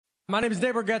My name is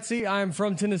Dave Bargatze. I'm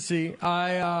from Tennessee.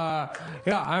 I'm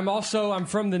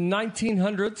from the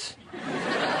 1900s.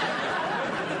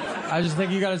 I just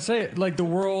think you got to say it. Like, the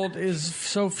world is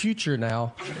so future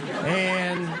now,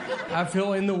 and I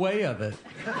feel in the way of it.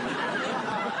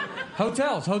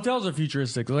 Hotels are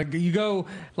futuristic. Like, you go,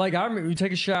 like, I remember you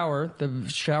take a shower, the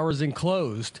shower's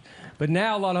enclosed, but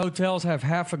now a lot of hotels have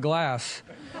half a glass,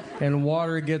 and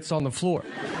water gets on the floor,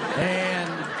 and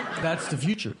that's the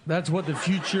future. That's what the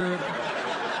future.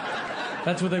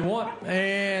 That's what they want,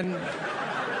 and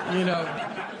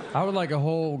I would like a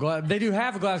whole glass. They do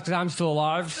half a glass because I'm still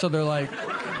alive, so they're like,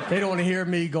 they don't want to hear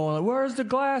me going, where's the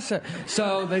glass at?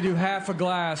 So they do half a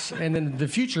glass, and in the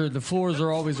future, the floors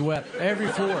are always wet. Every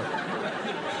floor.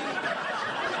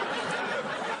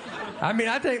 I mean,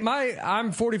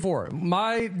 I'm 44.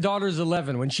 My daughter's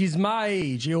 11. When she's my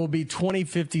age, it will be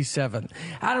 2057.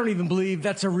 I don't even believe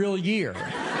that's a real year.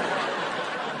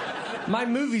 My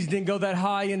movies didn't go that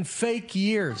high in fake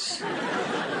years.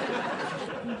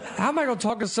 How am I going to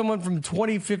talk to someone from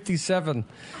 2057?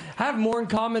 I have more in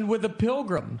common with a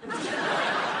pilgrim.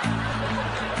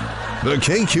 The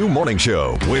KQ Morning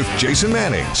Show with Jason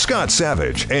Manning, Scott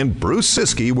Savage, and Bruce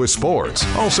Siskey with sports.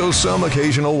 Also, some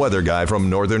occasional weather guy from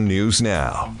Northern News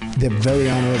Now. They're very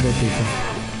honorable people.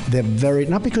 They're very,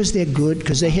 not because they're good,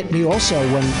 because they hit me also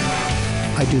when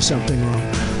I do something wrong.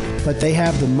 But they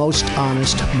have the most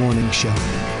honest morning show.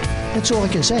 That's all I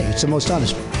can say. It's the most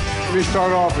honest. Let me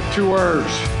start off with 2 words.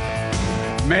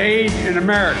 Made in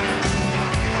America.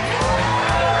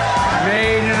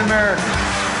 Made in America.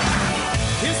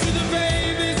 Here's to the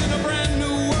babies in a brand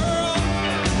new world.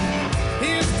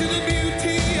 Here's to the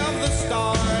beauty of the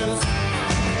stars.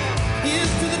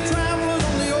 Here's to the travelers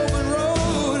on the open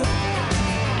road.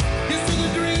 Here's to the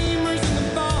dreamers in the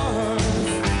bars.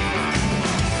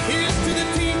 Here's to the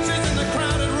teachers in the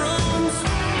crowded rooms.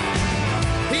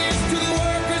 Here's to the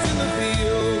workers in the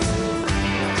fields.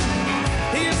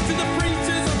 Here's to the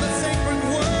preachers of the sacred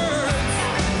words.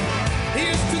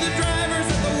 Here's to the drivers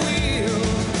at the wheel.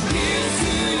 Here's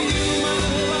to you, my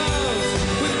little loves,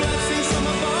 with blessings from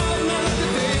above. Now let the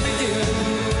day begin.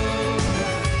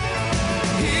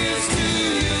 Here's to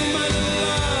you, my little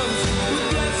loves, with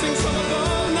blessings from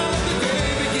above. Now let the day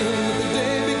begin. Let the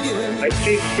day begin. I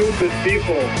see stupid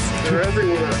people. They're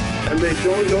everywhere, and they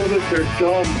don't know that they're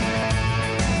dumb.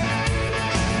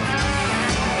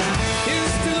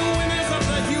 Here's to the winners of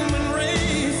the human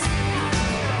race.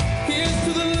 Here's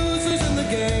to the losers in the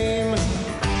game.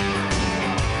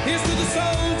 Here's to the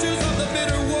soldiers of the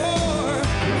bitter war.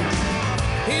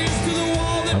 Here's to the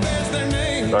wall that bears their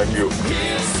name. Thank you.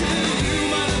 Here's to you,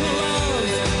 my little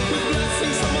loves, with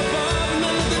blessings from above.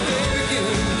 Now let the day begin.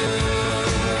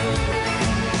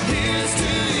 Here's to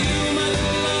you, my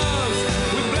little loves,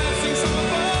 with blessings from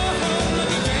above. Let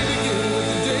the day begin. Let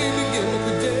the day begin. Let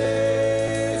the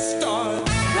day start.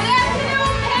 Good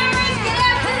afternoon, parents. Good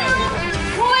afternoon,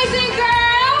 boys and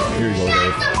girls. Here you go,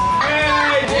 Dave.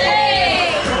 Hey!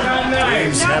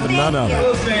 Dave's having none of it.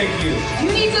 Thank you.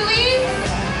 You need to leave?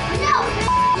 No.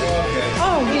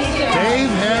 Oh, me too. Dave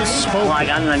has spoken. Well,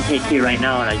 I'm on KQ right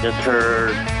now, and I just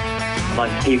heard a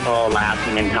bunch of people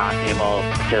laughing and talking about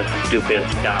just stupid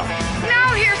stuff.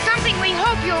 Now here's something we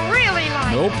hope you'll really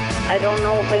like. Nope. I don't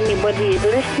know if anybody is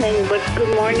listening, but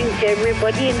good morning to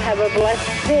everybody and have a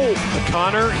blessed day.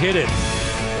 Connor, hit it.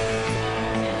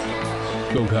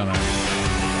 Go, Connor.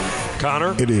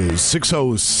 Connor? It is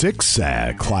 6:06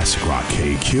 at Classic Rock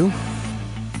KQ.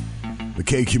 The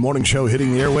KQ Morning Show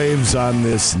hitting the airwaves on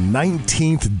this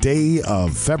 19th day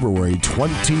of February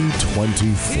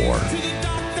 2024.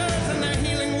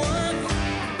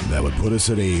 That would put us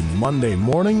at a Monday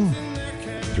morning.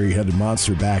 Three-headed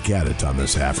monster back at it on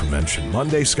this aforementioned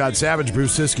Monday. Scott Savage,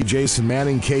 Bruce Siskey, Jason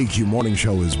Manning. KQ Morning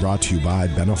Show is brought to you by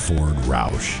Benaford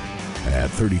Roush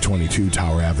at 3022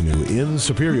 Tower Avenue in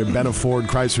Superior. Benaford,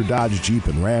 Chrysler, Dodge, Jeep,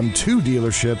 and Ram. 2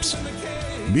 dealerships.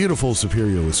 Beautiful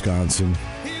Superior, Wisconsin.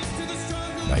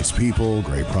 Nice people,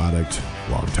 great product,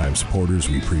 longtime supporters.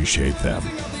 We appreciate them.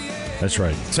 That's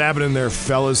right. What's happening there,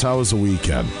 fellas? How was the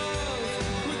weekend?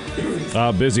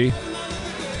 Busy.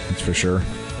 That's for sure.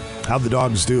 How'd the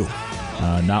dogs do?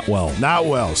 Not well. Not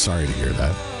well. Sorry to hear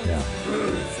that. Yeah.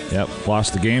 Yep.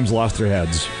 Lost the games, lost their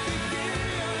heads.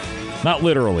 Not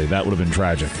literally. That would have been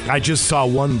tragic. I just saw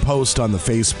one post on the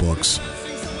Facebooks.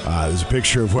 There's a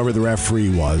picture of whoever the referee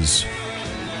was.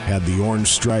 Had the orange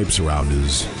stripes around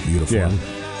his uniform. Yeah.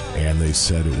 And they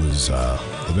said it was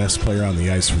the best player on the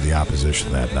ice for the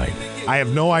opposition that night. I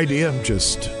have no idea. I'm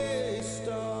just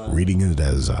reading it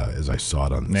as I saw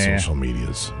it on social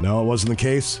medias. No, it wasn't the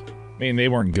case? I mean, they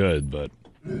weren't good, but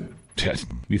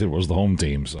neither was the home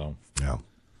team, so. Yeah.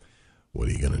 what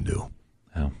are you going to do?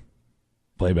 Yeah.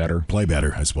 Play better. Play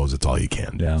better. I suppose that's all you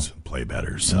can do. Yeah. Is play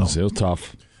better. So It was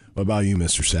tough. What about you,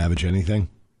 Mr. Savage? Anything?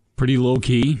 Pretty low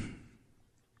key.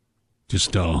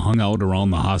 Just hung out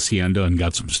around the hacienda and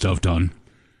got some stuff done.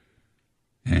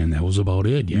 And that was about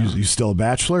it, yeah. You still a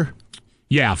bachelor?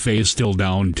 Yeah, Faye's still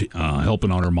down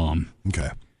helping out her mom. Okay.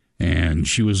 And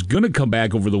she was going to come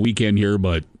back over the weekend here,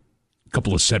 but a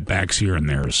couple of setbacks here and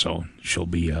there, so she'll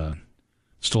be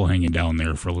still hanging down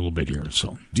there for a little bit here.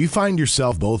 So, do you find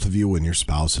yourself, both of you, when your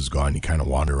spouse is gone, you kind of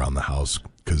wander around the house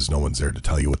because no one's there to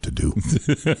tell you what to do?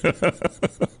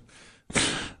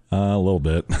 A little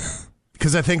bit.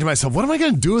 Because I think to myself, what am I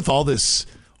going to do with all this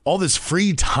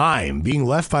free time being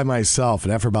left by myself?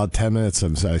 And after about 10 minutes,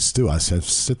 I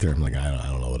sit there. I'm like, I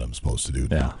don't know what I'm supposed to do.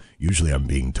 Yeah. Usually I'm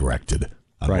being directed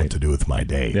on what to do with my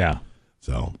day. Yeah.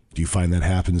 So do you find that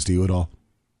happens to you at all?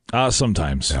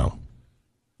 Sometimes. No.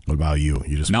 What about you?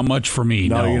 You just not much for me.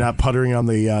 No, you're not puttering on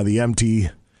the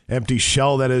empty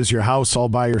shell that is your house all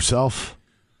by yourself.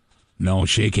 No,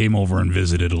 Shay came over and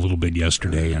visited a little bit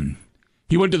yesterday, and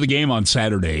he went to the game on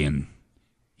Saturday, and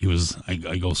he was. I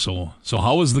go, so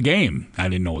how was the game? I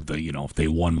didn't know what if they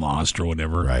won, lost, or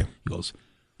whatever. Right. He goes,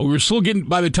 well, we were still getting.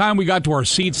 By the time we got to our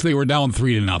seats, they were down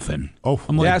 3-0. Oh,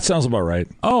 I'm like, yeah, that sounds about right.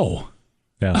 Oh,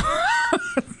 yeah.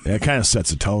 Yeah, it kind of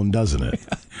sets a tone, doesn't it?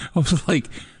 I was like,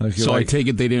 so I take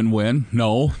it they didn't win?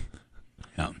 No.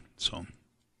 Yeah, so.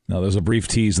 No, there's a brief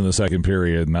tease in the second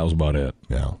period, and that was about it.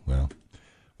 Yeah, well.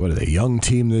 What are they, young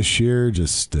team this year?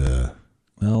 Just,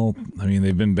 well, I mean,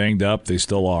 they've been banged up. They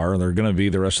still are. They're going to be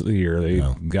the rest of the year. They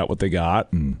got what they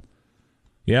got, and,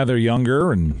 yeah, they're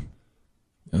younger, and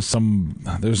there's some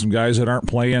guys that aren't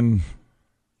playing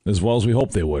as well as we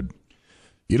hoped they would.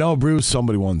 You know, Bruce,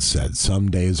 somebody once said, some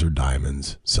days are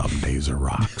diamonds, some days are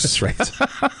rocks. That's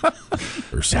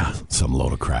right. Or some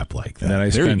load of crap like that. And then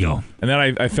there you go. And then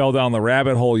I fell down the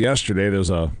rabbit hole yesterday. There's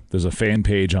a fan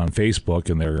page on Facebook,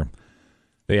 and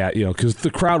because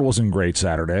the crowd wasn't great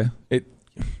Saturday.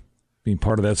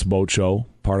 Part of that's boat show.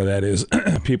 Part of that is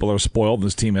people are spoiled.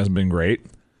 This team hasn't been great.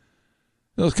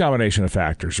 There's a combination of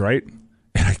factors, right?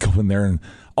 And I go in there, and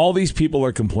all these people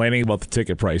are complaining about the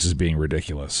ticket prices being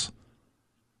ridiculous.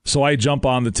 So I jump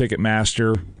on the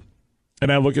Ticketmaster,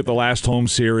 and I look at the last home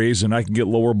series, and I can get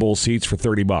lower bowl seats for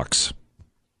 $30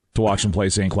 to watch them play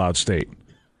St. Cloud State. And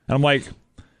I'm like,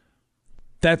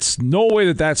 that's no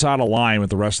way that's out of line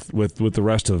with the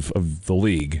rest of the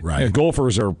league. Right.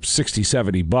 Gophers are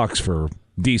 $60-$70 for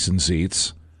decent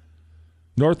seats.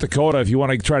 North Dakota, if you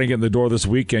want to try to get in the door this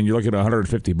weekend, you're looking at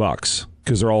 $150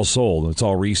 because they're all sold. It's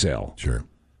all resale. Sure.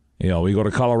 We go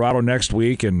to Colorado next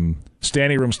week, and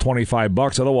standing room's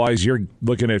 $25. Otherwise, you're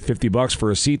looking at $50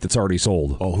 for a seat that's already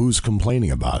sold. Oh, who's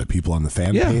complaining about it? People on the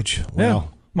fan page?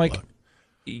 Well, Mike,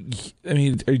 I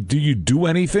mean, do you do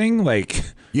anything?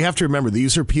 You have to remember,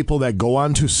 these are people that go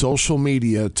onto social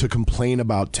media to complain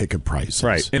about ticket prices.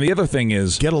 Right. And the other thing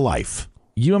is, get a life.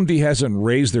 UMD hasn't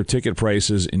raised their ticket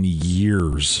prices in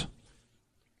years.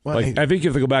 Well, I think you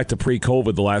have to go back to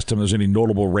pre-COVID the last time there's any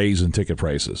notable raise in ticket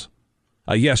prices.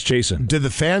 Yes, Jason. Did the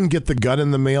fan get the gun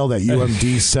in the mail that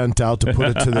UMD sent out to put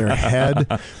it to their head?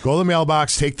 Go to the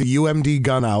mailbox, take the UMD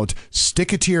gun out,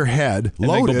 stick it to your head, and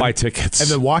load then go it, buy tickets. and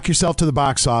then walk yourself to the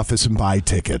box office and buy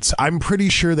tickets. I'm pretty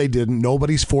sure they didn't.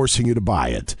 Nobody's forcing you to buy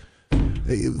it.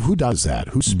 Who does that?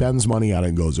 Who spends money on it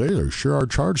and goes, hey, they sure are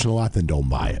charging a lot, then don't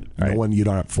buy it. Right. No one, you're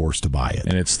not forced to buy it.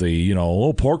 And it's the,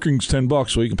 parking's $10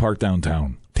 so you can park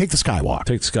downtown. Take the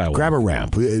skywalk. Grab a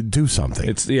ramp. Do something.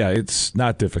 It's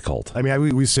not difficult. I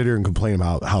mean, we sit here and complain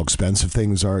about how expensive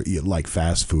things are, like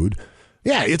fast food.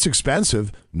 Yeah, it's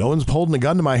expensive. No one's holding a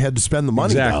gun to my head to spend the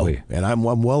money, exactly. Though, and I'm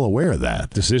well aware of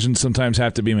that. Decisions sometimes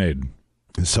have to be made.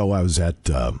 And so I was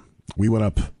we went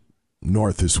up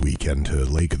north this weekend to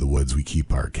Lake of the Woods. We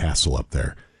keep our castle up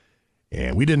there.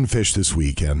 And we didn't fish this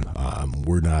weekend.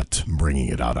 We're not bringing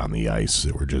it out on the ice.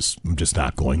 I'm just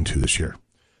not going to this year.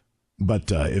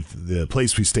 But if the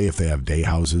place we stay, if they have day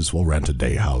houses, we'll rent a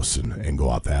day house and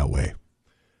go out that way.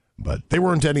 But there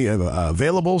weren't any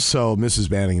available, so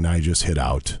Mrs. Manning and I just hit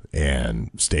out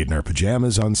and stayed in our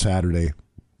pajamas on Saturday.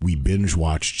 We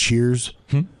binge-watched Cheers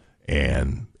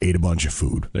and ate a bunch of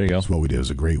food. There you go. That's what we did. It was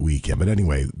a great weekend. But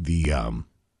anyway, the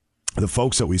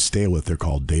folks that we stay with, they're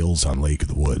called Dales on Lake of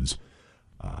the Woods.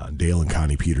 Dale and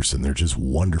Connie Peterson, they're just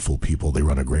wonderful people. They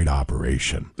run a great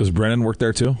operation. Does Brennan work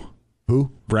there too?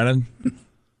 Who? Brennan.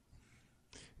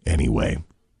 Anyway,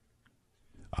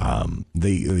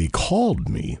 they called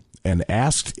me and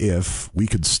asked if we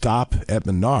could stop at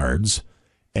Menards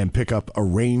and pick up a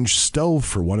range stove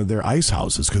for one of their ice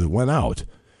houses because it went out.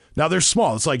 Now they're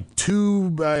small. It's like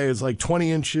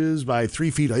 20 inches by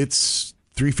 3 feet. It's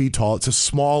 3 feet tall. It's a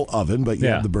small oven, but you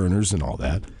have the burners and all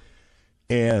that.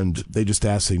 And they just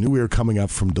asked, they knew we were coming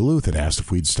up from Duluth and asked if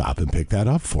we'd stop and pick that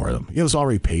up for them. It was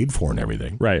already paid for and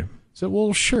everything. Right. I said,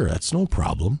 well, sure, that's no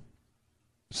problem.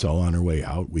 So on our way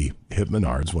out, we hit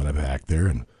Menards, went back there,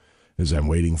 and as I'm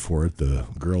waiting for it, the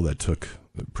girl that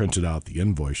printed out the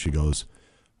invoice, she goes,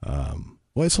 well,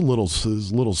 it's a little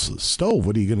stove.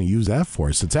 What are you going to use that for?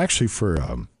 I said, it's actually for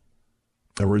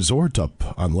a resort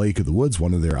up on Lake of the Woods,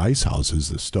 one of their ice houses.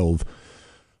 The stove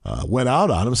went out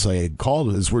on them, so I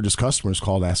called, as we're just customers,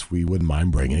 called, asked if we wouldn't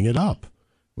mind bringing it up.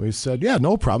 We said, yeah,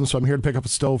 no problem. So I'm here to pick up a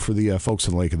stove for the folks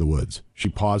in Lake of the Woods. She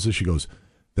pauses. She goes,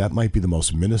 that might be the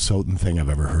most Minnesotan thing I've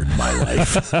ever heard in my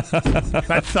life.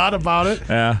 I thought about it.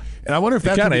 Yeah. And I wonder if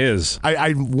that kind of is.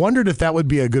 I wondered if that would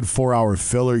be a good 4-hour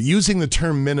filler, using the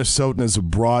term Minnesotan as a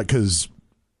broad, because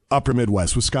upper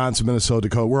Midwest, Wisconsin, Minnesota,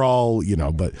 Dakota, we're all,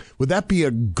 but would that be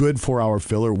a good 4-hour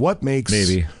filler? What makes,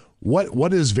 maybe,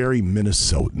 what is very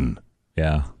Minnesotan?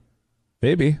 Yeah.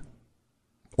 Maybe.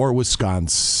 Or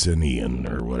Wisconsinian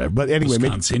or whatever. But anyway,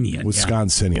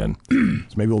 Wisconsinian.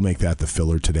 So maybe we'll make that the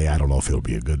filler today. I don't know if it'll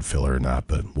be a good filler or not,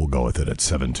 but we'll go with it at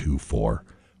 724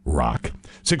 Rock.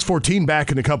 6:14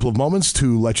 back in a couple of moments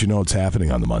to let you know what's happening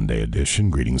on the Monday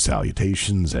edition. Greetings,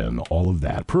 salutations, and all of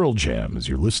that. Pearl Jam as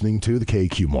you're listening to the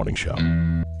KQ Morning Show.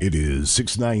 It is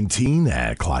 6:19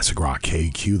 at Classic Rock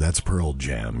KQ. That's Pearl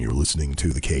Jam. You're listening to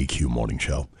the KQ Morning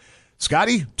Show.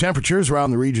 Scotty, temperatures around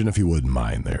the region, if you wouldn't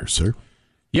mind there, sir.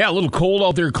 Yeah, a little cold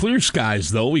out there. Clear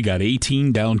skies, though. We got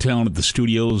 18 downtown at the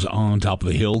studios on top of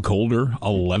the hill. Colder,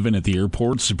 11 at the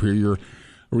airport. Superior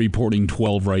reporting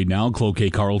 12 right now. Cloquet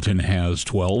Carlton has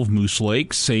 12. Moose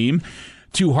Lake, same.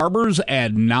 2 Harbors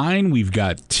at 9. We've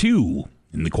got 2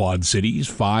 in the Quad Cities.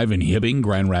 5 in Hibbing.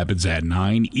 Grand Rapids at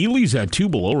 9. Ely's at 2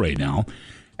 below right now.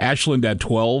 Ashland at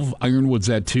 12, Ironwood's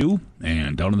at 2,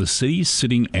 and down in the city,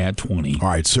 sitting at 20. All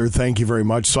right, sir, thank you very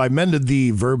much. So I amended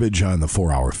the verbiage on the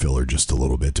 4-hour filler just a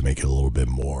little bit to make it a little bit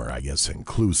more, I guess,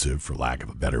 inclusive, for lack of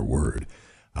a better word.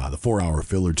 The 4-hour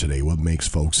filler today, what makes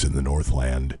folks in the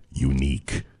Northland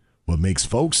unique? What makes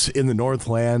folks in the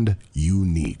Northland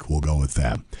unique? We'll go with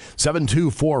that.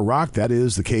 724 Rock, that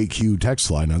is the KQ text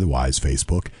line, otherwise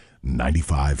Facebook,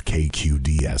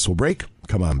 95KQDS. We'll break,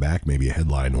 come on back, maybe a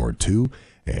headline or two.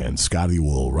 And Scotty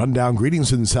will run down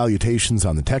greetings and salutations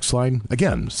on the text line.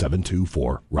 Again,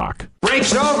 724 Rock.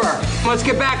 Break's over. Let's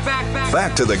get back.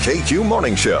 Back to the KQ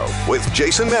Morning Show with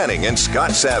Jason Manning and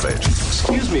Scott Savage.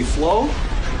 Excuse me, Flo?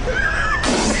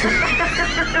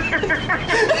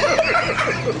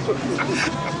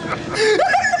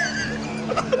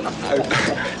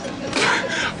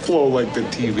 Flo like the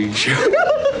TV show.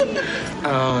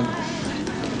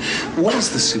 What is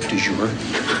the soup du jour?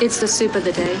 It's the soup of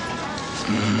the day.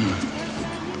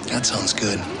 That sounds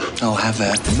good. I'll have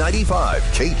that. 95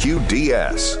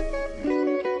 KQDS.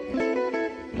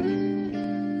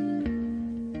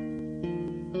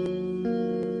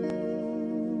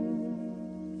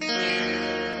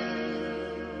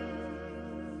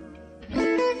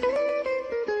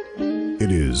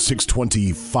 It is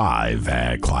 6:25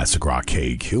 at Classic Rock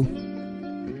KQ.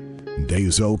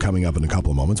 Days-O coming up in a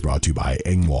couple of moments, brought to you by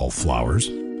Engwall Flowers.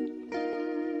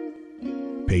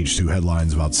 Page 2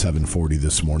 headlines about 7:40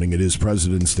 this morning. It is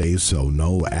President's Day, so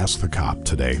no Ask the Cop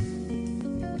today,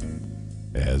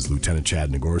 as Lieutenant Chad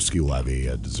Nagorski will have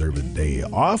a deserved day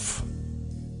off.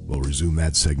 We'll resume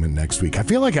that segment next week. I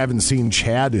feel like I haven't seen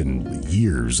Chad in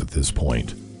years at this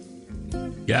point.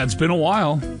 Yeah, it's been a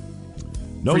while.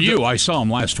 For you, I saw him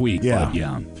last week. Yeah. But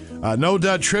yeah. No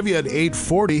Dud Trivia at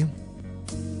 8:40.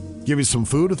 Give you some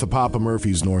food at the Papa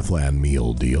Murphy's Northland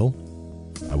meal deal.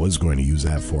 I was going to use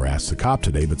that for Ask the Cop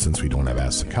today, but since we don't have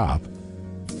Ask the Cop,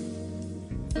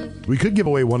 we could give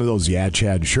away one of those Yeah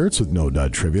Chad shirts with No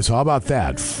Dud Trivia. So how about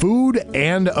that? Food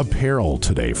and apparel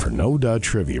today for No Dud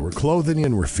Trivia. We're clothing you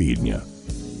and we're feeding you.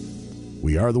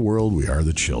 We are the world, we are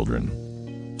the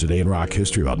children. Today in rock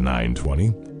history about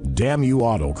 9:20. Damn You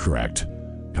Autocorrect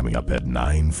coming up at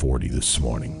 9:40 this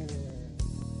morning.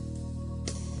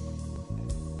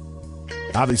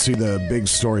 Obviously the big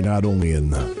story not only in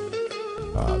the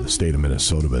state of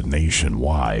Minnesota, but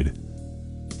nationwide.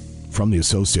 From the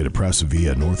Associated Press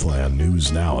via Northland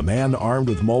News Now, a man armed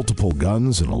with multiple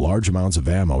guns and large amounts of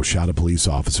ammo shot at police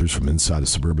officers from inside a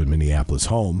suburban Minneapolis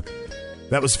home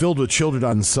that was filled with children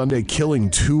on Sunday, killing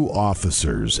 2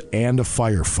 officers and a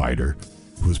firefighter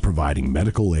who was providing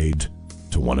medical aid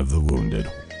to one of the wounded.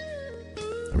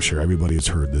 I'm sure everybody has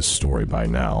heard this story by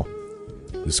now.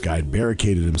 This guy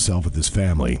barricaded himself with his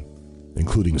family,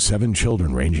 including 7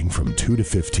 children ranging from 2 to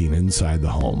 15 inside the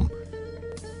home.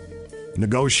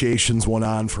 Negotiations went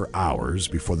on for hours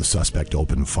before the suspect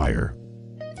opened fire.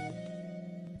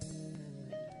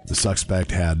 The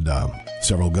suspect had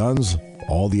several guns,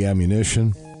 all the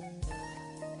ammunition,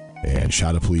 and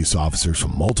shot at police officers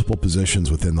from multiple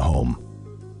positions within the home.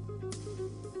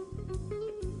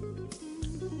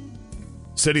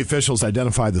 City officials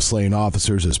identified the slain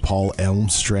officers as Paul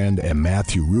Elmstrand and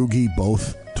Matthew Ruge,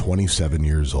 both 27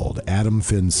 years old. Adam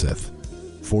Finseth,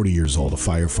 40 years old, a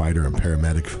firefighter and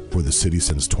paramedic for the city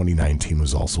since 2019,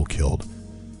 was also killed.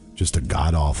 Just a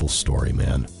god-awful story,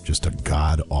 man. Just a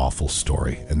god-awful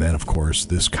story. And then, of course,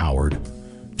 this coward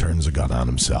turns a gun on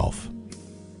himself.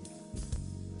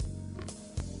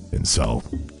 And so,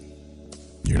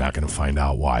 you're not going to find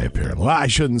out why, apparently. Well, I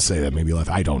shouldn't say that. Maybe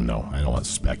I don't know. I don't want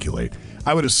to speculate.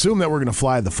 I would assume that we're going to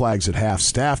fly the flags at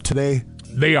half-staff today.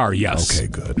 They are, yes. Okay,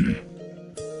 good.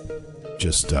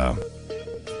 Just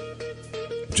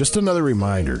another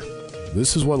reminder.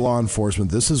 This is what law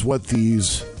enforcement, this is what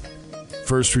these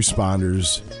first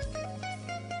responders,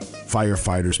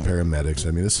 firefighters, paramedics,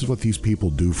 I mean, this is what these people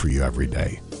do for you every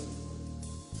day.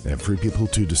 And for people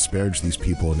to disparage these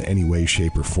people in any way,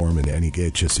 shape, or form, it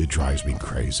drives me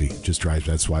crazy.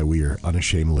 That's why we are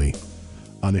unashamedly,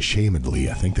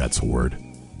 I think that's a word,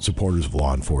 supporters of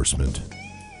law enforcement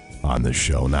on this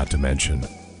show, not to mention,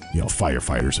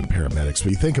 firefighters and paramedics.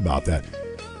 But you think about that,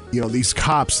 these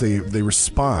cops, they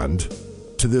respond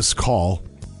to this call,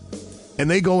 and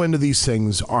they go into these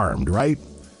things armed, right?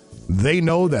 They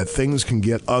know that things can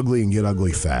get ugly and get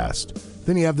ugly fast.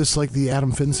 Then you have this, like the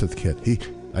Adam Finseth kid.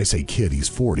 I say kid, he's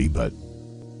 40, but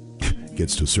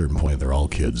gets to a certain point, they're all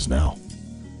kids now.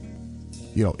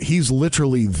 He's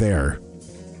literally there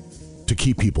to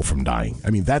keep people from dying. I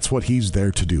mean, that's what he's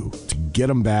there to do, to get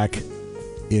them back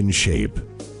in shape.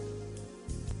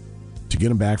 To get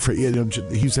him back for,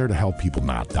 he's there to help people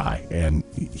not die, and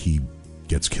he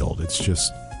gets killed. It's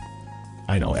just,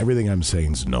 I know, everything I'm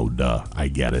saying is no duh. I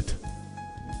get it.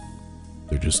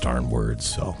 They're just darn words,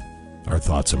 so our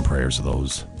thoughts and prayers are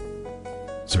those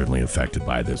certainly affected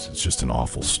by this. It's just an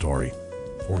awful story,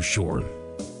 for sure.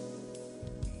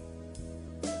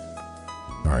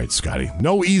 All right, Scotty.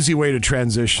 No easy way to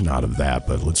transition out of that,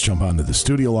 but let's jump onto the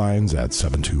studio lines at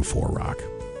 724-ROCK.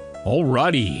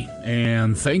 Alrighty,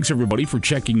 and thanks everybody for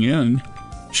checking in.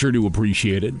 Sure do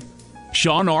appreciate it.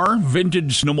 Sean R.,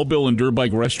 Vintage Snowmobile and Dirt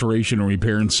Bike Restoration and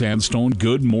Repair in Sandstone,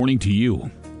 good morning to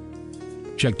you.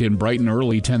 Checked in bright and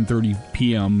early, 10:30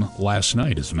 p.m. last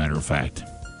night, as a matter of fact,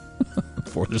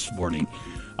 for this morning.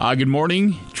 Good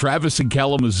morning, Travis in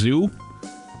Kalamazoo.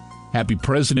 Happy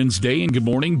President's Day, and good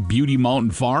morning, Beauty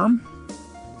Mountain Farm.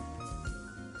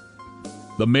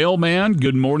 The Mailman,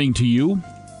 good morning to you.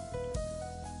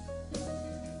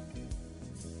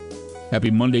 Happy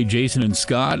Monday, Jason and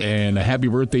Scott, and a happy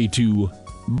birthday to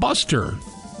Buster,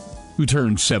 who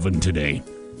turned 7 today.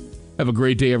 Have a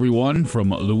great day, everyone, from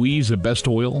Louise at Best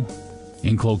Oil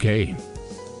in Cloquet.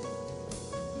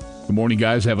 Good morning,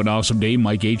 guys. Have an awesome day.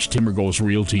 Mike H., Timber Ghost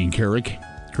Realty in Carrick,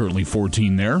 currently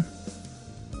 14 there.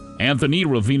 Anthony,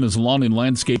 Ravina's Lawn and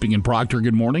Landscaping in Proctor,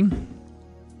 good morning.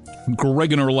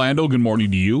 Greg in Orlando, good morning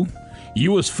to you.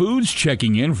 U.S. Foods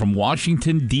checking in from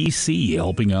Washington, D.C.,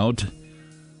 helping out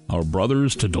our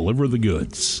brothers to deliver the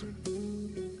goods.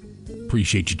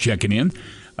 Appreciate you checking in.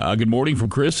 Good morning from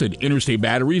Chris at Interstate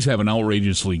Batteries. Have an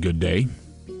outrageously good day.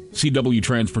 CW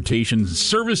Transportation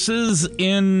Services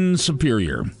in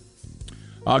Superior.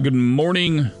 Good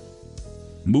morning,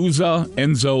 Musa,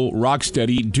 Enzo,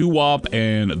 Rocksteady, Doo-Wop,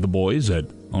 and the boys at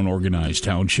Unorganized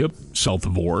Township, south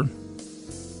of Orr.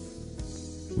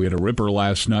 We had a ripper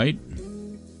last night.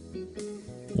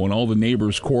 Won all the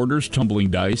neighbors' quarters, tumbling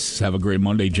dice. Have a great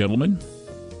Monday, gentlemen.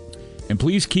 And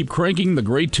please keep cranking the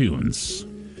great tunes.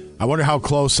 I wonder how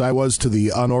close I was to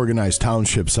the Unorganized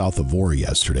Township south of Orr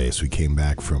yesterday as we came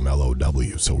back from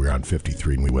LOW. So we were on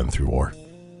 53 and we went through Orr.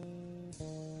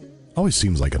 Always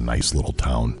seems like a nice little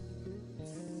town.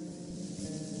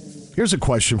 Here's a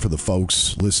question for the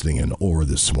folks listening in Orr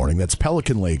this morning. That's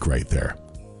Pelican Lake right there.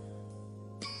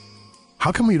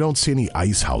 How come we don't see any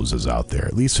ice houses out there,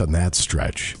 at least on that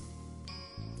stretch?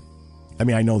 I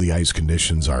mean, I know the ice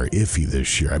conditions are iffy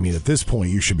this year. I mean, at this point,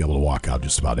 you should be able to walk out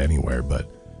just about anywhere, but...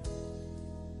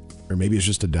 Or maybe it's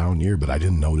just a down year, but I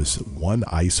didn't notice one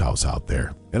ice house out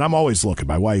there. And I'm always looking.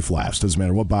 My wife laughs. Doesn't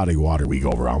matter what body of water we go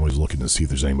over, I'm always looking to see if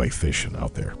there's anybody fishing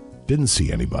out there. Didn't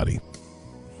see anybody.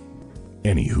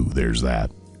 Anywho, there's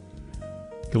that.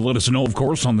 You can let us know, of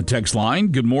course, on the text line.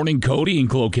 Good morning, Cody and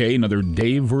Cloquet. Another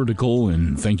day vertical,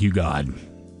 and thank you, God.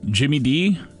 Jimmy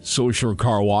D., Social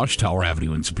Car Wash, Tower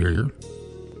Avenue in Superior.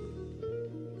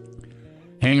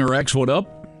 Hanger X, what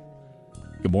up?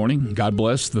 Good morning. God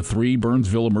bless the 3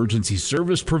 Burnsville emergency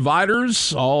service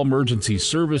providers. All emergency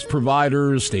service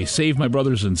providers. Stay safe, my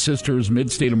brothers and sisters.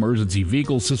 Mid-State Emergency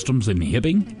Vehicle Systems in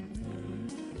Hibbing.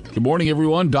 Good morning,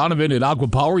 everyone. Donovan at Aqua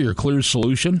Power, your clear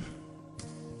solution.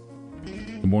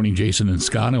 Good morning, Jason and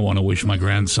Scott. I want to wish my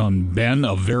grandson, Ben,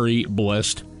 a very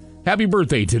blessed happy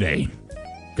birthday today.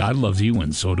 God loves you,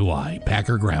 and so do I.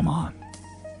 Packer Grandma.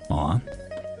 Aw.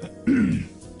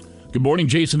 Good morning,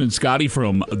 Jason and Scotty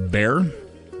from Bear.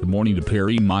 Good morning to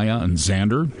Perry, Maya, and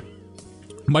Xander.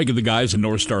 Mike and the guys in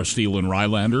North Star Steel and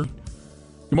Rylander.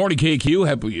 Good morning,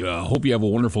 KQ. Hope you have a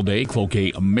wonderful day.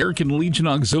 Cloquet American Legion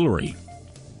Auxiliary.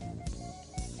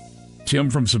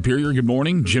 Tim from Superior, good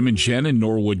morning. Jim and Chen in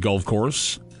Norwood Golf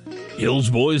Course. Hills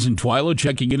Boys in Twyla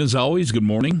checking in as always. Good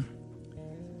morning.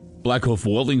 Blackhoof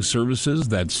Welding Services,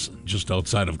 that's just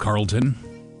outside of Carlton.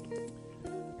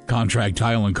 Contract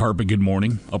Tile and Carpet, good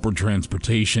morning. Upward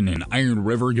Transportation in Iron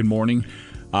River, good morning.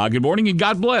 Good morning and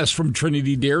God bless from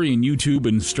Trinity Dairy and YouTube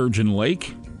in Sturgeon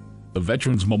Lake. The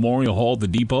Veterans Memorial Hall at the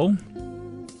Depot.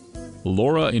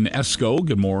 Laura in Esco,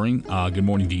 good morning. Good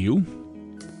morning to you.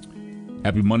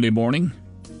 Happy Monday morning.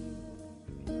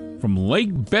 From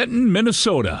Lake Benton,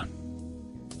 Minnesota.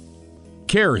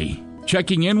 Carrie,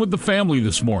 checking in with the family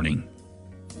this morning.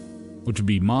 Which would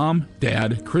be Mom,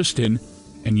 Dad, Kristen,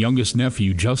 and youngest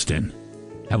nephew, Justin.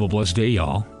 Have a blessed day,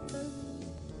 y'all.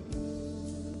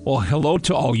 Well, hello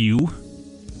to all you.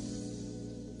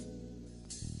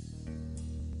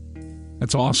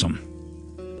 That's awesome.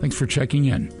 Thanks for checking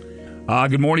in.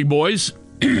 Good morning, boys.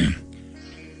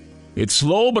 It's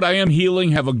slow, but I am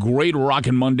healing. Have a great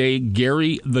rockin' Monday.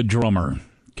 Gary the drummer.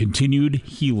 Continued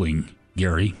healing,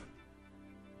 Gary.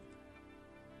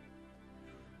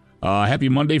 Happy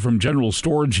Monday from General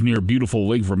Storage near beautiful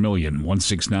Lake Vermilion.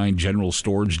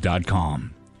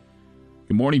 169generalstorage.com.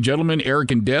 Good morning, gentlemen.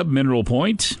 Eric and Deb, Mineral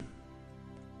Point.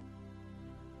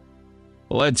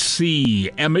 Let's see.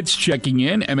 Emmett's checking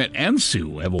in. Emmett and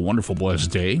Sue. Have a wonderful,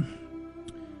 blessed day.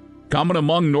 Common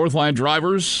among Northline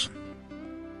drivers.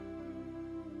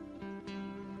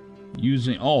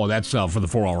 That's for the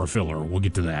 4-hour filler. We'll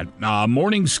get to that.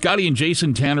 Morning, Scotty and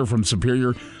Jason Tanner from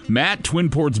Superior. Matt, Twin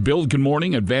Ports Build, good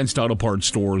morning. Advanced Auto Parts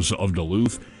Stores of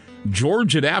Duluth.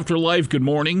 George at Afterlife, good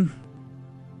morning.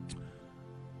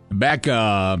 Back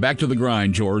to the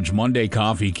grind, George. Monday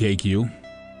Coffee, KQ.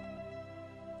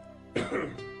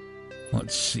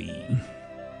 Let's see.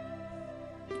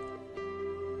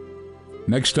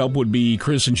 Next up would be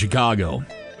Chris in Chicago.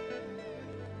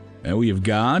 And we have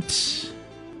got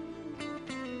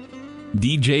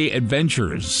DJ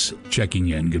Adventures checking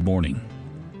in. Good morning.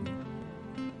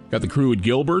 Got the crew at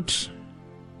Gilbert,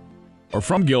 or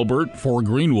from Gilbert for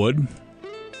Greenwood.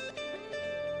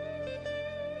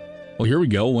 Well, here we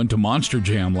go. Went to Monster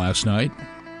Jam last night.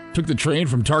 Took the train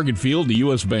from Target Field to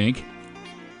U.S. Bank.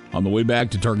 On the way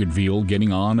back to Target Field,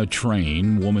 getting on a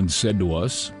train, woman said to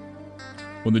us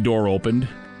when the door opened,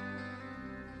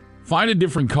 "Find a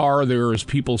different car. There is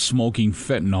people smoking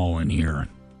fentanyl in here."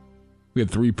 We had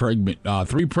three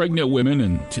pregnant women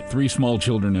and 3 small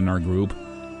children in our group.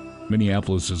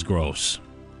 Minneapolis is gross.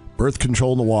 Birth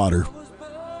control in the water.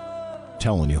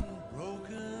 Telling you.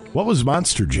 What was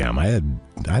Monster Jam? I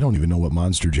don't even know what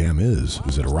Monster Jam is.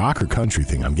 Is it a rock or country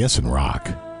thing? I'm guessing rock.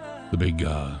 The big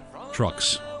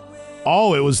trucks.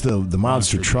 Oh, it was the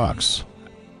monster trucks.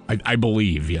 I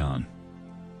believe, yeah.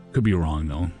 Could be wrong,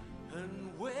 though.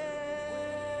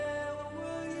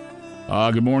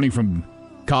 Good morning from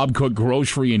Cobb Cook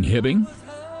Grocery in Hibbing.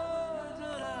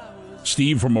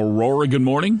 Steve from Aurora, good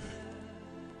morning.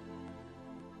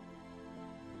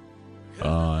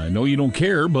 I know you don't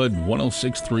care, but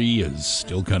 106.3 is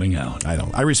still cutting out. I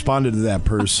don't. I responded to that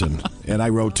person, and I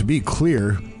wrote, to be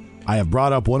clear, I have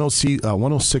brought up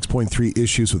 106.3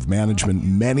 issues with management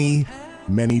many,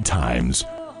 many times,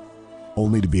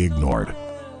 only to be ignored.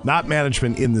 Not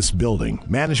management in this building.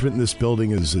 Management in this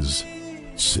building is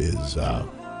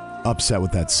upset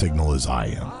with that signal as I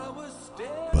am.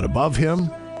 But above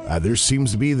him, there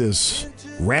seems to be this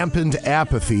rampant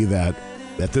apathy that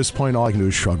at this point all I can do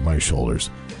is shrug my shoulders.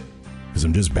 Because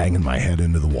I'm just banging my head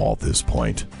into the wall at this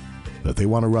point. But if they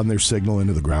want to run their signal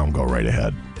into the ground, go right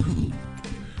ahead.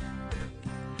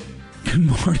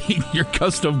 Good morning, your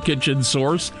custom kitchen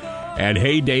source at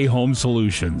Heyday Home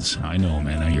Solutions. I know,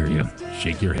 man, I hear you.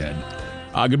 Shake your head.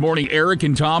 Good morning, Eric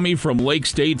and Tommy from Lake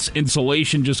States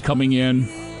Insulation just coming in.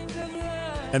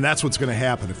 And that's what's going to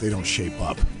happen if they don't shape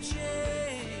up.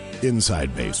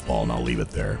 Inside baseball, and I'll leave it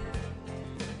there.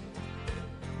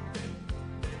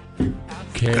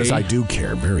 Okay. Because I do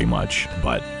care very much,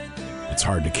 but it's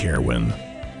hard to care when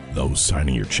those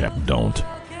signing your check don't.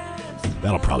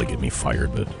 That'll probably get me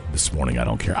fired, but this morning I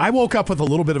don't care. I woke up with a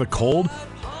little bit of a cold,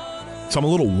 so I'm a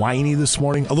little whiny this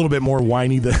morning. A little bit more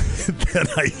whiny than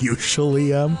I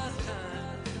usually am.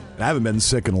 I haven't been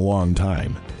sick in a long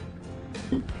time.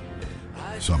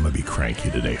 So I'm going to be cranky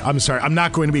today. I'm sorry, I'm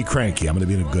not going to be cranky. I'm going to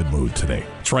be in a good mood today.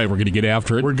 That's right, we're going to get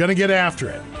after it. We're going to get after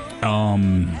it.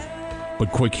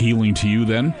 But quick healing to you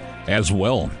then as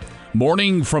well.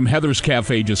 Morning from Heather's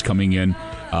Cafe just coming in.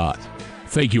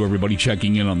 Thank you, everybody,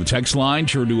 checking in on the text line.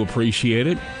 Sure do appreciate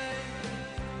it.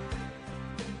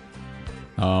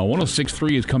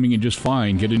 106.3 is coming in just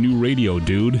fine. Get a new radio,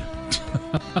 dude.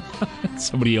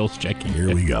 Somebody else checking.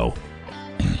 Here we go.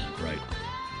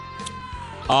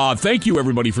 Right. Thank you,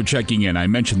 everybody, for checking in. I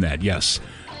mentioned that, yes.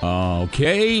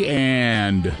 Okay,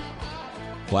 and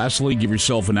lastly, give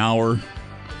yourself an hour.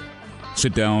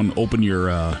 Sit down, open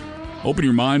your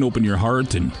mind, open your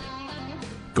heart, and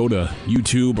go to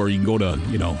YouTube, or you can go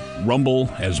to, Rumble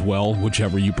as well,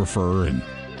 whichever you prefer, and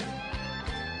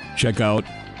check out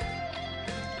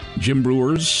Jim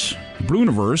Brewer's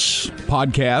Brewniverse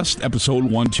podcast, episode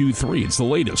 123. It's the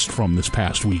latest from this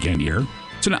past weekend here.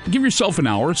 So now, give yourself an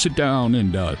hour, sit down,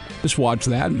 and just watch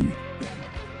that, and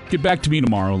get back to me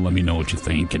tomorrow and let me know what you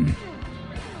think. And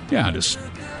yeah, just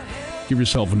give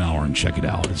yourself an hour and check it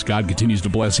out as God continues to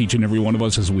bless each and every one of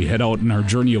us as we head out in our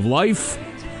journey of life.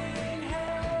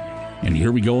 And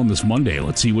here we go on this Monday.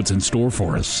 Let's see what's in store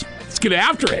for us. Let's get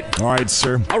after it. All right,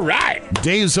 sir. All right.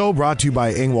 Dayzo brought to you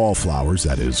by Engwall Flowers.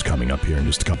 That is coming up here in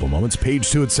just a couple of moments. Page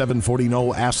 2 at 7:40.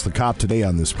 No Ask the Cop today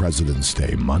on this President's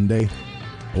Day Monday.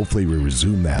 Hopefully we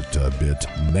resume that bit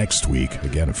next week.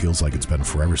 Again, it feels like it's been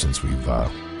forever since we've,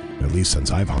 at least since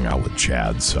I've hung out with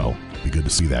Chad. So be good to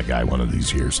see that guy one of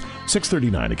these years.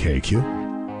 6:39 at KQ.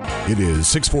 It is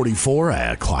 6:44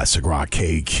 at Classic Rock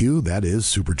KQ. That is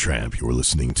Supertramp. You are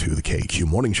listening to the KQ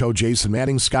Morning Show. Jason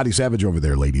Manning, Scotty Savage over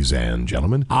there, ladies and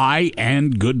gentlemen. Hi,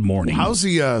 and good morning. How's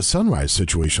the sunrise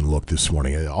situation look this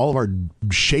morning? All of our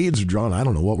shades are drawn. I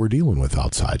don't know what we're dealing with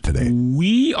outside today.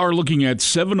 We are looking at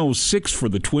 7:06 for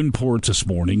the Twin Ports this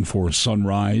morning for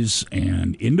sunrise,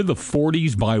 and into the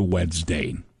 40s by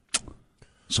Wednesday.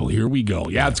 So here we go.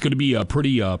 Yeah, it's going to be a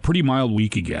pretty mild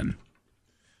week again.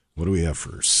 What do we have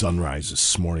for sunrise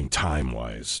this morning,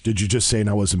 time-wise? Did you just say, and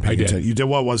I wasn't paying attention? You did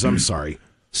what was? I'm sorry.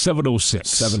 7:06.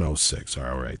 7:06. All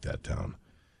right, I'll write that down.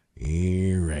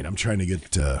 All right, I'm trying to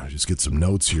get some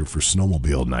notes here for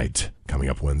snowmobile night coming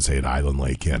up Wednesday at Island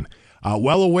Lake Inn.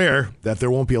 Well aware that there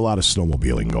won't be a lot of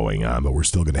snowmobiling going on, but we're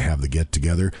still going to have the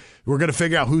get-together. We're going to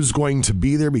figure out who's going to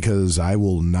be there because I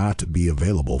will not be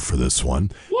available for this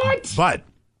one. What? But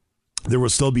there will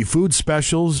still be food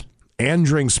specials and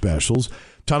drink specials.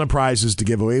 Ton of prizes to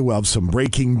give away. We'll have some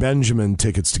Breaking Benjamin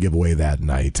tickets to give away that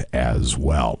night as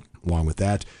well. Along with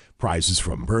that, prizes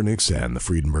from Burnix and the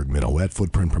Friedenberg Minuet,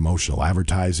 Footprint Promotional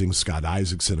Advertising, Scott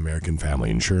Isaacson, American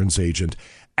Family Insurance Agent,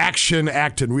 Action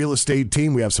Acton Real Estate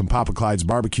Team. We have some Papa Clyde's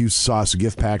barbecue sauce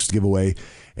gift packs to give away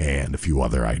and a few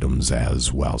other items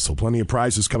as well. So plenty of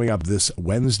prizes coming up this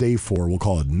Wednesday for, we'll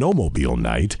call it Snowmobile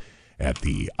Night at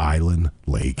the Island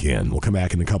Lake Inn. We'll come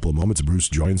back in a couple of moments. Bruce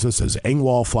joins us as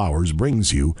Engwall Flowers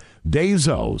brings you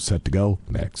Dayzo, set to go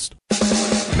next.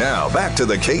 Now back to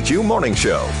the KQ Morning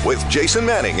Show with Jason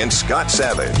Manning and Scott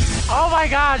Savage. Oh my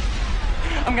God!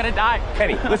 I'm gonna die.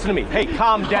 Kenny, listen to me. Hey,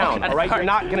 calm down, all right? You're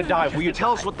not gonna die. Will you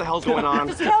tell us what the hell's going on?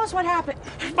 Just tell us what happened.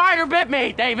 Spider bit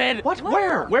me, David. What?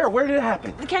 Where? Where did it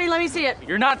happen? Kenny, let me see it.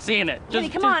 You're not seeing it. Kenny,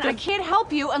 come on. I can't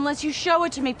help you unless you show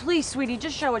it to me. Please, sweetie,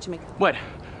 just show it to me. What?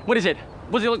 What is it?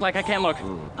 What does it look like? I can't look.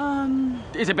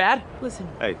 Is it bad? Listen.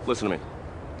 Hey, listen to me.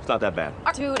 It's not that bad.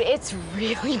 Dude, it's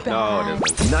really bad. No,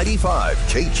 it isn't. 95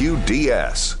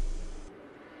 KQDS.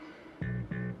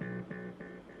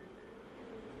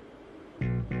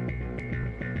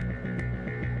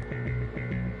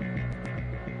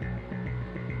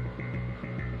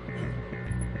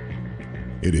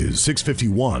 It is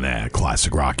 6:51 at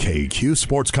Classic Rock KQ.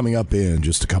 Sports coming up in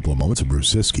just a couple of moments.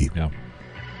 Bruce Siskey. Yeah.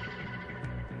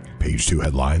 Page 2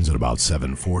 headlines at about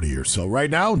 7:40 or so. Right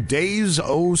now,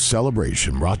 Dayzo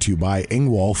celebration brought to you by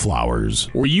Engwall Flowers.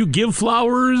 Where you give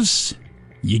flowers,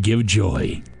 you give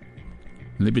joy.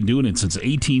 And they've been doing it since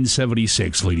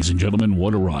 1876, ladies and gentlemen.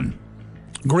 What a run.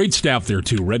 Great staff there,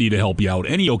 too, ready to help you out.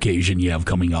 Any occasion you have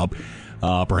coming up,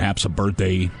 perhaps a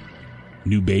birthday,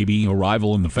 new baby,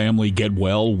 arrival in the family, get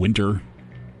well, winter,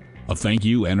 a thank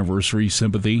you, anniversary,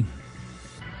 sympathy.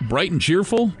 Bright and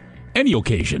cheerful, any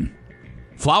occasion.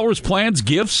 Flowers, plants,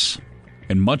 gifts,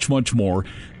 and much, much more.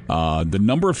 The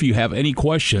number, if you have any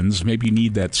questions, maybe you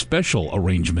need that special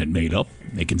arrangement made up,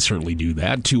 they can certainly do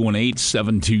that.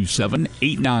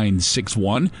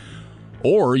 218-727-8961.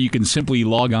 Or you can simply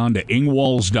log on to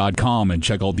ingwalls.com and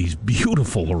check out these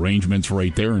beautiful arrangements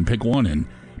right there and pick one, and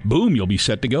boom, you'll be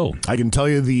set to go. I can tell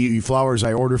you the flowers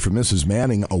I ordered from Mrs.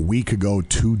 Manning a week ago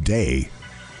today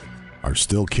are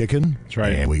still kicking. That's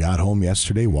right. And we got home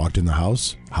yesterday, walked in the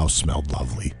house. House smelled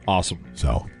lovely. Awesome.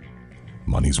 So,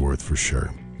 money's worth for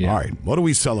sure. Yeah. All right, what are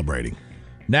we celebrating?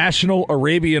 National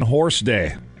Arabian Horse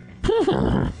Day. I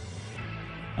don't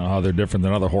know how they're different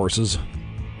than other horses.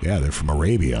 Yeah, they're from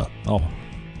Arabia. Oh.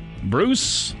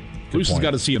 Bruce has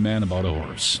got to see a man about a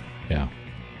horse. Yeah.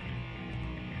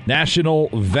 National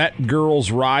Vet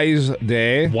Girls Rise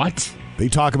Day. What? They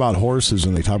talk about horses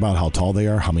and they talk about how tall they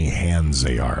are, how many hands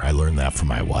they are. I learned that from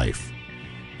my wife.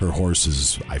 Her horse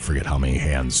is, I forget how many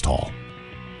hands tall.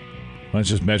 Let's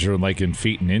just measure them like in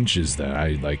feet and inches then.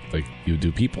 I like you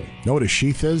do people. Know what a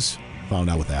sheath is? Found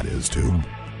out what that is too.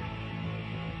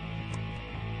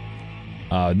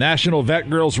 National Vet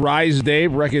Girls Rise Day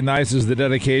recognizes the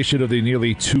dedication of the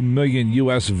nearly 2 million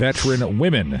U.S. veteran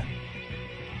women.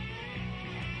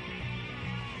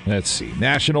 Let's see.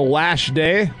 National Lash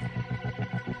Day.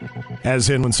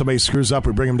 As in when somebody screws up,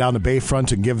 we bring them down to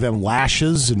Bayfront and give them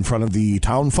lashes in front of the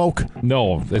town folk?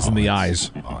 No, it's in the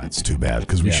eyes. Oh, that's too bad,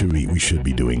 because we should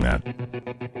be doing that.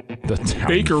 The town,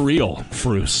 Fake or real,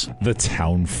 Bruce? The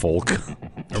town folk.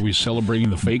 Are we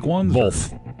celebrating the fake ones?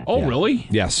 Both. Oh, Yeah. really?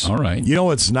 Yes. All right. You know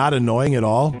what's not annoying at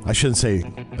all? I shouldn't say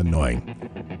annoying.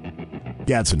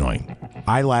 Yeah, it's annoying.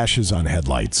 Eyelashes on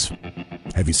headlights.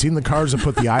 Have you seen the cars that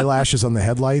put the eyelashes on the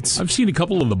headlights? I've seen a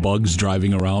couple of the bugs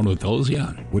driving around with those,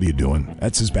 yeah. What are you doing?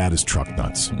 That's as bad as truck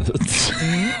nuts.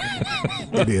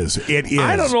 It is. It is.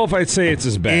 I don't know if I'd say it's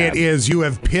as bad. It is. You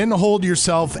have pinholed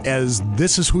yourself as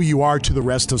this is who you are to the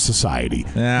rest of society.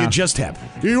 Yeah. You just have.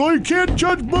 You can't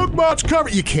judge book box cover.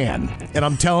 You can. And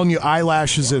I'm telling you,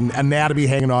 eyelashes and anatomy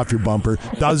hanging off your bumper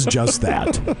does just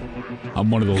that. I'm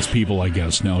one of those people, I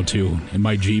guess, now, too. In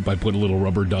my Jeep, I put a little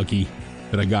rubber ducky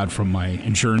that I got from my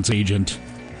insurance agent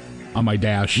on my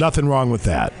dash. Nothing wrong with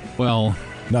that. Well,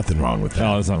 nothing wrong with that.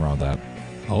 No, there's nothing wrong with that.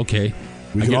 Okay.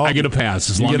 We I get a pass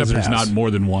as long as there's pass. not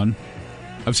more than one.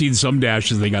 I've seen some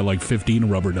dashes, they got like 15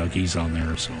 rubber duckies on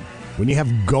there. So When you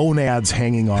have gonads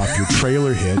hanging off your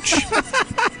trailer hitch,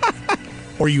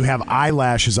 or you have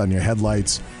eyelashes on your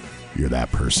headlights, you're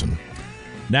that person.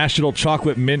 National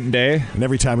Chocolate Mint Day. And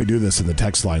every time we do this, and the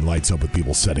text line lights up with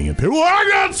people setting it. Well, I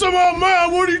got some on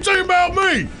mine. What do you think about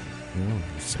me?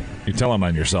 You're telling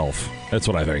on yourself. That's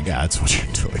what I think. Yeah, that's what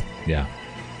you're doing. Yeah.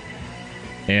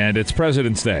 And it's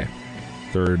President's Day.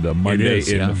 Third Monday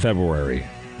in February.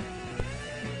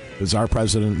 Does our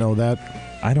president know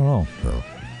that? I don't know. No.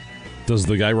 Does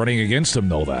the guy running against him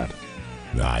know that?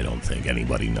 No, I don't think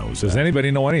anybody knows Does that.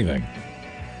 anybody know anything?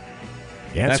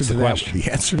 That's the question.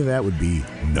 The answer to that would be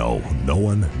no. No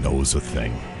one knows a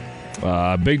thing.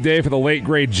 Big day for the late,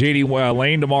 great J.D.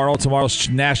 Lane tomorrow. Tomorrow's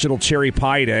National Cherry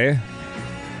Pie Day.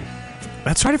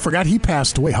 That's right. I forgot he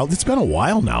passed away. It's been a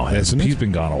while now, hasn't it? He's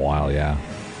been gone a while, yeah.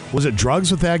 Was it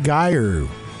drugs with that guy, or?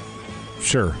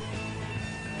 Sure.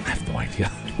 I have no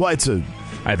idea. Well,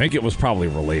 I think it was probably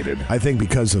related. I think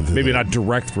because of maybe not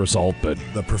direct result, but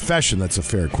the profession. That's a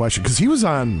fair question, because he was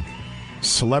on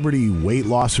Celebrity Weight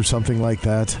Loss or something like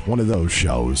that. One of those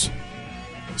shows.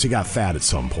 So he got fat at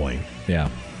some point. Yeah.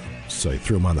 So he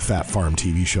threw him on the Fat Farm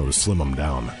TV show to slim him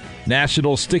down.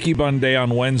 National Sticky Bun Day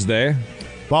on Wednesday.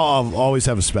 Well, I'll always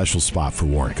have a special spot for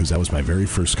Warrant, because that was my very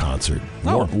first concert.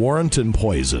 Oh. Warrant and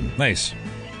Poison. Nice.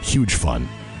 Huge fun.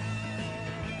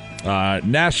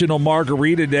 National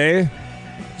Margarita Day.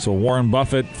 So Warren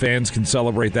Buffett fans can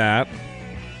celebrate that.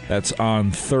 That's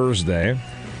on Thursday.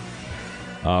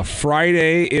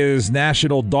 Friday is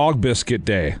National Dog Biscuit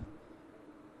Day.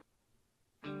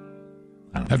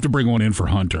 I have to bring one in for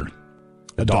Hunter.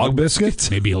 A dog biscuit?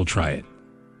 Maybe he'll try it.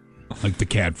 Like the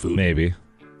cat food. Maybe.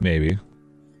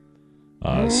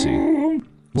 Let's see.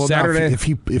 Well, Saturday. Now,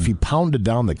 if he pounded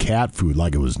down the cat food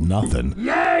like it was nothing,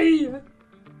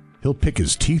 he'll pick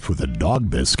his teeth with a dog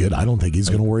biscuit. I don't think he's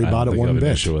going to worry about it one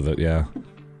bit. Issue with it, yeah.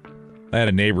 I had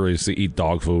a neighbor who used to eat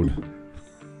dog food.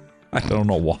 I don't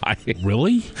know why.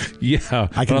 Really? Yeah.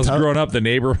 When I was growing up, the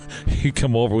neighbor, he'd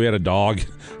come over, we had a dog,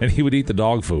 and he would eat the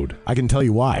dog food. I can tell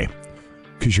you why.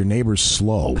 Because your neighbor's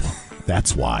slow.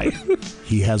 That's why.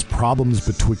 He has problems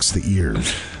betwixt the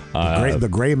ears. The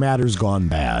gray matter's gone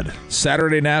bad.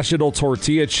 Saturday, National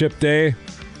Tortilla Chip Day.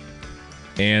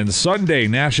 And Sunday,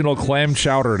 National Clam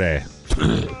Chowder Day.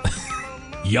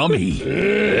 Yummy.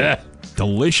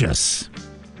 Delicious.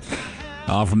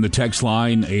 From the text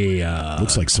line,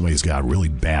 looks like somebody's got a really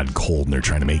bad cold and they're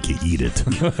trying to make you eat it.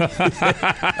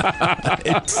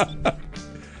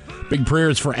 Big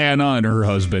prayers for Anna and her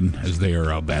husband as they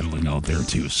are battling out there,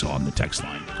 too. So on the text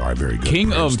line. All right, very good.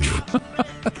 King of...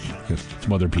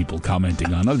 Some other people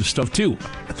commenting on other stuff, too.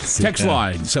 Text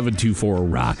line,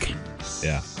 724-ROCK.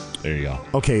 Yeah, there you go.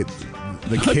 Okay.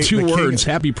 Two words,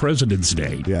 Happy President's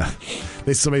Day. Yeah.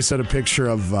 Somebody sent a picture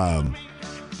of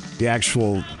the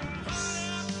actual...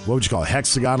 What would you call it?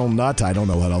 Hexagonal nut? I don't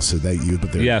know what else they use,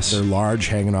 but they're large,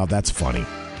 hanging out. That's funny.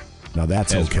 Now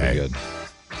that's okay. Pretty good.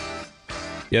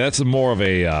 Yeah, that's more of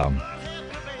a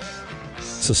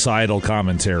societal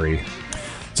commentary.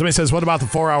 Somebody says, "What about the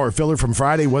 4-hour filler from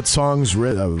Friday? What songs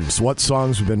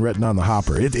have been written on the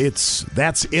hopper?"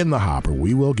 That's in the hopper.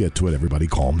 We will get to it. Everybody,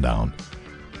 calm down.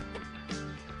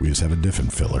 We just have a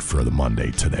different filler for the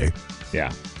Monday today.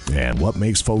 Yeah. And what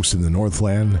makes folks in the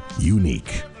Northland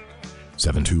unique?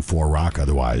 724-ROCK,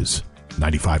 otherwise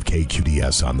 95K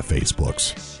QDS on the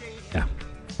Facebooks. Yeah.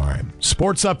 All right.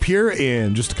 Sports up here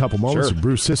in just a couple moments. Sure.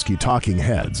 Bruce Siskey, Talking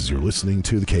Heads, as you're listening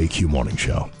to the KQ Morning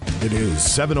Show. It is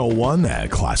 7:01 at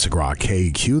Classic Rock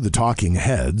KQ, the Talking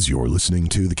Heads. You're listening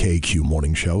to the KQ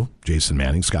Morning Show. Jason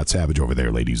Manning, Scott Savage over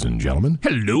there, ladies and gentlemen.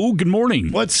 Hello, good morning.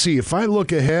 Let's see. If I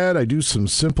look ahead, I do some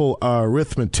simple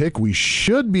arithmetic. We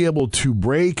should be able to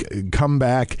break, come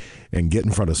back, and get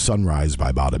in front of sunrise by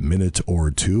about a minute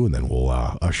or two, and then we'll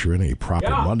usher in a proper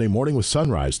Monday morning with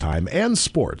sunrise time and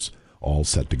sports all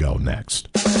set to go next.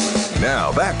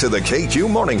 Now back to the KQ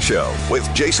Morning Show with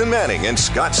Jason Manning and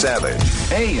Scott Savage.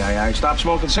 Hey, I stopped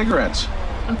smoking cigarettes.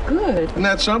 Oh, good. Isn't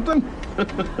that something?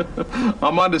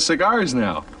 I'm on to cigars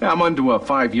now. Yeah, I'm onto a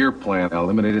 5-year plan. I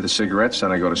eliminated the cigarettes,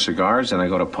 then I go to cigars, then I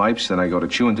go to pipes, then I go to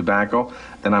chewing tobacco,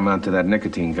 then I'm onto that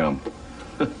nicotine gum.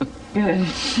 Good.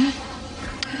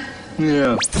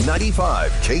 Yeah.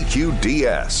 95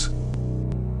 KQDS.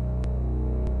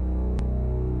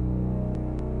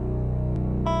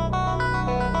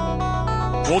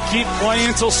 We'll keep playing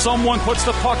until someone puts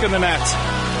the puck in the net.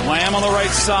 Lamb on the right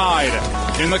side.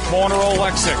 In the corner,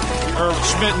 Oleksic.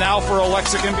 Schmidt now for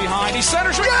Oleksic in behind. He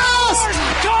centers. Yes!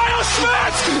 Kyle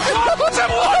Schmidt has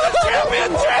won the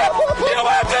championship!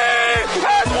 UMD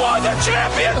has won the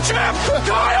championship!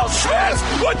 Kyle Schmidt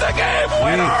with the game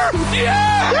winner!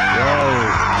 Yeah!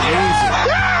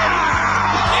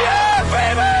 Yeah,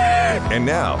 baby! And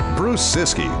now, Bruce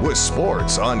Siskey with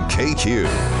sports on KQ.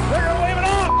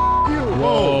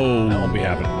 Whoa. That won't be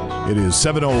happening. It is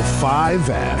 7:05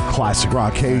 at Classic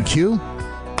Rock KQ.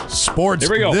 Sports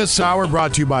Here we go. this hour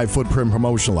brought to you by Footprint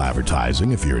Promotional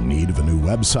Advertising. If you're in need of a new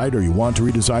website or you want to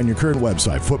redesign your current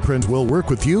website, Footprint will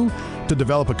work with you to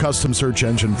develop a custom search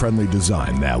engine-friendly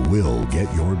design that will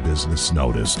get your business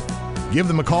noticed. Give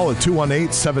them a call at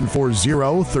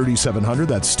 218-740-3700.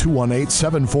 That's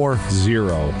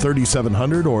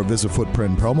 218-740-3700, or visit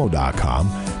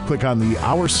footprintpromo.com. Click on the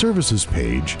Our Services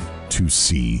page to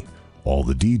see all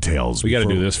the details. We got to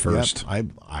do this first. Yep,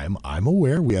 I'm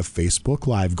aware. We have Facebook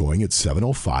Live going at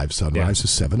 7:05. Sunrise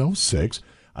is 7:06.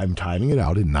 I'm timing it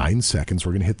out in 9 seconds.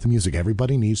 We're going to hit the music.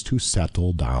 Everybody needs to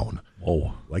settle down.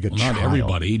 Oh, like a child. Not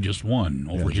everybody, just one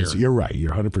over here. You're right.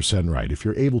 You're 100% right. If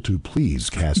you're able to, please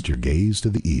cast your gaze to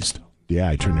the east. Yeah,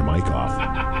 I turned your mic off.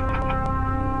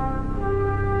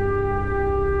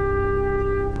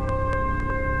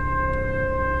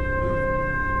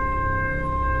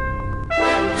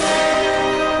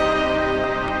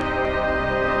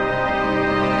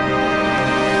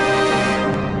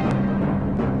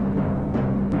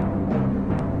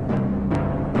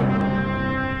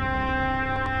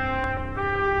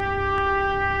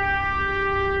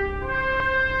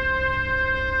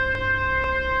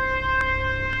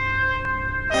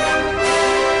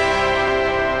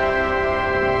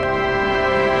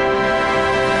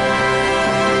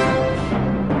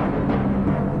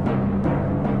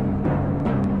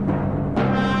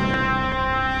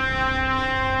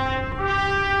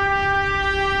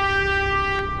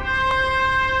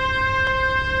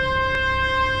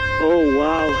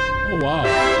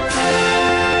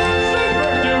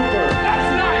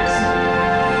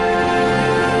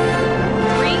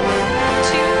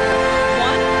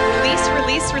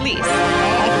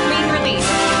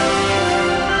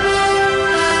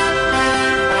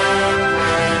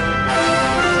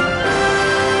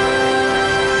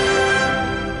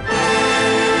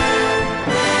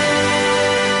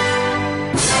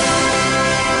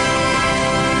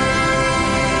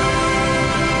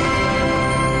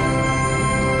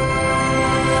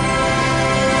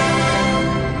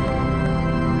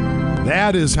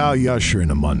 That is how you usher in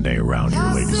a Monday around here,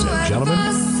 ladies and gentlemen.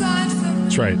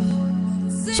 That's right.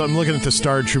 So I'm looking at the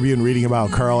Star Tribune reading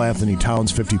about Karl Anthony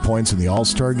Towns' 50 points in the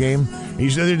All-Star game.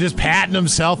 They're just patting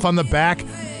himself on the back.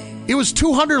 It was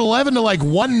 211 to like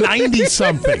 190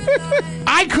 something.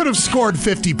 I could have scored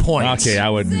 50 points. Okay, I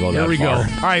wouldn't go that far. Here we go.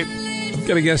 All right. I'm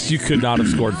going to guess you could not have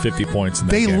scored 50 points in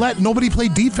that game. Nobody play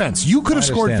defense. You could have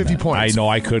scored 50 points. I know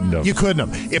I couldn't have. You couldn't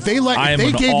have. If they let, I if am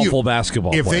they an gave awful you,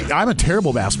 basketball player. I'm a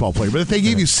terrible basketball player, but if they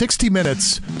gave you 60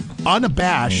 minutes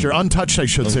unabashed or untouched, I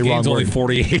should say, wrong only word.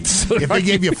 48. So if they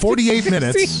gave you 48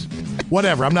 minutes,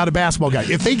 whatever, I'm not a basketball guy.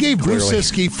 If they gave Bruce Clearly.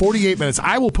 Siskey 48 minutes,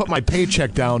 I will put my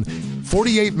paycheck down,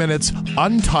 48 minutes,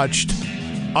 untouched,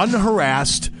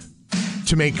 unharassed,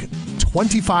 to make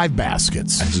 25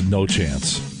 baskets. There's no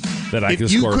chance that I If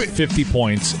could you score could- 50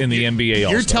 points in the NBA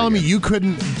All-Star You're telling me game. you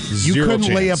couldn't Zero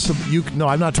lay up chance. no,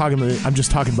 I'm not talking about, I'm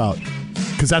just talking about,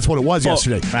 because that's what it was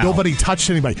yesterday. wow. Nobody touched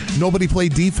anybody. Nobody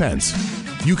played defense.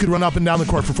 You could run up and down the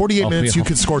court for 48 minutes. You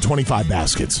could score 25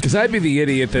 baskets. Because I'd be the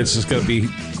idiot that's just going to be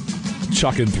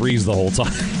chucking threes the whole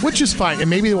time. Which is fine. And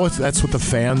maybe that's what the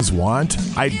fans want.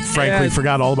 I frankly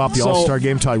forgot all about the So- All-Star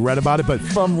game until I read about it. But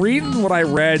From reading what I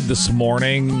read this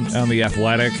morning on The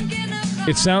Athletic,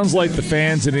 it sounds like the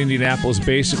fans in Indianapolis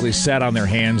basically sat on their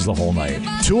hands the whole night.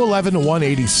 211 to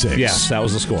 186. Yes, that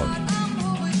was the score.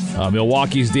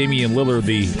 Milwaukee's Damian Lillard,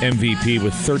 the MVP,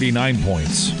 with 39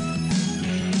 points.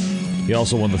 He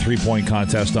also won the three-point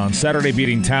contest on Saturday,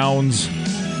 beating Towns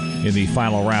in the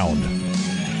final round.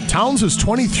 Towns was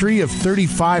 23 of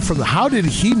 35 from the. How did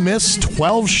he miss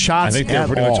 12 shots? I think they're at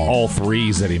pretty much all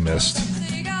threes that he missed.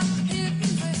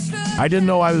 I didn't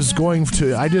know it was going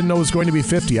to be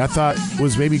 50. I thought it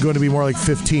was maybe going to be more like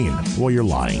 15. Well, you're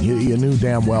lying. You knew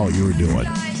damn well what you were doing.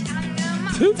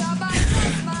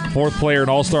 Fourth player in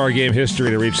All-Star game history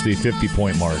to reach the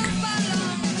 50-point mark.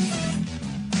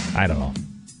 I don't know.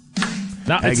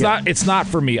 It's not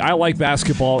for me. I like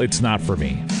basketball. It's not for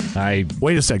me.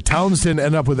 Wait a sec. Towns didn't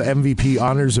end up with the MVP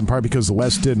honors in part because the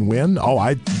West didn't win. Oh,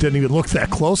 I didn't even look that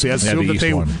closely. I assume the that they.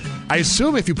 East won. I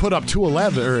assume if you put up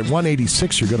 211 or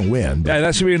 186, you're going to win. Yeah,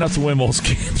 that should be enough to win most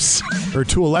games. Or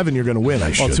 211, you're going to win.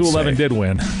 I should. Well, 211 say. did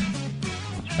win.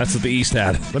 That's what the East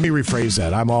had. Let me rephrase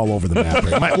that. I'm all over the map.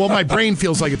 My brain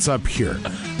feels like it's up here.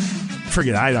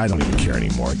 Forget it. I don't even care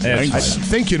anymore. I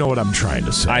think you know what I'm trying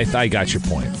to say. I got your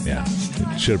point. Yeah,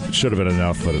 it should have been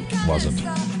enough, but it wasn't.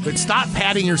 But stop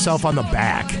patting yourself on the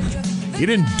back. You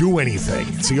didn't do anything.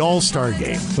 It's the All-Star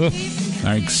game.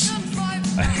 Thanks.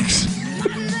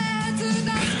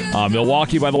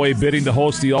 Milwaukee, by the way, bidding to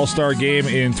host the All-Star game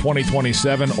in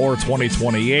 2027 or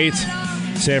 2028.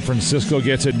 San Francisco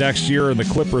gets it next year, and the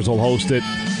Clippers will host it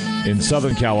in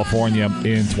Southern California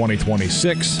in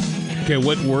 2026. Okay,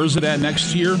 where is it at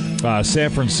next year? San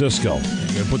Francisco. I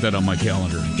gotta put that on my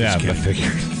calendar. Yeah, I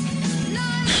figured.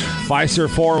 Fiserv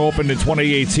Forum opened in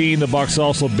 2018. The Bucks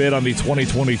also bid on the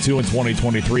 2022 and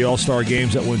 2023 All-Star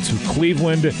games that went to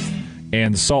Cleveland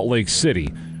and Salt Lake City,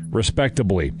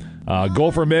 respectively.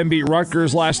 Gopher men beat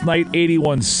Rutgers last night,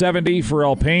 81-70 for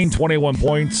El Pain, 21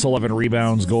 points, 11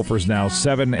 rebounds. Gophers now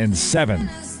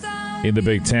 7-7 in the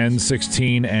Big Ten,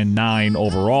 16-9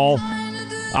 overall.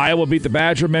 Iowa beat the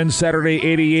Badger men Saturday,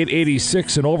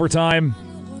 88-86 in overtime.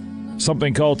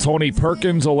 Something called Tony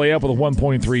Perkins will lay up with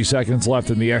 1.3 seconds left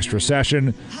in the extra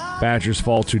session. Badgers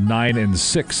fall to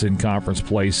 9-6 in conference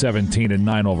play,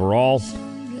 17-9 overall.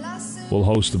 We'll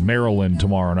host Maryland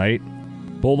tomorrow night.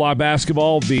 Bulldog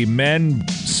basketball, the men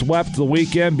swept the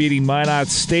weekend, beating Minot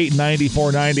State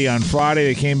 94-90 on Friday.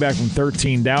 They came back from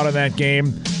 13 down in that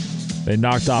game. They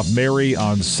knocked off Mary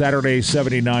on Saturday,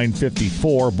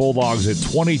 79-54. Bulldogs at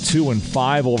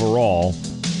 22-5 overall.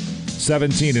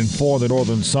 17-4 in the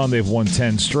Northern Sun. They've won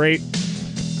 10 straight.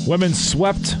 Women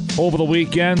swept over the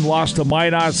weekend, lost to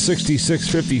Minot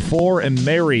 66-54, and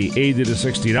Mary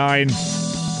 80-69.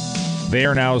 They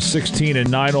are now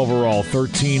 16-9 overall,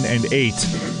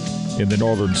 13-8 in the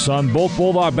Northern Sun. Both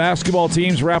Bulldog basketball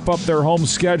teams wrap up their home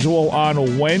schedule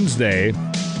on Wednesday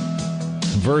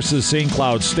versus St.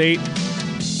 Cloud State.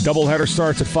 Doubleheader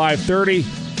starts at 5:30.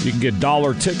 You can get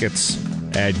dollar tickets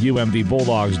at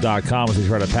umdbulldogs.com as they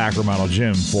try to pack Romano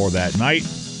Gym for that night.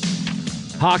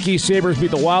 Hockey, Sabres beat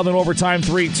the Wild in overtime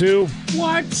 3-2.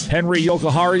 What? Henry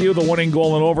Jokiharju, the winning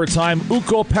goal in overtime.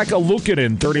 Ukko-Pekka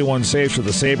Luukkonen, 31 saves for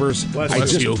the Sabres.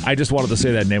 I just wanted to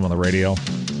say that name on the radio.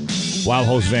 Wild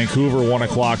hosts Vancouver, 1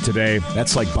 o'clock today.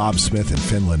 That's like Bob Smith in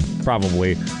Finland.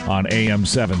 Probably on AM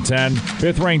 710.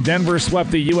 Fifth-ranked Denver swept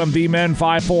the UMD men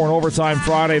 5-4 in overtime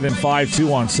Friday, then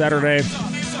 5-2 on Saturday.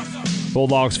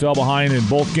 Bulldogs fell behind in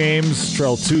both games,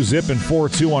 trailed 2-0 and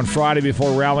 4-2 on Friday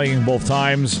before rallying both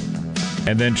times,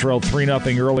 and then trailed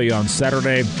 3-0 early on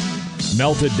Saturday.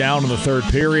 Melted down in the third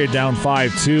period, down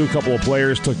 5-2. A couple of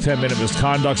players took 10-minute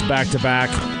misconducts back-to-back,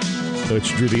 which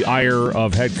drew the ire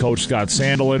of head coach Scott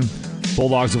Sandelin.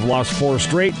 Bulldogs have lost 4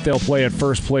 straight. They'll play at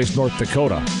first place North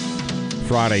Dakota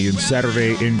Friday and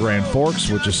Saturday in Grand Forks,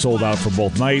 which is sold out for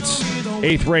both nights.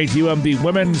 8th-ranked UMD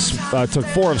women's took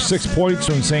 4 of 6 points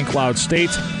from St. Cloud State.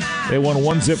 They won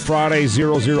 1-zip Friday,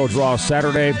 0-0 draw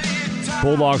Saturday.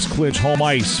 Bulldogs clinch home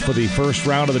ice for the first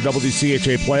round of the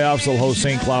WCHA playoffs. They'll host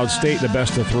St. Cloud State in the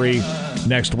best of 3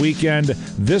 next weekend.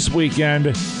 This weekend,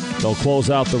 they'll close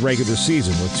out the regular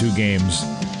season with 2 games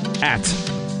at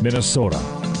Minnesota.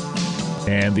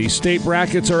 And the state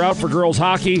brackets are out for girls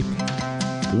hockey.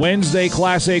 Wednesday,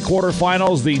 Class A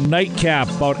quarterfinals. The nightcap,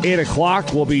 about 8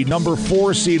 o'clock, will be number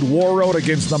 4 seed Warroad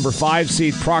against number 5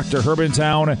 seed Proctor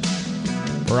Hermantown.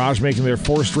 Mirage making their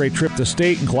 4th straight trip to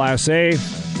state in Class A.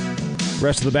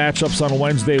 Rest of the matchups on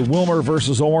Wednesday, Wilmer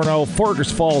versus Orono,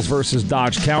 Fergus Falls versus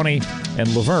Dodge County, and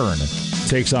Laverne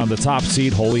takes on the top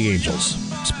seed Holy Angels.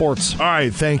 Sports. All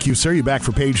right, thank you, sir. You back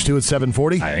for page 2 at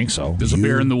 7:40? I think so. There's a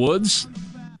bear in the woods?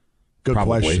 Good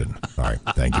Probably. question. All right,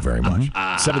 thank you very much.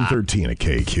 7:13 at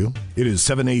KQ. It is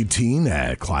 7:18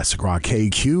 at Classic Rock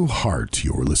KQ. Heart,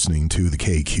 you're listening to the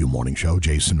KQ Morning Show.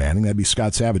 Jason Manning, that'd be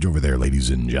Scott Savage over there, ladies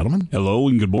and gentlemen. Hello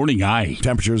and good morning. Hi.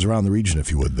 Temperatures around the region,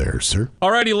 if you would there, sir. All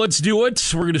righty, let's do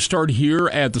it. We're going to start here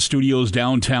at the studios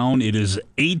downtown. It is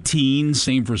 18,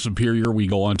 same for Superior. We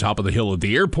go on top of the hill at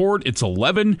the airport. It's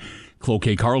 11.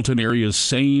 Cloquet Carlton area,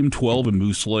 same. 12 in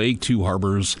Moose Lake. 2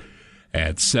 Harbors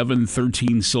at 7,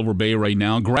 13 Silver Bay right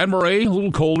now. Grand Marais, a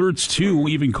little colder. It's 2,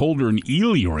 even colder in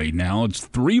Ely right now. It's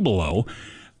 3 below.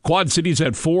 Quad Cities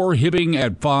at 4, Hibbing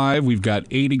at 5. We've got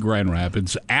 8 in Grand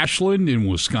Rapids. Ashland in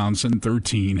Wisconsin,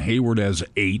 13. Hayward has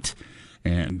 8.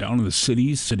 And down in the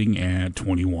cities, sitting at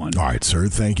 21. All right, sir.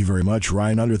 Thank you very much.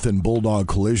 Ryan Underthin, Bulldog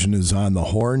Collision is on the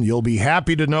horn. You'll be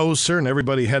happy to know, sir, and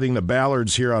everybody heading to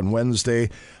Ballards here on Wednesday,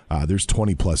 there's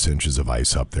 20-plus inches of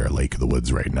ice up there at Lake of the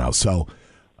Woods right now. So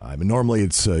normally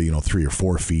it's 3 or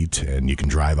 4 feet, and you can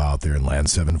drive out there and land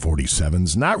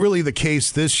 747s. Not really the case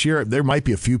this year. There might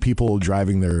be a few people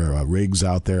driving their rigs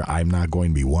out there. I'm not going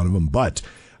to be one of them, but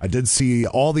I did see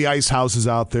all the ice houses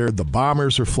out there. The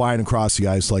bombers are flying across the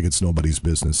ice like it's nobody's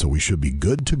business, so we should be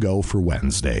good to go for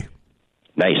Wednesday.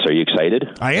 Nice. Are you excited?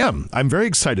 I am. I'm very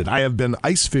excited. I have been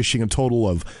ice fishing a total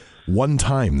of 1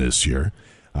 time this year.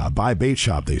 By bait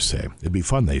shop, they say. It'd be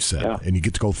fun, they said. Yeah. And you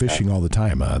get to go fishing all the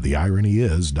time. The irony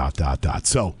is ...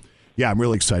 So, yeah, I'm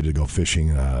really excited to go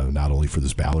fishing, not only for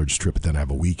this Ballards trip, but then I have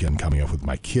a weekend coming up with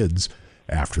my kids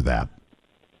after that.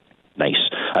 Nice.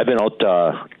 I've been out,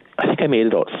 I think I made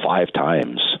it out 5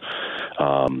 times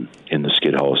in the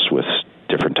skid house with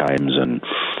different times, and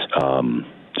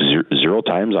 0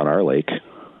 times on our lake.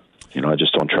 I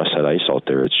just don't trust that ice out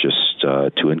there. It's just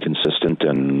too inconsistent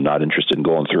and not interested in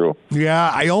going through. Yeah,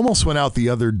 I almost went out the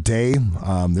other day.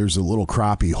 There's a little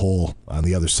crappie hole on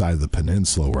the other side of the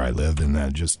peninsula where I lived,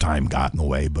 and just time got in the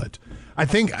way. But I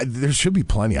think there should be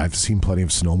plenty. I've seen plenty of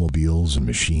snowmobiles and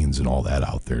machines and all that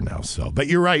out there now. But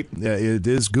you're right. It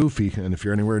is goofy, and if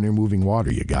you're anywhere near moving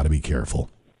water, you got to be careful.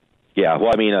 Yeah,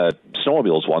 well,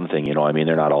 snowmobile is one thing.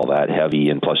 They're not all that heavy,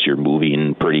 and plus you're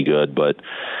moving pretty good, but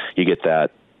you get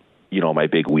that, my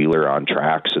big wheeler on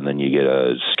tracks, and then you get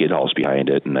a skid house behind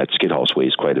it, and that skid house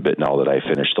weighs quite a bit now that I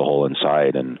finished the whole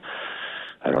inside, and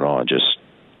I don't know, I just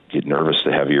get nervous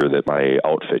the heavier that my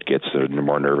outfit gets, the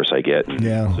more nervous I get.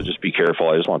 Yeah. So just be careful.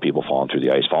 I just want people falling through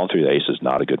the ice. Falling through the ice is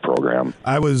not a good program.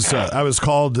 I was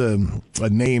called a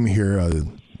name here,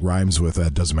 rhymes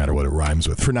with, doesn't matter what it rhymes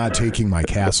with, for not taking my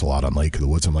castle out on Lake of the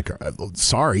Woods. I'm like,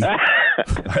 sorry.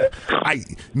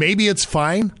 Maybe it's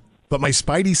fine, but my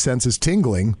spidey sense is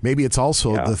tingling. Maybe it's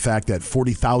also the fact that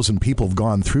 40,000 people have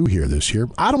gone through here this year.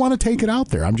 I don't want to take it out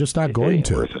there. I'm just not going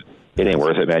to. It ain't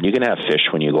worth it, man. You can have fish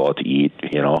when you go out to eat,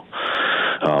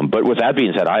 But with that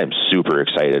being said, I am super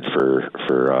excited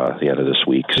for the end of this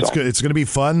week. So. It's going to be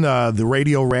fun. The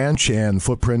Radio Ranch and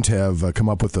Footprint have come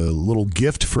up with a little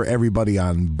gift for everybody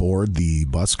on board the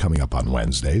bus coming up on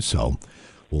Wednesday. So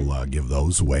we'll give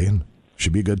those away, and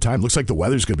should be a good time. Looks like the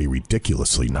weather's going to be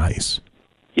ridiculously nice.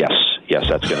 Yes,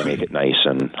 that's going to make it nice,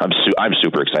 and I'm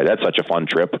super excited. That's such a fun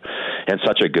trip, and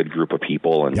such a good group of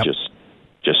people, and just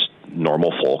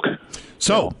normal folk.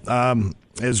 So,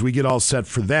 as we get all set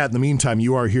for that, in the meantime,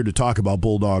 you are here to talk about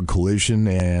Bulldog Collision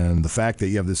and the fact that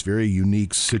you have this very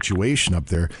unique situation up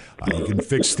there. You can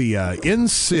fix the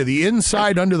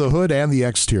inside under the hood and the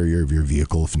exterior of your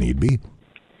vehicle if need be.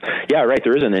 Yeah, right.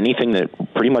 There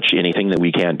isn't pretty much anything that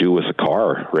we can't do with a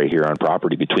car right here on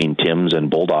property between Tim's and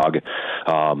Bulldog.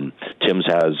 Tim's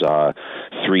has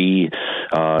 3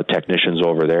 technicians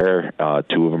over there.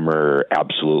 2 of them are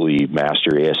absolutely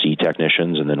master ASE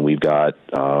technicians, and then we've got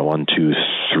 1, 2,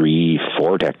 3,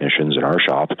 4 technicians in our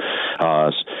shop.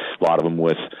 A lot of them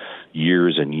with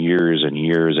years and years and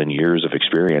years and years of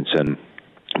experience. And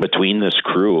between this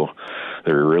crew,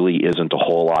 there really isn't a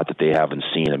whole lot that they haven't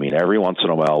seen. I mean, every once in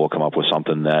a while we'll come up with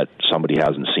something that somebody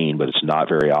hasn't seen, but it's not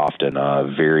very often.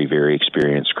 A very, very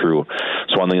experienced crew.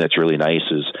 So one thing that's really nice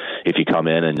is if you come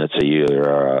in and let's say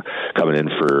you're coming in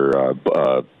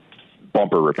for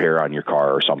bumper repair on your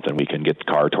car or something, we can get the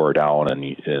car tore down and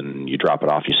you drop it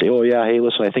off. You say, oh yeah, hey,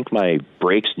 listen, I think my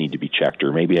brakes need to be checked,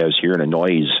 or maybe I was hearing a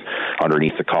noise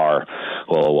underneath the car.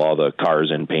 Well, while the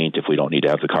car's in paint, if we don't need to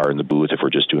have the car in the booth, if we're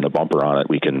just doing a bumper on it,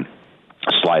 we can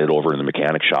slide it over in the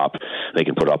mechanic shop. They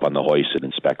can put it up on the hoist and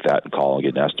inspect that and call and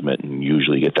get an estimate and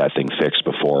usually get that thing fixed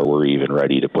before we're even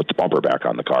ready to put the bumper back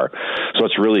on the car. So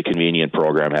it's a really convenient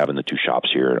program having the two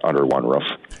shops here under one roof.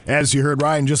 As you heard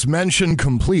Ryan just mention,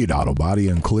 Complete Auto Body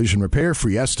and Collision Repair,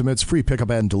 free estimates, free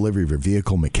pickup and delivery of your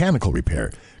vehicle, mechanical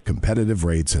repair, competitive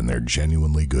rates, and they're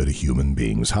genuinely good human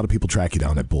beings. How do people track you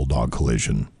down at Bulldog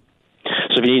Collision?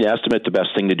 So if you need an estimate, the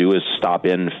best thing to do is stop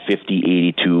in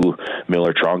 5082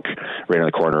 Miller Trunk, right on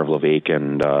the corner of Levake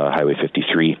and Highway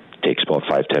 53. Takes about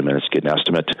 5-10 minutes to get an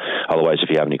estimate. Otherwise, if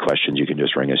you have any questions, you can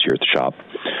just ring us here at the shop,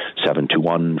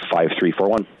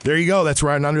 721-5341. There you go. That's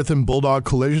Ryan Undertham, Bulldog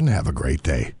Collision. Have a great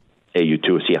day. Hey, you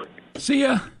too. See ya. See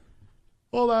ya.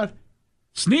 Hold on.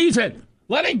 Sneeze it.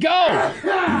 Let it go.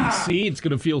 See, it's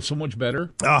going to feel so much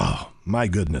better. Oh, my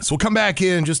goodness. We'll come back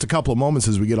in just a couple of moments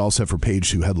as we get all set for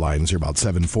page 2 headlines here about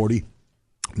 7:40.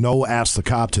 No Ask the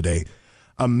Cop today.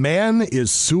 A man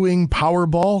is suing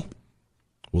Powerball.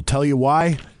 We'll tell you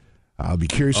why. I'll be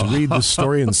curious to read this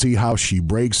story and see how she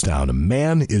breaks down. A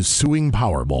man is suing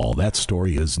Powerball. That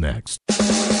story is next.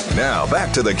 Now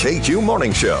back to the KQ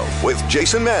Morning Show with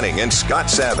Jason Manning and Scott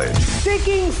Savage.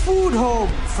 Taking food home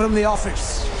from the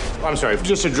office. I'm sorry,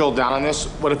 just to drill down on this,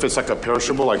 what if it's like a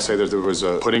perishable, like say there was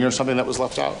a pudding or something that was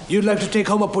left out? You'd like to take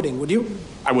home a pudding, would you?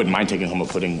 I wouldn't mind taking home a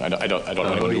pudding. I don't know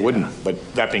anyone who wouldn't.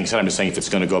 But that being said, I'm just saying if it's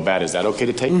going to go bad, is that okay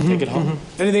to take it home?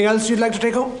 Anything else you'd like to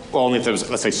take home? Well, only if there was,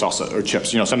 let's say, salsa or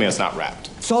chips, something that's not wrapped.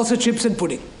 Salsa, chips, and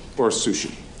pudding. Or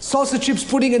sushi. Salsa, chips,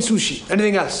 pudding, and sushi.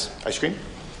 Anything else? Ice cream?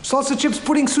 Salsa, chips,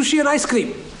 pudding, sushi, and ice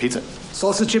cream. Pizza?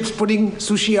 Salsa, chips, pudding,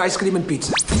 sushi, ice cream, and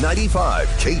pizza. 95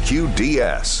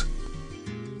 KQDS.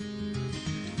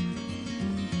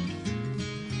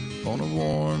 On a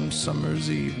warm summer's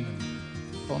evening,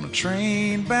 on a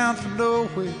train bound for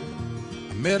nowhere,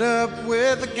 I met up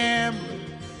with a gambler.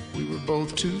 We were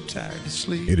both too tired to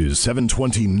sleep. It is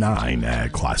 7:29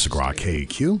 at Classic Rock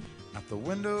KQ. Out the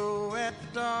window at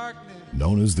the darkness.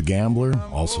 Known as the Gambler,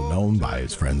 also known by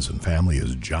his friends and family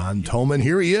as John Tolman.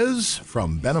 Here he is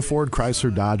from Benaford,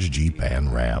 Chrysler, Dodge, Jeep,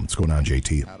 and Ram. What's going on,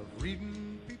 JT?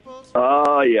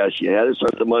 Oh, yes, you had to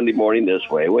start the Monday morning this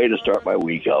way. Way to start my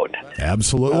week out.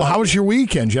 Absolutely. Well, how was your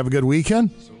weekend? Did you have a good weekend?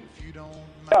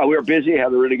 Yeah, we were busy.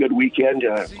 Had a really good weekend.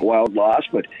 Wild loss,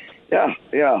 but yeah.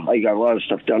 I got a lot of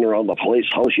stuff done around the police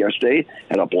house yesterday.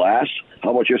 Had a blast.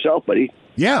 How about yourself, buddy?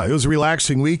 Yeah, it was a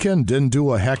relaxing weekend. Didn't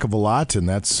do a heck of a lot, and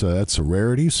that's a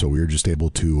rarity. So we were just able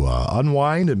to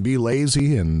unwind and be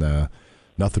lazy, and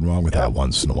nothing wrong with that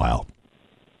once in a while.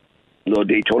 No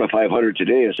Daytona 500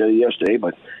 today instead of yesterday,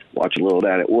 but watch a little of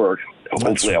that at work.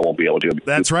 Hopefully I won't be able to.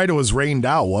 That's right. It was rained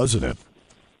out, wasn't it?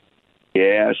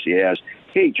 Yes.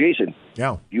 Hey, Jason.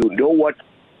 Yeah. You know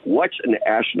what's an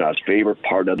astronaut's favorite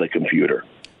part of the computer?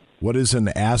 What is an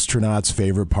astronaut's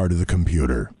favorite part of the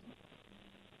computer?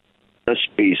 The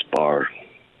space bar.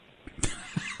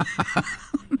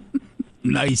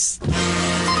 Nice.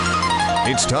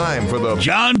 It's time for the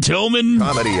John Tillman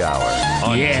Comedy Hour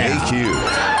on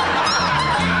KQ.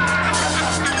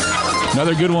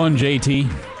 Another good one, JT.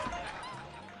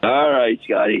 All right,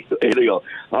 Scotty. Here we go.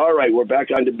 All right, we're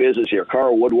back on to business here.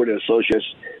 Carl Woodward and Associates.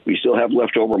 We still have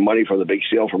leftover money from the big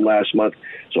sale from last month,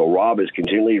 so Rob is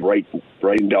continually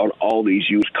writing down all these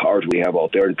used cars we have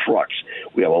out there and trucks.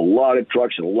 We have a lot of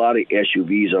trucks and a lot of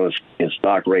SUVs in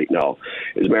stock right now.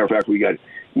 As a matter of fact, we got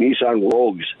Nissan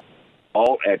Rogues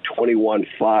all at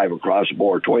 $21,500 across the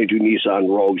board. 22 Nissan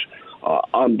Rogues.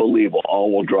 Unbelievable.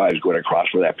 All-wheel drives going across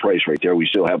for that price right there. We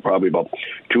still have probably about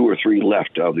 2 or 3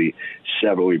 left of the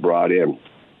 7 we brought in.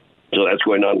 So that's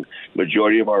going on.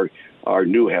 Majority of our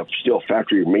new have still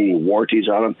factory remaining warranties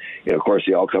on them. And, of course,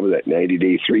 they all come with that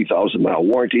 90-day, 3,000-mile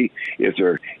warranty if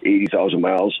they're 80,000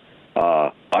 miles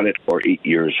on it or 8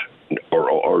 years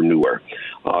or newer.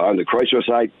 On the Chrysler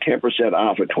side, 10%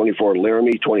 off at 24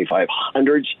 Laramie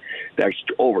 2500s. That's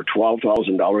over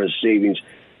 $12,000 in savings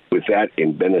with that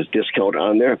and Ben's discount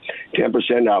on there.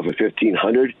 10% off of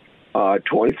 1,500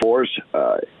 24s,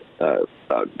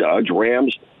 Dodge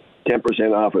Rams.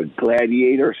 10% off of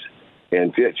Gladiators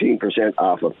and 15%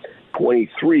 off of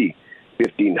 23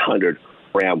 1,500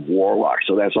 Ram Warlock.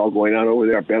 So that's all going on over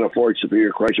there at Benna Ford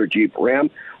Superior Chrysler Jeep Ram.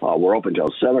 We're open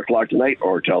until 7 o'clock tonight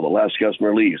or till the last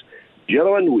customer leaves.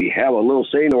 Gentlemen, we have a little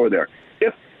saying over there.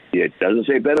 If it doesn't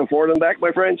say Benna Ford on the back,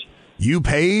 my friends, you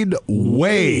paid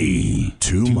way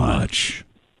too much.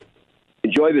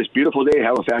 Enjoy this beautiful day.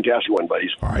 Have a fantastic one,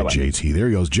 buddies. All right, Bye-bye. JT. There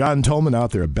goes John Tolman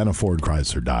out there at Benna Ford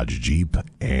Chrysler Dodge Jeep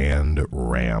and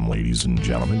Ram, ladies and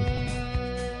gentlemen.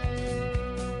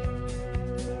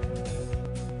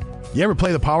 You ever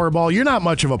play the Powerball? You're not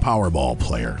much of a Powerball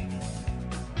player.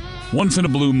 Once in a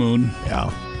blue moon.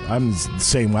 Yeah. I'm the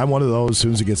same. I'm one of those. As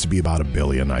soon as it gets to be about $1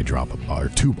 billion, I drop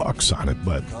 $2 on it.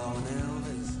 But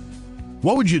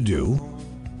what would you do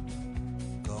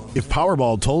if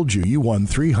Powerball told you won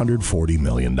 $340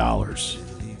 million? I'm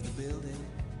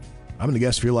going to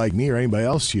guess if you're like me or anybody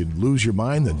else, you'd lose your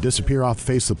mind and disappear off the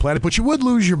face of the planet. But you would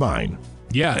lose your mind.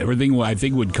 Yeah, everything I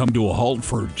think would come to a halt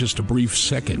for just a brief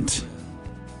second.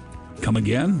 Come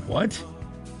again? What?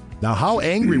 Now, how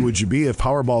angry would you be if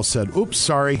Powerball said, oops,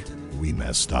 sorry, we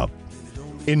messed up?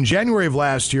 In January of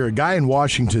last year, a guy in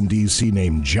Washington, D.C.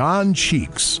 named John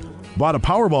Cheeks bought a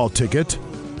Powerball ticket.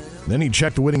 Then he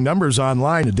checked the winning numbers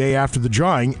online a day after the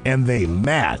drawing, and they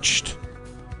matched.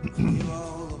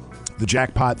 The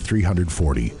jackpot,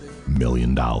 $340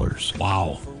 million.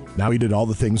 Wow. Now he did all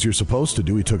the things you're supposed to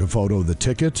do. He took a photo of the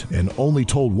ticket and only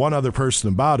told one other person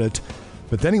about it.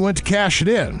 But then he went to cash it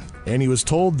in, and he was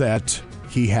told that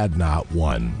he had not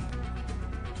won.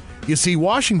 You see,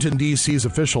 Washington, D.C.'s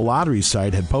official lottery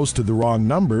site had posted the wrong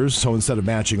numbers, so instead of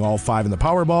matching all 5 in the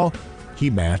Powerball, he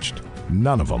matched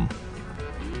none of them.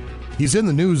 He's in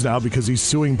the news now because he's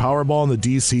suing Powerball and the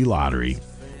D.C. lottery.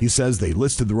 He says they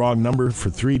listed the wrong numbers for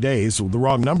 3 days,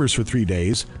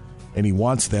 and he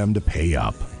wants them to pay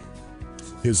up.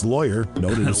 His lawyer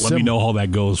noted Let me know how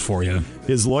that goes for you.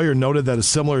 His lawyer noted that a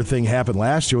similar thing happened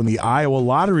last year when the Iowa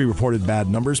lottery reported bad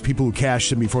numbers. People who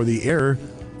cashed in before the error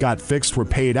got fixed were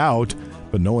paid out,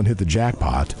 but no one hit the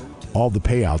jackpot. All the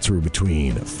payouts were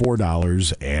between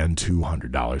 $4 and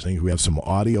 $200. I think we have some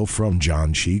audio from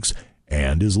John Cheeks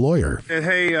and his lawyer.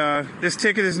 Hey, this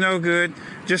ticket is no good.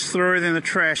 Just throw it in the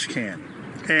trash can.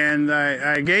 And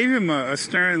I gave him a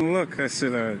stern look. I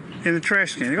said, in the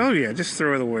trash can. He goes, oh, yeah, just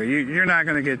throw it away. You're not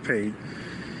going to get paid.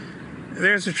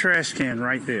 There's a trash can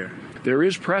right there. There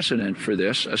is precedent for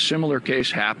this. A similar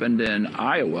case happened in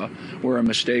Iowa where a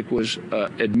mistake was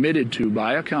admitted to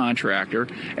by a contractor,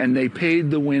 and they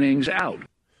paid the winnings out.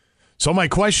 So my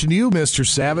question to you, Mr.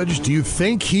 Savage, do you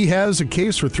think he has a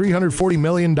case for $340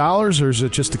 million, or is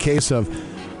it just a case of,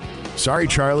 sorry,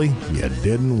 Charlie, you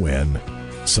didn't win.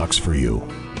 Sucks for you.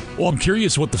 Well, I'm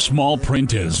curious what the small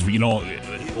print is. You know,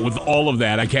 with all of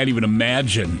that, I can't even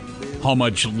imagine how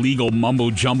much legal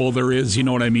mumbo-jumbo there is, you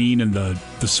know what I mean? And the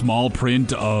small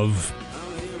print of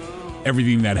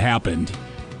everything that happened.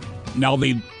 Now,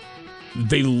 they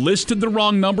listed the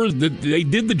wrong numbers. They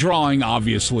did the drawing,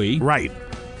 obviously. Right.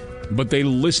 But they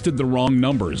listed the wrong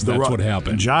numbers. That's what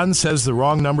happened. John says the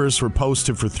wrong numbers were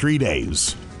posted for 3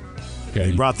 days.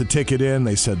 Okay. They brought the ticket in.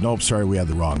 They said, nope, sorry, we had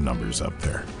the wrong numbers up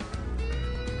there.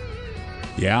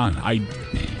 Yeah, I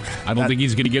don't think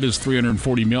he's going to get his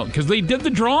 $340 million because they did the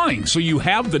drawing. So you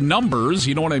have the numbers.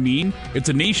 You know what I mean? It's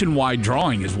a nationwide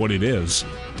drawing is what it is.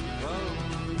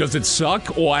 Does it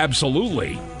suck? Oh,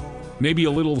 absolutely. Maybe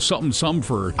a little something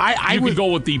for... I would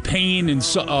go with the pain and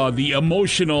the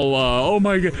emotional, oh,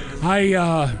 my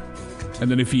God.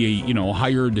 And then if he,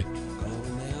 hired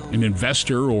an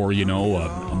investor or,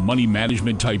 a money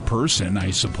management type person,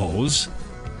 I suppose,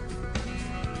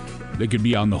 they could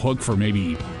be on the hook for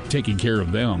maybe taking care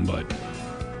of them, but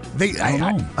I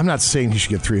don't know. I'm not saying he should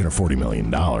get $340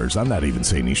 million. I'm not even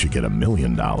saying he should get $1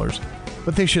 million.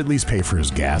 But they should at least pay for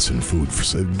his gas and food.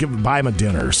 Buy him a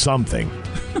dinner or something.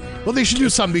 Well, they should do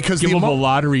something because... Give him a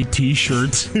lottery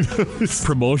T-shirt.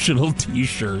 Promotional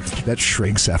T-shirt. That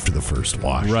shrinks after the first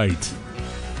wash. Right.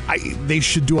 They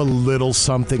should do a little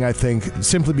something, I think,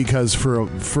 simply because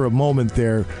for a moment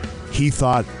there, he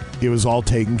thought it was all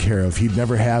taken care of. He'd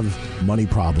never have money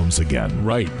problems again.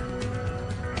 Right.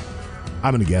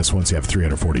 I'm going to guess once you have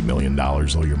 $340 million,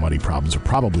 though, your money problems are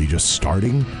probably just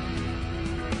starting.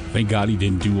 Thank God he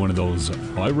didn't do one of those.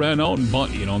 I ran out and bought,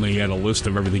 and he had a list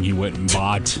of everything he went and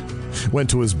bought. Went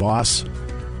to his boss,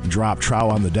 dropped trow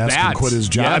on the desk, and quit his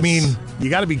job. Yes. I mean, you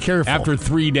got to be careful. After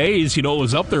 3 days, it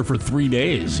was up there for 3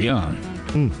 days. Yeah.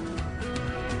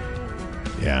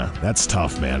 Yeah, that's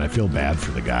tough, man. I feel bad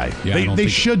for the guy. Yeah, they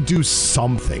should do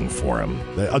something for him.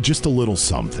 Just a little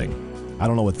something. I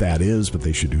don't know what that is, but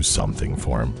they should do something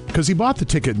for him. Because he bought the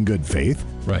ticket in good faith.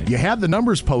 Right. You had the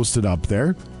numbers posted up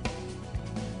there.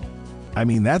 I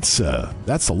mean, that's the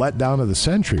letdown of the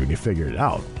century when you figure it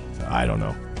out. I don't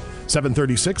know.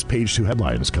 7:36, page 2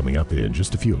 headlines coming up in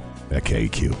just a few at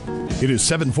KQ. It is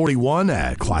 7:41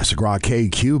 at Classic Rock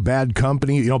KQ. Bad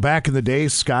Company. You know, back in the day,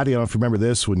 Scotty, I don't know if you remember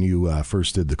this when you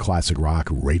first did the Classic Rock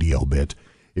radio bit.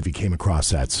 If you came across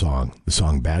that song, the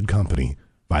song Bad Company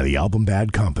by the album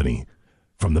Bad Company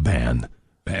from the band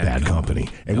Bad Company.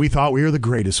 And we thought we were the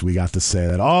greatest. We got to say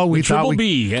that. Oh, we thought Triple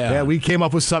B, yeah. We came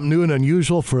up with something new and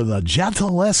unusual for the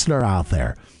gentle listener out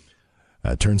there.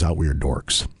 Turns out we're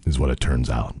dorks, is what it turns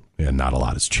out. And not a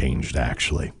lot has changed,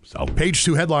 actually. So, page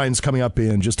 2 headlines coming up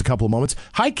in just a couple of moments.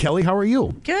 Hi, Kelly. How are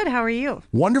you? Good. How are you?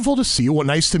 Wonderful to see you. Well,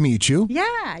 nice to meet you.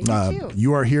 Yeah, you too.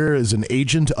 You are here as an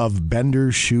agent of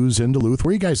Bender Shoes in Duluth. Where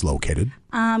are you guys located?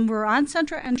 We're on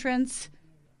Central Entrance,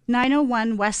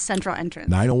 901 West Central Entrance.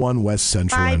 901 West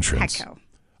Central by Entrance. Petco.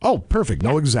 Oh, perfect.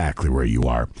 Know exactly where you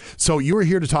are. So you are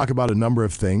here to talk about a number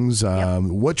of things.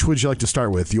 Which would you like to start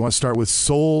with? You want to start with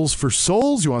Souls for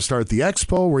Souls? You want to start at the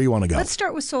Expo? Where you want to go? Let's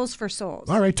start with Souls for Souls.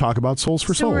 All right, talk about Souls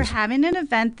for So Souls. we're having an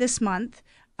event this month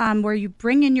where you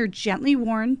bring in your gently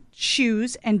worn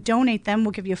shoes and donate them. We'll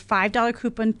give you a $5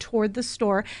 coupon toward the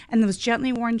store, and those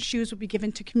gently worn shoes will be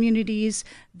given to communities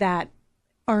that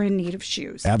are in need of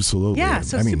shoes. Absolutely. Yeah,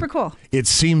 so super cool. It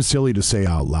seems silly to say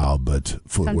out loud, but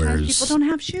footwear Sometimes is, people don't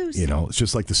have shoes. You know, it's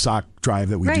just like the sock drive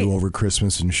that we Right. do over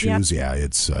Christmas and shoes. Yep. Yeah,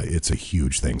 it's a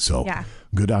huge thing. So Yeah.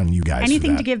 good on you guys.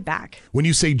 Anything for that. to give back. When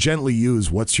you say gently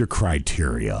used, what's your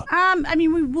criteria? I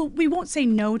mean, we won't say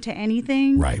no to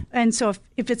anything. Right. And so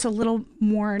if it's a little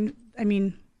more, I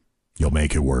mean, You'll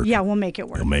make it work. yeah, we'll make it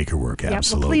work. You'll make it work. Yep,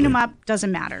 Absolutely. we'll clean them up.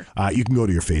 Doesn't matter. You can go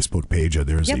to your Facebook page.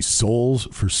 There's Yep. a Souls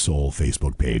for Soul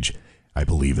Facebook page. I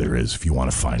believe there is if you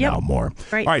want to find Yep. out more.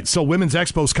 Right. All right. So Women's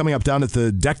Expo is coming up down at the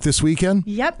deck this weekend.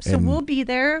 Yep. So And- we'll be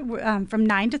there from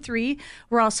 9 to 3.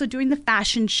 We're also doing the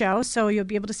fashion show. So you'll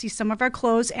be able to see some of our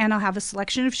clothes, and I'll have a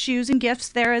selection of shoes and gifts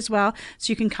there as well.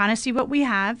 So you can kind of see what we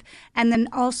have. And then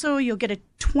also you'll get a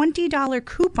 $20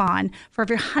 coupon for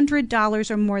every $100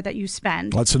 or more that you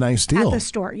spend. That's a nice deal. At the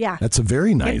store. Yeah. That's a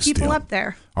very nice Get people deal. up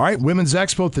there. All right. Women's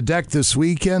Expo at the deck this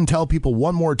weekend. Tell people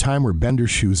one more time where Bender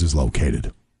Shoes is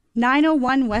located.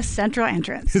 901 West Central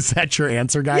Entrance. Is that your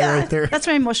answer guy Yeah, right there? That's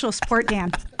my emotional support,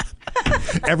 Dan.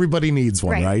 Everybody needs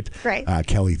one, right? Right.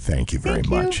 Kelly, thank you very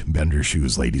much. Bender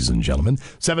Shoes, ladies and gentlemen.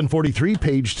 7:43,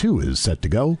 page 2 is set to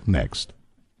go next.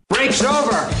 Break's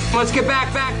over. Let's get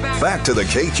back. Back to the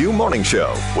KQ Morning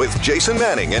Show with Jason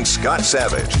Manning and Scott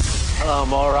Savage. Hello,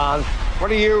 moron.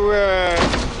 What are you,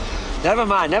 Never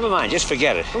mind. Just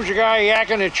forget it. who's the guy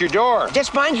yakking at your door?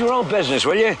 Just mind your own business,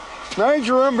 will you? Mind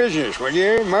your own business, will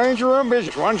you? Mind your own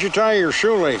business. Why don't you tie your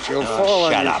shoelace? You'll fall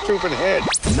on shut your up. stupid head.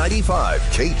 95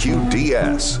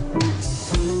 KQDS.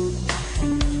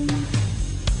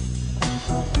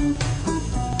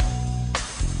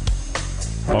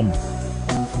 Bum.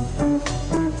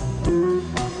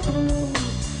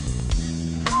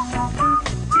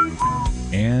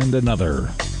 And another.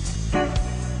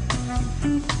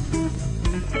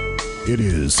 It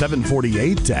is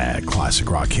 7:48 at Classic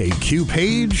Rock KQ,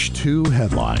 page 2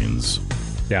 headlines.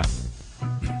 Yeah.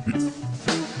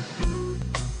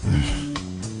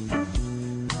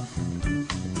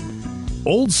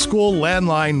 Old school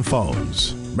landline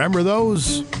phones. Remember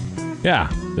those? Yeah.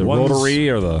 The Ones- rotary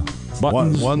or the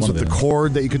buttons. Ones one with of the them.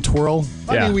 cord that you could twirl.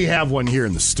 I Yeah. mean, we have one here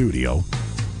in the studio.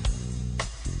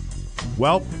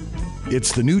 Well,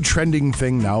 it's the new trending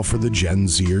thing now for the Gen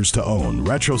Zers to own.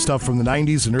 Retro stuff from the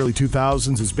 90s and early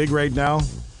 2000s is big right now.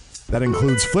 That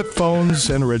includes flip phones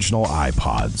and original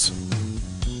iPods.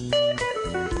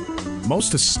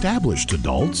 Most established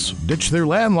adults ditched their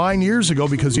landline years ago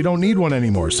because you don't need one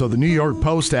anymore. So the New York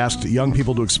Post asked young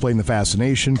people to explain the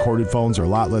fascination. Corded phones are a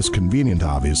lot less convenient,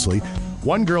 obviously.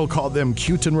 One girl called them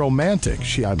cute and romantic.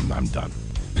 I'm done.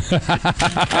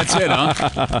 That's it,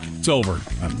 huh? It's over.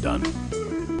 I'm done.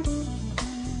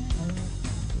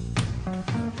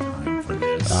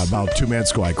 About 2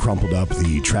 minutes ago, I crumpled up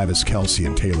the Travis Kelce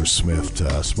and Taylor Swift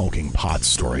smoking pot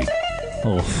story.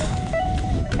 Oh.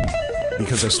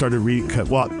 Because I started reading.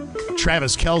 Well,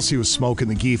 Travis Kelce was smoking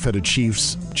the geef at a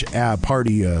Chiefs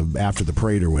party after the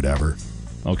parade or whatever.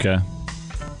 Okay.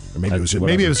 Or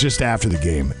maybe it was just after the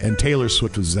game, and Taylor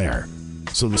Swift was there.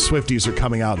 So the Swifties are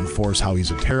coming out in force how he's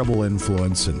a terrible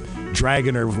influence and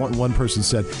dragging her. One person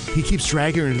said he keeps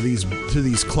dragging her to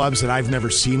these clubs that I've never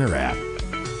seen her at.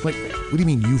 Like, what do you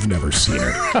mean you've never seen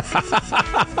her?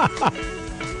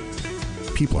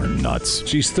 People are nuts.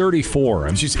 She's 34.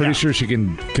 I'm pretty sure she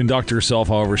can conduct herself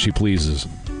however she pleases.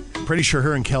 Pretty sure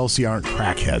her and Kelsey aren't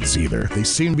crackheads either. They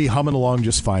seem to be humming along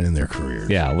just fine in their careers.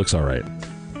 Yeah, it looks all right.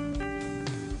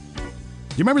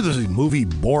 You remember the movie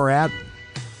Borat?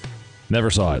 Never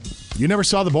saw it. You never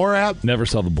saw the Borat? Never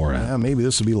saw the Borat. Yeah, maybe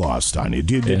this will be lost on you.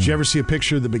 Did you ever see a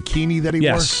picture of the bikini that he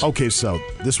Yes. wore? Okay, so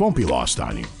this won't be lost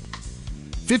on you.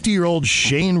 50-year-old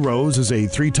Shane Rose is a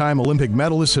 3-time Olympic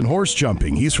medalist in horse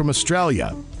jumping. He's from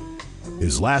Australia.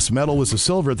 His last medal was a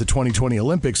silver at the 2020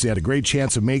 Olympics. He had a great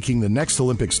chance of making the next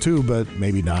Olympics too, but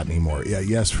maybe not anymore. Yeah,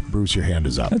 yes, Bruce, your hand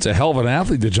is up. That's a hell of an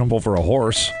athlete to jump over a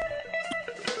horse.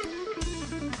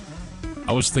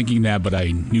 I was thinking that, but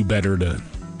I knew better to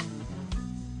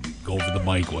go over the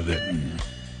mic with it.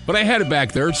 But I had it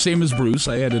back there, same as Bruce.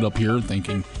 I had it up here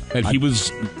thinking that he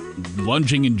was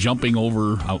lunging and jumping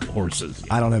over horses.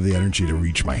 I don't have the energy to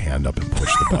reach my hand up and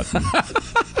push the button.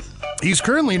 He's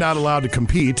currently not allowed to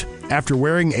compete after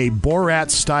wearing a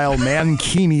Borat-style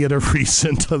mankini at a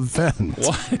recent event.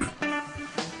 What?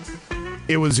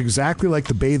 It was exactly like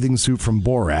the bathing suit from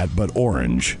Borat, but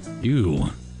orange. Ew.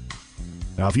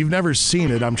 Now, if you've never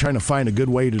seen it, I'm trying to find a good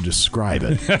way to describe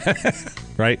it.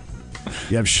 Right?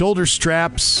 You have shoulder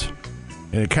straps,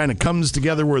 and it kind of comes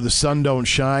together where the sun don't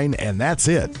shine, and that's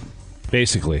it.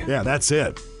 Basically. Yeah, that's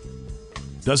it.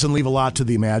 Doesn't leave a lot to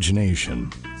the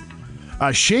imagination.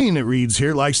 Shane, it reads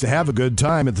here, likes to have a good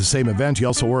time at the same event. He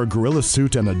also wore a gorilla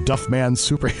suit and a Duffman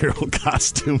superhero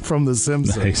costume from The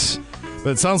Simpsons. Nice. But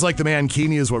it sounds like the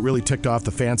mankini is what really ticked off the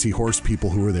fancy horse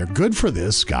people who were there. Good for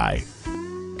this guy.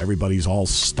 Everybody's all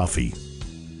stuffy.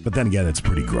 But then again, it's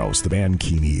pretty gross. The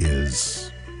mankini is...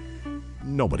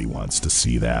 Nobody wants to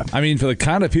see that. I mean, for the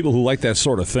kind of people who like that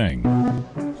sort of thing,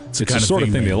 it's the sort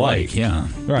of thing they like. Yeah.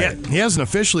 Right. Yeah, he hasn't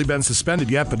officially been suspended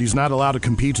yet, but he's not allowed to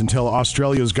compete until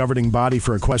Australia's governing body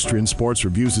for equestrian sports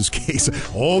reviews his case.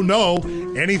 Oh, no.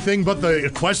 Anything but the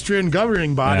equestrian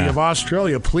governing body of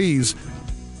Australia, please.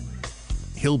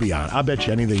 He'll be on. I bet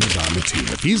you anything he's on the team.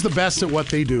 If he's the best at what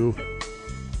they do,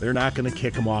 they're not going to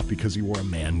kick him off because he wore a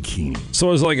mankini.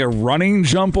 So is it like a running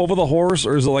jump over the horse,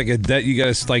 or is it like a that you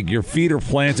guys like your feet are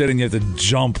planted and you have to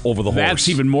jump over the horse? That's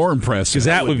even more impressive. Because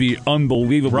that would be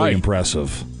unbelievably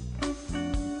impressive.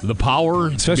 The power,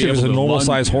 especially if it's a normal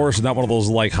sized horse and not one of those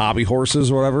like hobby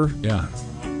horses or whatever. Yeah.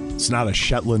 It's not a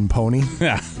Shetland pony.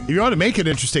 Yeah. If you want to make it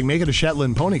interesting, make it a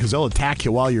Shetland pony because they'll attack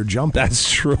you while you're jumping.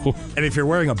 That's true. And if you're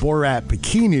wearing a Borat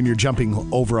bikini and you're jumping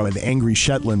over an angry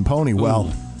Shetland pony,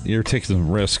 well... You're taking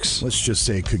some risks. Let's just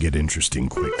say it could get interesting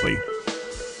quickly.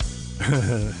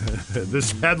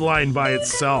 This headline by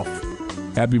itself.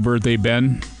 Happy birthday,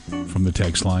 Ben, from the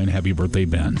text line. Happy birthday,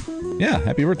 Ben. Yeah,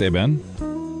 happy birthday, Ben.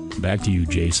 Back to you,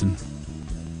 Jason.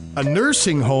 A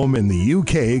nursing home in the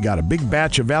UK got a big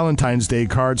batch of Valentine's Day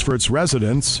cards for its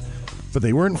residents, but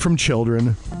they weren't from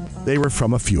children. They were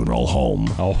from a funeral home.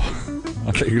 Oh,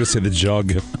 I thought you were going to say the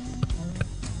jug.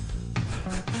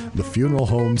 The funeral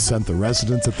home sent the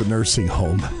residents at the nursing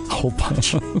home a whole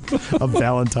bunch of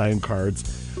Valentine cards.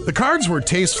 The cards were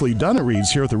tastefully done, it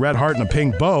reads here, with a red heart and a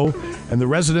pink bow, and the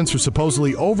residents were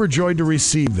supposedly overjoyed to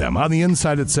receive them. On the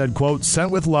inside it said, quote,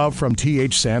 sent with love from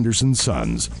T.H. Sanders and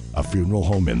Sons, a funeral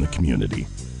home in the community.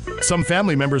 Some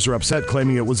family members are upset,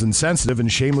 claiming it was insensitive and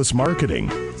shameless marketing.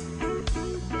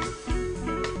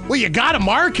 Well, you gotta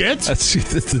market! That's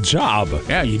the job.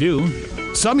 Yeah, you do.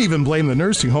 Some even blame the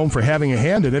nursing home for having a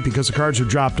hand in it because the cards were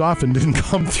dropped off and didn't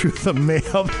come through the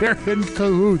mail. They're in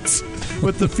cahoots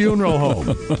with the funeral home.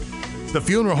 The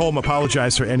funeral home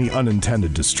apologized for any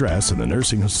unintended distress, and the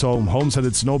nursing home said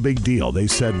it's no big deal. They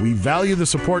said, we value the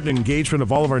support and engagement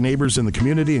of all of our neighbors in the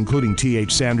community, including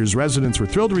T.H. Sanders residents were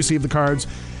thrilled to receive the cards,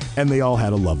 and they all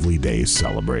had a lovely day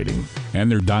celebrating. And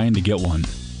they're dying to get one.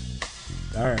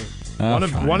 All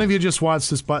right. One of you just wants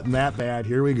this button that bad.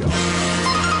 Here we go.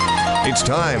 It's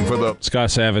time for the Scott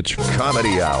Savage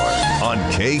Comedy Hour on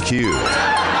KQ.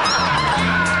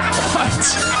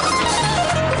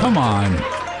 What? Come on.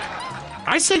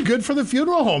 I say good for the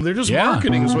funeral home. They're just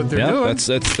marketing is what they're doing. That's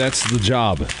the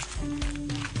job.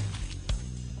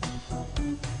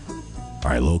 All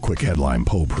right, a little quick headline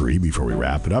potpourri before we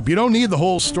wrap it up. You don't need the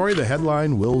whole story. The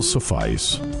headline will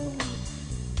suffice.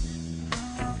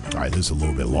 All right, this is a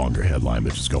little bit longer headline,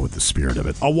 but just go with the spirit of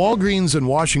it. A Walgreens in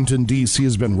Washington, D.C.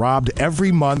 has been robbed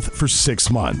every month for 6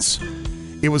 months.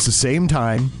 It was the same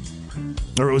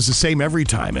every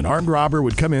time. An armed robber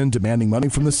would come in demanding money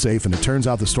from the safe, and it turns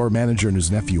out the store manager and his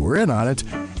nephew were in on it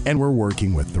and were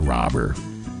working with the robber.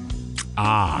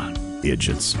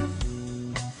 Idiots.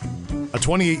 A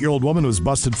 28-year-old woman was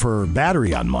busted for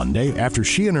battery on Monday after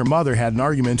she and her mother had an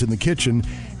argument in the kitchen,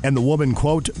 and the woman,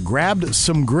 quote, grabbed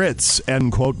some grits,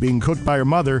 end quote, being cooked by her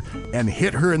mother, and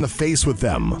hit her in the face with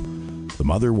them. The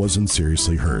mother wasn't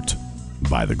seriously hurt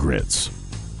by the grits.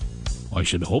 Well, I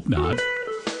should hope not.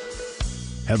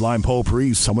 Headline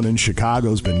potpourri, someone in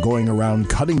Chicago's been going around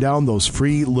cutting down those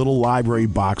free little library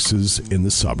boxes in the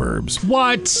suburbs.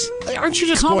 What? Aren't you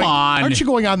just Come going, on. Aren't you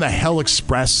going on the Hell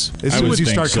Express as soon as you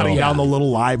start cutting down the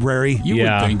little library? You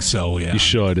would think so, yeah. You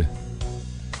should.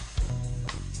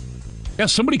 Yeah,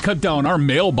 somebody cut down our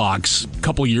mailbox a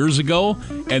couple years ago,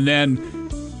 and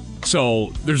then,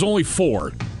 so there's only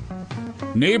 4.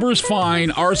 Neighbors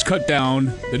fine, ours cut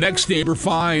down. The next neighbor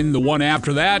fine, the one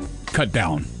after that cut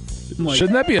down. Like,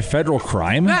 shouldn't that be a federal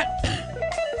crime? That's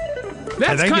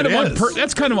kind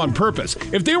of on purpose.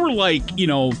 If they were like,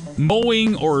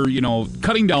 mowing or,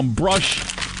 cutting down brush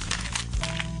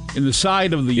in the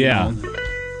side of the,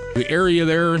 the area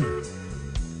there,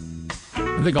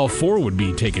 I think all 4 would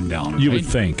be taken down. You would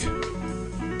think.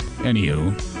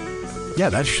 Anywho. Yeah,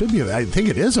 that should be. I think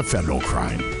it is a federal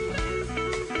crime.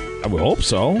 I would hope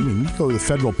so. I mean, you go to the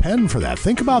federal pen for that.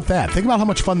 Think about that. Think about how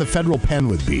much fun the federal pen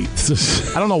would be.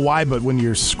 I don't know why, but when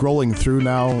you're scrolling through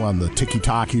now on the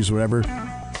TikTokies or whatever,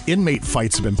 inmate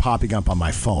fights have been popping up on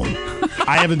my phone.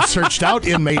 I haven't searched out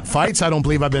inmate fights. I don't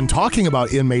believe I've been talking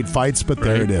about inmate fights, but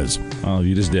there it is. Oh,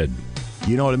 you just did.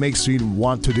 You know what it makes me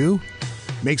want to do?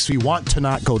 Makes me want to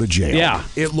not go to jail. Yeah.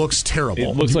 It looks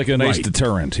terrible. It looks like a nice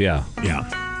deterrent, yeah. Yeah.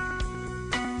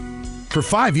 For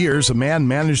 5 years, a man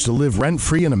managed to live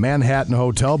rent-free in a Manhattan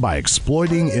hotel by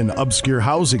exploiting an obscure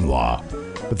housing law.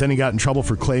 But then he got in trouble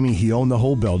for claiming he owned the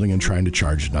whole building and trying to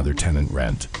charge another tenant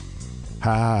rent.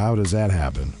 How does that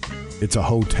happen? It's a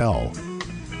hotel.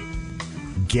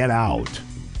 Get out.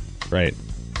 Right.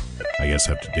 I guess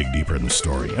I have to dig deeper in the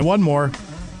story. And one more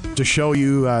to show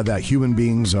you that human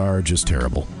beings are just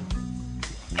terrible.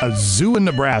 A zoo in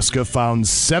Nebraska found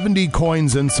 70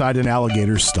 coins inside an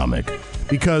alligator's stomach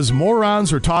because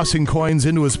morons were tossing coins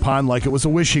into his pond like it was a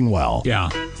wishing well. Yeah.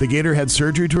 The gator had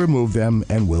surgery to remove them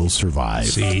and will survive.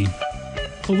 See?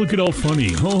 Oh, look at how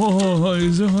funny.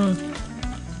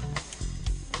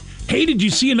 Hey, did you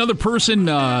see another person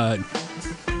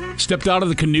stepped out of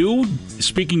the canoe?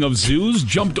 Speaking of zoos,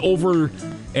 jumped over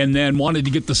and then wanted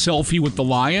to get the selfie with the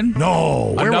lion?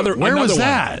 No. Where was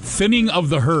that? Thinning of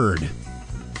the herd.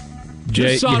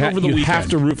 Jay, Just saw it over the you weekend. have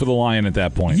to root for the lion at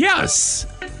that point. Yes.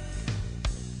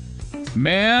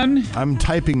 Man. I'm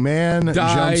typing man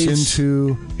dies. Jumps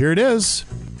into... Here it is.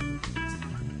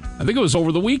 I think it was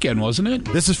over the weekend, wasn't it?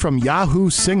 This is from Yahoo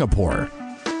Singapore.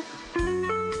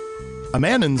 A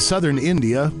man in southern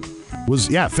India was,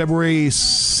 February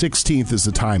 16th is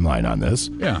the timeline on this.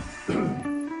 Yeah.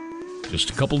 Just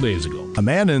a couple days ago. A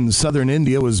man in southern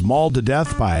India was mauled to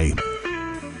death by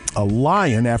a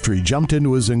lion after he jumped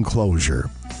into his enclosure.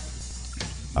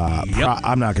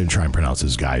 I'm not going to try and pronounce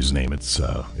this guy's name. It's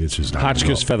just not.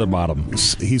 Hotchkiss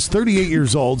Featherbottom. He's 38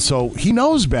 years old, so he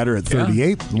knows better at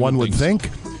 38, one would think.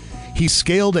 He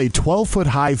scaled a 12-foot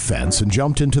high fence and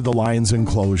jumped into the lion's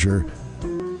enclosure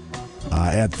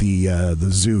at the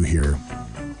zoo here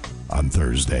on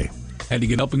Thursday. Had to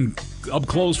get up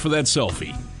close for that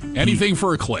selfie. Anything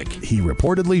for a click. He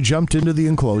reportedly jumped into the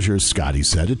enclosure, Scotty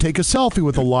said, to take a selfie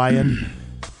with a lion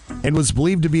and was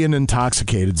believed to be in an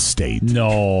intoxicated state.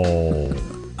 No.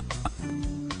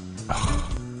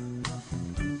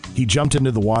 He jumped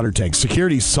into the water tank.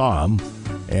 Security saw him,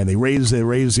 and they raised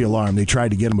the alarm. They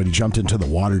tried to get him, but he jumped into the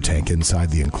water tank inside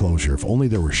the enclosure. If only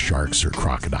there were sharks or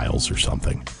crocodiles or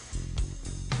something.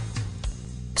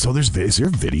 So is there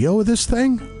video of this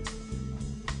thing?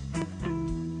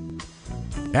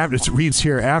 It reads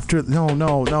here after. No.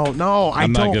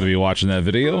 I'm not going to be watching that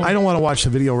video. I don't want to watch the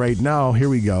video right now. Here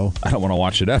we go. I don't want to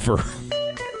watch it ever.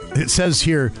 It says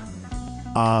here,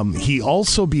 he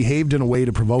also behaved in a way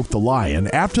to provoke the lion.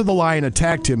 After the lion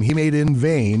attacked him, he made in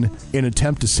vain an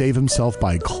attempt to save himself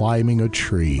by climbing a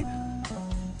tree.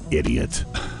 Idiot.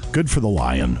 Good for the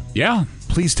lion. Yeah.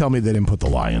 Please tell me they didn't put the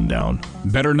lion down.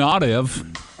 Better not have.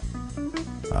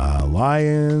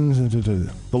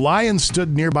 The lions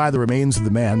stood nearby the remains of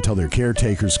the man until their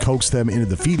caretakers coaxed them into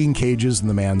the feeding cages and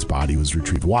the man's body was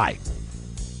retrieved. Why?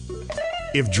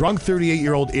 If drunk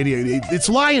 38-year-old idiot, it's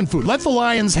lion food. Let the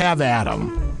lions have at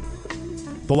him.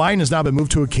 The lion has now been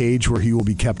moved to a cage where he will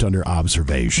be kept under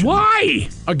observation. Why?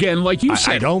 Again, like you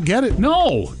said. I don't get it.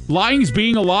 No. Lion's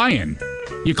being a lion.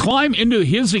 You climb into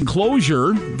his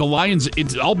enclosure, the lions,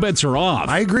 all bets are off.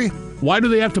 I agree. Why do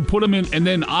they have to put him in and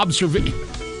then observe?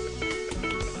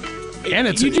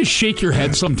 And you just shake your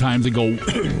head sometimes and go. And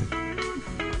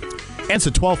it's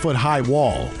a 12-foot high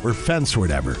wall or fence or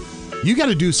whatever. You got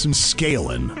to do some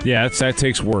scaling. Yeah, that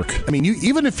takes work. I mean,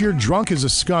 even if you're drunk as a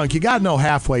skunk, you got to know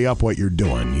halfway up what you're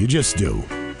doing. You just do.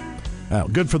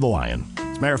 Good for the lion.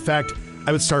 As a matter of fact,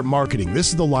 I would start marketing. This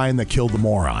is the lion that killed the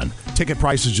moron. Ticket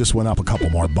prices just went up a couple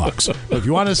more bucks. But if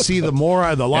you want to see the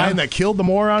lion that killed the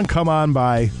moron, come on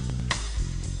by.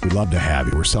 We'd love to have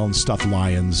you. We're selling stuffed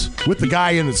lions with the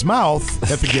guy in its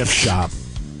mouth at the gift shop.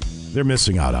 They're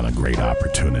missing out on a great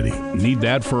opportunity. Need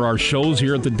that for our shows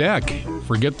here at the deck.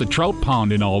 Forget the trout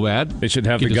pound and all that. They should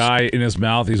have the guy in his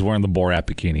mouth. He's wearing the Borat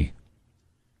bikini.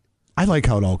 I like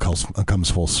how it all comes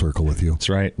full circle with you. That's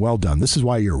right. Well done. This is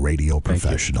why you're a radio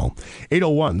professional.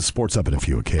 801 Sports Up in a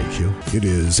Few at KQ. It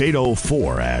is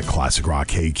 804 at Classic Rock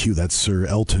KQ. That's Sir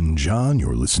Elton John.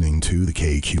 You're listening to the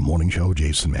KQ Morning Show.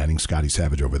 Jason Manning, Scotty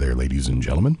Savage over there, ladies and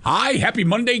gentlemen. Hi, happy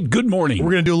Monday. Good morning.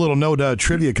 We're going to do a little no-duh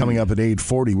trivia coming up at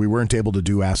 8:40. We weren't able to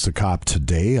do Ask the Cop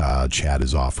today. Chad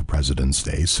is off for President's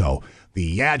Day, so the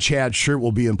Yeah Chad shirt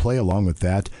will be in play along with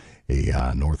that.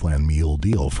 A Northland meal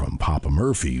deal from Papa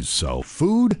Murphy's. So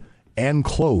food and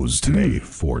clothes today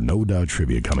for No Doubt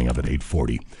Trivia coming up at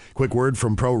 8:40. Quick word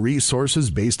from Pro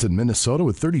Resources, based in Minnesota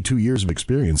with 32 years of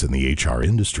experience in the HR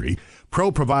industry.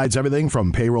 Pro provides everything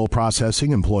from payroll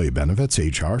processing, employee benefits,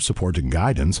 HR support and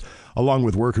guidance, along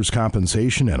with workers'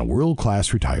 compensation and a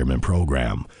world-class retirement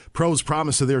program. Pro's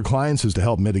promise to their clients is to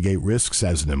help mitigate risks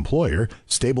as an employer,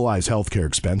 stabilize healthcare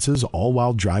expenses, all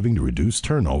while driving to reduce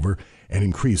turnover and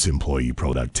increase employee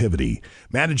productivity.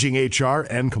 Managing HR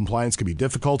and compliance can be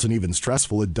difficult and even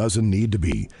stressful. It doesn't need to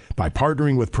be. By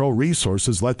partnering with Pro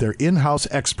Resources, let their in-house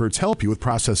experts help you with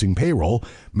processing payroll,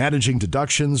 managing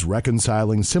deductions,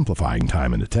 reconciling, simplifying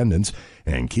time and attendance,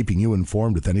 and keeping you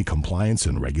informed with any compliance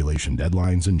and regulation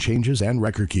deadlines and changes and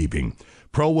record keeping.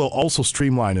 Pro will also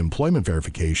streamline employment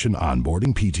verification,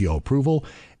 onboarding, PTO approval,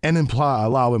 and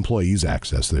allow employees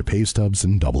access to their pay stubs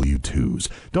and W-2s.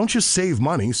 Don't just save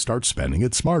money, start spending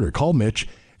it smarter. Call Mitch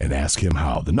and ask him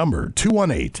how. The number,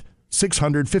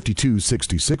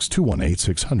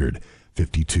 218-600-5266,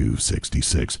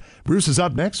 218-600-5266. Bruce is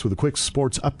up next with a quick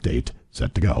sports update.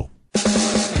 Set to go.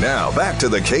 Now back to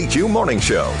the KQ Morning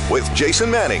Show with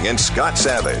Jason Manning and Scott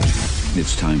Savage.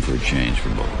 It's time for a change for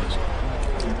both of us.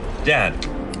 Dad,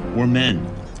 we're men,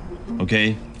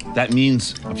 okay? That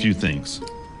means a few things.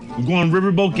 We go on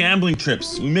riverboat gambling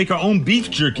trips. We make our own beef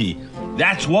jerky.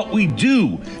 That's what we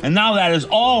do. And now that is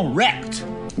all wrecked.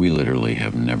 We literally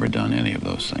have never done any of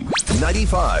those things.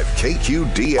 95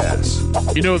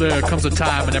 KQDS. You know, there comes a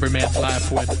time in every man's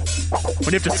life when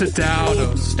you have to sit down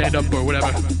or stand up or whatever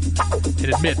and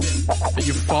admit that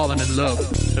you've fallen in love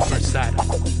at first sight.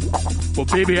 Well,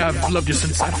 baby, I've loved you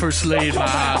since I first laid my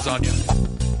eyes on you.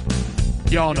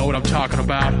 Y'all know what I'm talking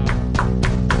about.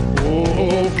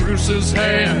 Oh, Bruce's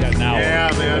hand. Yeah,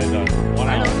 man. 1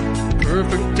 hour.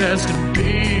 Perfect as can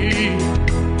be.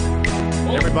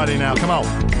 Everybody now, come on.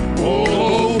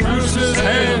 Oh, Bruce's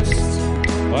hands.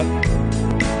 What?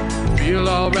 Feel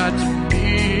all right to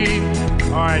me.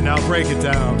 All right, now break it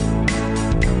down.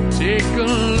 Take a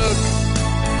look.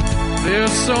 They're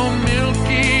so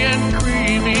milky and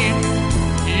creamy.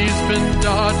 He's been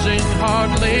dodging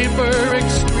hard labor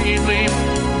extremely.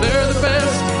 They're the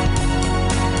best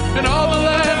in all the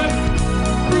land.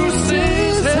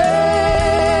 Bruce's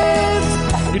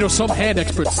hands. You know, some hand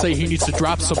experts say he needs to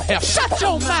drop some heft. Shut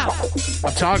your mouth!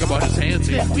 I'm talking about his hands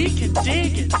here. Then we can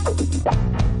dig it.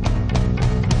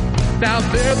 Now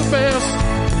they're the best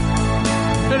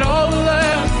in all the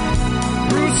land.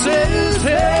 Bruce's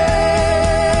hands.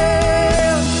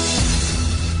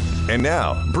 And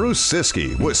now, Bruce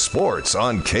Siskey with sports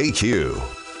on KQ.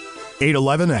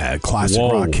 8:11 at Classic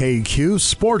Whoa. Rock KQ.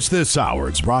 Sports this hour.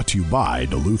 It's brought to you by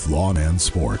Duluth Lawn and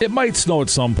Sport. It might snow at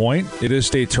some point. It is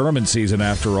state tournament season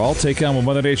after all. Take on what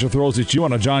Mother Nature throws at you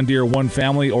on a John Deere 1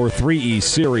 Family or 3E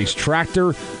Series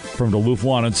tractor from Duluth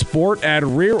Lawn and Sport. Add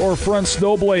rear or front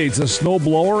snow blades, a snow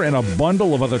blower, and a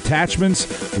bundle of other attachments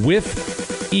with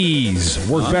ease.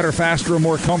 Work better, faster, and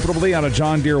more comfortably on a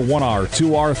John Deere 1R,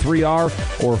 2R, 3R,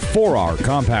 or 4R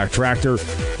compact tractor.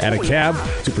 Add a cab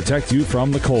to protect you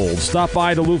from the cold. Stop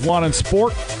by Duluth Lawn and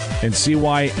Sport and see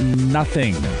why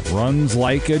nothing runs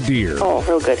like a deer. Oh,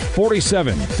 real good.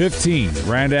 4715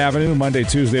 Grand Avenue, Monday,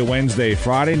 Tuesday, Wednesday,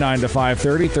 Friday, 9 to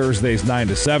 5:30, Thursdays, 9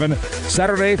 to 7,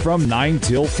 Saturday from 9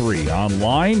 till 3.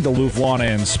 Online,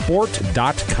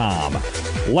 DuluthLawnandSport.com.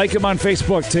 Like him on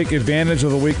Facebook. Take advantage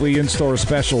of the weekly in-store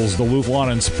specials. Duluth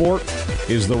Lawn and Sport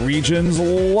is the region's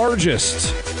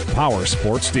largest power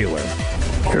sports dealer.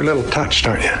 You're a little touched,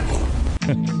 aren't you?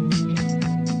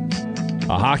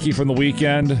 A hockey from the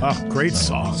weekend. Oh, great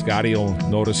song. Scotty will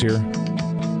notice here.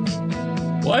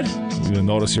 What? You'll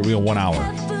notice here we have 1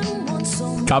 hour.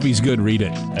 Copy's good. Read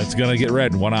it. It's going to get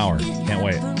read in 1 hour. Can't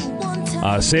wait.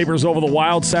 Sabres over the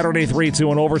Wild Saturday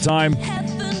 3-2 in overtime.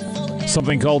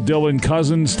 Something called Dylan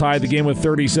Cousins tied the game with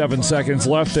 37 seconds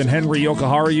left, and Henry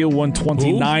Jokiharju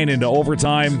 129 into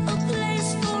overtime.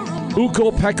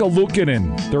 Ukko-Pekka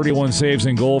Luukkonen, 31 saves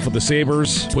and goal for the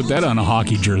Sabres. Put that on a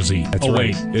hockey jersey. That's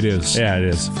right. Wait, it is. Yeah, it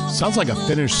is. Sounds like a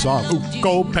Finnish song.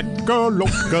 Ukko-Pekka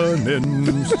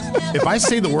Luukkonen. If I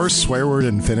say the worst swear word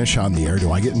in Finnish on the air,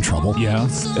 do I get in trouble? Yeah.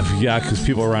 Yeah, because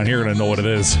people around here are going to know what it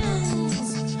is.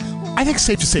 I think it's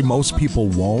safe to say most people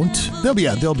won't. There'll be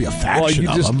a faction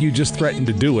of them. You just threatened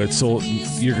to do it, so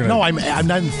you're gonna. No, I'm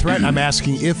not threatening. I'm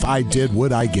asking if I did,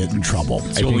 would I get in trouble?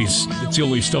 It's the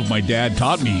only stuff my dad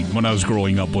taught me when I was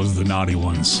growing up was the naughty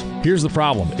ones. Here's the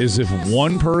problem: is if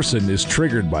one person is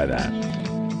triggered by that,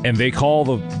 and they call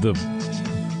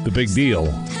the big deal,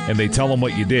 and they tell them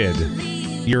what you did,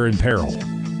 you're in peril.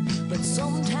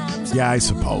 Yeah, I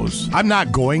suppose. I'm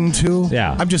not going to.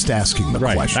 Yeah. I'm just asking the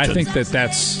question. I think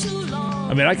that's.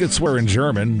 I mean, I could swear in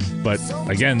German, but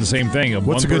again, the same thing.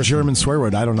 What's a good German swear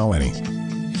word? I don't know any.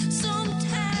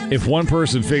 If one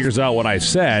person figures out what I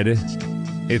said,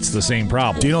 it's the same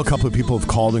problem. Do you know a couple of people have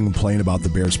called and complained about the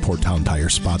Bears Port Town Tire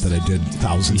spot that I did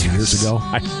thousands of years ago?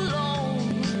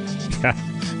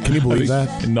 Can you believe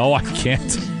that? No, I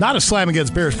can't. Not a slam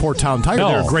against Bears Port Town Tire. No.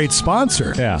 They're a great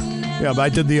sponsor. Yeah. Yeah, but I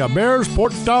did the Bears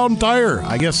Port Town Tire.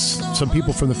 I guess some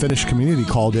people from the Finnish community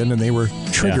called in and they were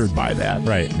triggered by that.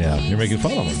 Right, yeah. You're making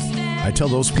fun of them. I tell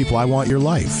those people I want your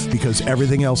life because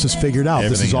everything else is figured out.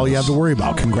 This is all you have to worry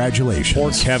about. Congratulations.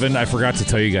 Poor Kevin, I forgot to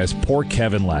tell you guys, poor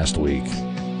Kevin last week.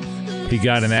 He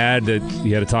got an ad that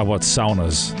he had to talk about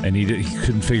saunas, and he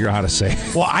couldn't figure out how to say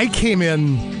it. Well, I came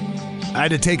in, I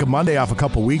had to take a Monday off a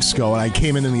couple weeks ago, and I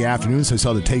came in the afternoon, so I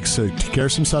saw the take care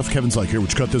of some stuff. Kevin's like, here,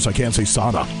 would you cut this? I can't say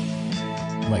sauna.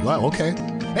 I'm like, well, okay.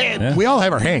 Hey, we all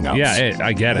have our hang-ups. Yeah,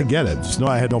 I get it. I get it. Just know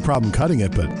I had no problem cutting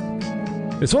it, but...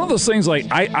 It's one of those things like,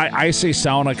 I say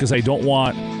sauna because I don't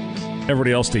want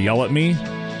everybody else to yell at me.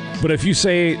 But if you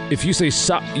say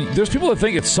there's people that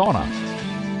think it's sauna.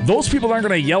 Those people aren't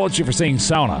going to yell at you for saying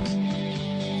sauna.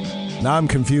 Now I'm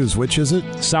confused. Which is it?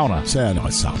 Sauna. No,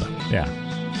 it's sauna. Yeah.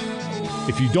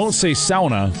 If you don't say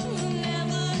sauna,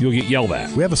 you'll get yelled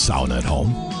at. We have a sauna at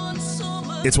home.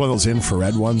 It's one of those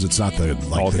infrared ones. It's not the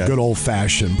good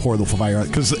old-fashioned pour the fire,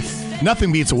 because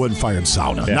nothing beats a wood-fired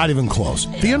sauna. Yeah. Not even close.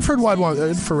 Yeah. The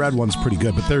infrared one's pretty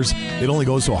good, but it only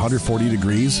goes to 140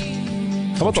 degrees.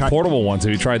 How about the portable ones?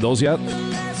 Have you tried those yet?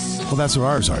 Well, that's what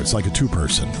ours are. It's like a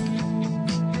two-person.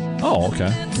 Oh,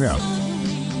 okay. Yeah.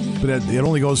 But it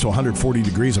only goes to 140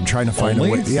 degrees. I'm trying to find a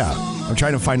way. Yeah. I'm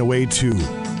trying to find a way to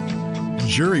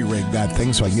jury rig that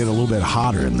thing so I can get a little bit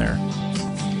hotter in there.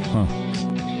 Huh.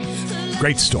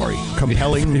 Great story.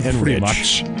 Compelling and pretty rich.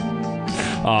 Much.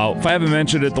 If I haven't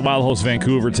mentioned it, the Wild host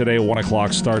Vancouver today, 1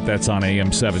 o'clock start. That's on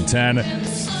AM 710.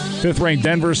 5th-ranked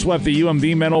Denver swept the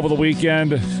UMD men over the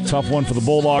weekend. Tough one for the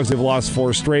Bulldogs. They've lost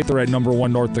 4 straight. They're at number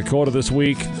 1 North Dakota this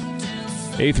week.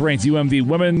 8th-ranked UMD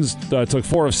women's took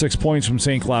 4 of 6 points from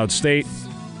St. Cloud State.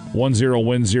 1-0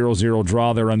 win, 0-0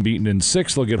 draw. They're unbeaten in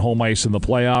 6. They'll get home ice in the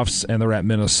playoffs, and they're at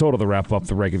Minnesota to wrap up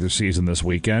the regular season this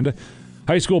weekend.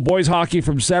 High school boys hockey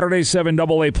from Saturday,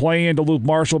 7AA play-in. Duluth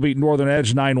Marshall beat Northern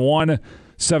Edge 9-1.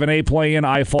 7A play-in,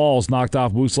 I Falls knocked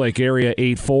off Moose Lake area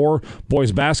 8-4.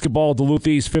 Boys basketball, Duluth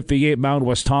East 58, Mount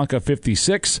Westonka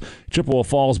 56. Chippewa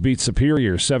Falls beat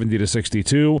Superior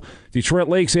 70-62. Detroit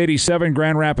Lakes 87,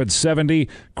 Grand Rapids 70.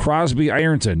 Crosby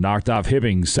Ironton knocked off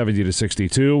Hibbing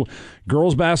 70-62.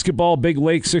 Girls basketball, Big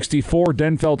Lake 64,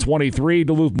 Denfeld 23.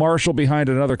 Duluth Marshall behind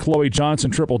another Chloe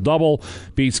Johnson triple-double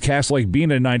beats Cass Lake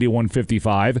Bena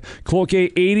 91-55.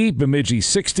 Cloquet 80, Bemidji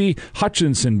 60.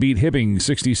 Hutchinson beat Hibbing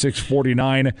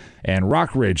 66-49. And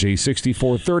Rockridge a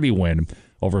 64-30 win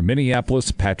over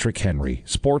Minneapolis Patrick Henry.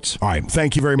 Sports. All right.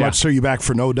 Thank you very much, sir. You back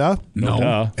for No Duh? No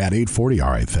Duh. At 8:40. All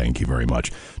right. Thank you very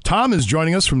much. Tom is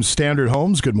joining us from Standard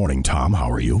Homes. Good morning, Tom. How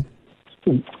are you?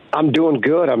 I'm doing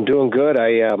good. I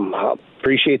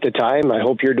appreciate the time. I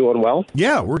hope you're doing well.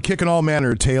 Yeah, we're kicking all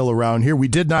manner of tail around here. We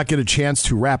did not get a chance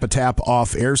to wrap a tap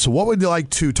off air. So what would you like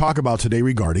to talk about today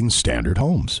regarding Standard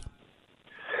Homes?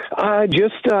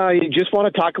 Just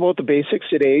want to talk about the basics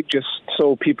today, just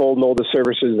so people know the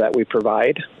services that we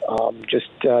provide.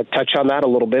 Touch on that a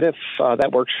little bit if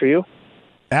that works for you.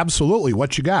 Absolutely.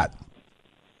 What you got?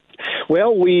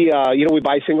 Well, we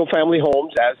buy single-family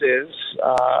homes as is.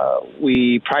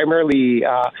 We primarily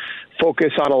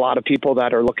focus on a lot of people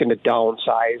that are looking to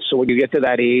downsize. So when you get to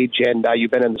that age and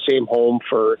you've been in the same home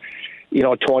for,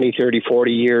 20, 30,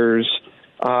 40 years,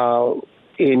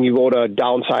 and you go to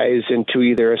downsize into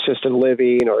either assisted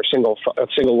living or a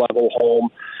single level home,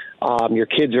 your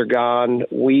kids are gone.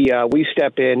 We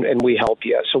step in and we help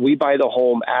you. So we buy the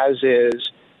home as is,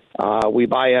 We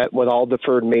buy it with all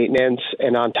deferred maintenance,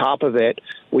 and on top of it,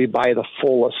 we buy the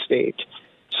full estate.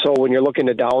 So when you're looking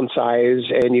to downsize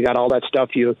and you got all that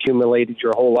stuff you accumulated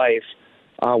your whole life,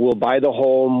 we'll buy the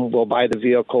home, we'll buy the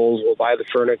vehicles, we'll buy the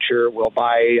furniture, we'll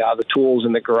buy the tools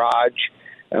in the garage.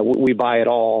 We buy it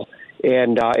all.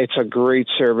 And it's a great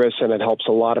service, and it helps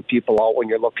a lot of people out when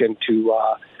you're looking to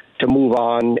move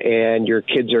on and your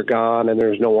kids are gone and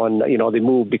there's no one, they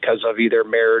move because of either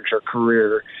marriage or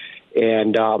career.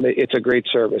 And it's a great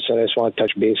service, and I just want to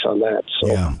touch base on that. So.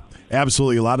 Yeah,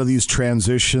 absolutely. A lot of these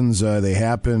transitions, they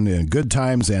happen in good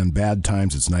times and bad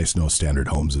times. It's nice to know Standard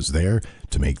Homes is there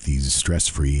to make these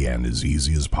stress-free and as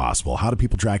easy as possible. How do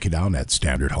people track you down at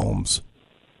Standard Homes?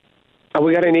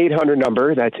 We got an 800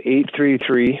 number. That's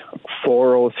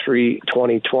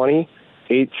 833-403-2020.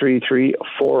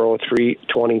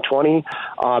 833-403-2020.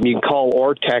 You can call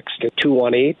or text at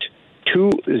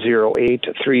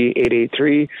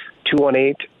 218-208-3883,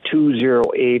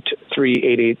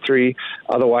 218-208-3883.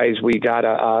 Otherwise, we got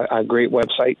a great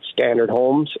website,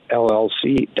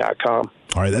 standardhomesllc.com.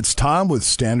 All right, that's Tom with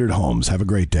Standard Homes. Have a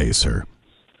great day, sir.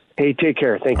 Hey, take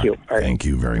care. Thank you. All right. Thank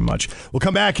you very much. We'll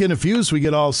come back in a few so we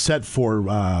get all set for,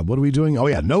 what are we doing? Oh,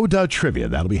 yeah, No Duh Trivia.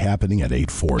 That'll be happening at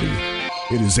 8:40.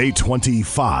 It is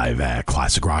 8:25 at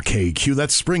Classic Rock KQ.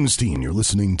 That's Springsteen. You're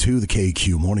listening to the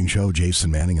KQ Morning Show.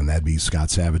 Jason Manning, and that'd be Scott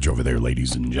Savage over there,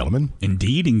 ladies and gentlemen.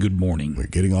 Indeed, and good morning. We're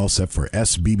getting all set for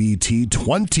SBBT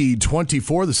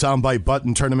 2024. The Soundbite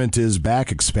Button Tournament is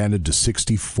back, expanded to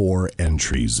 64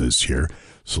 entries this year.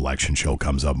 Selection show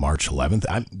comes up March 11th.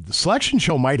 The selection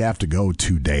show might have to go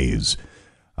 2 days.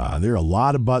 There are a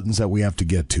lot of buttons that we have to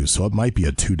get to, so it might be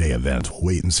a 2-day event. We'll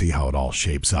wait and see how it all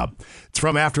shapes up. It's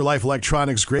from Afterlife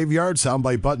Electronics Graveyard.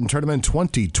 Soundbite Button Tournament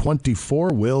 2024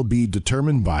 will be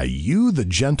determined by you, the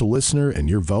gentle listener, and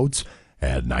your votes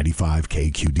at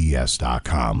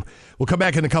 95kqds.com. We'll come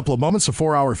back in a couple of moments. A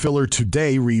 4-hour filler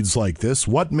today reads like this.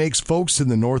 What makes folks in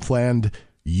the Northland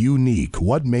unique?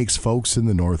 What makes folks in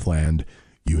the Northland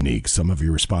unique? Some of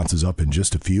your responses up in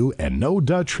just a few, and No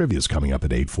Duh Trivia is coming up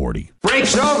at 8:40.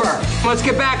 Break's over. Let's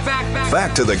get back.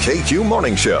 Back to the KQ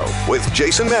Morning Show with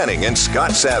Jason Manning and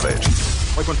Scott Savage.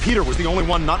 Like when Peter was the only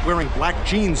one not wearing black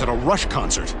jeans at a Rush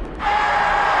concert.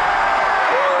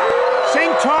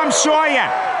 Sing Tom Sawyer.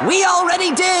 We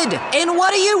already did. And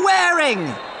what are you wearing?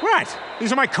 What?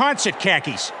 These are my concert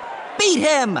khakis. Beat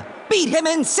him. Beat him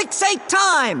in 6/8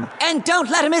 time. And don't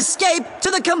let him escape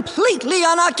to the completely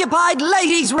unoccupied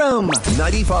ladies' room.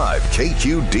 95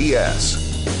 KQDS.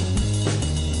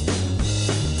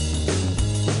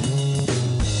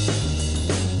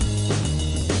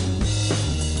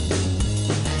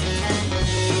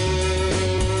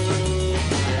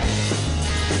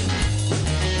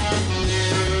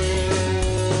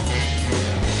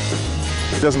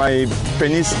 Does my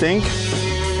penis stink?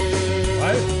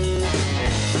 What?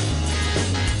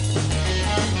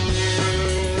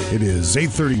 It is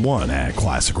 8:31 at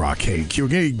Classic Rock KQ. We're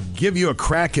going to give you a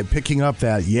crack at picking up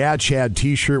that Yeah Chad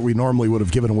t-shirt we normally would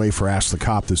have given away for Ask the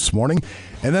Cop this morning.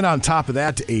 And then on top of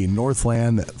that, a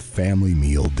Northland family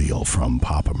meal deal from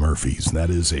Papa Murphy's. And that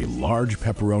is a large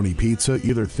pepperoni pizza,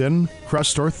 either thin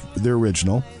crust or the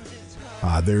original.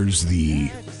 There's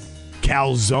the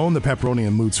calzone, the pepperoni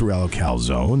and mozzarella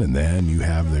calzone, and then you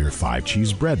have their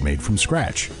 5-cheese bread made from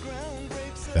scratch.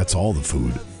 That's all the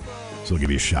food. So I'll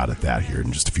give you a shot at that here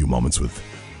in just a few moments with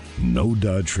No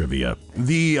Duh Trivia.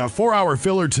 The 4-hour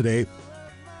filler today,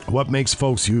 what makes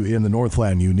folks in the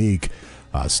Northland unique,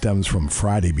 stems from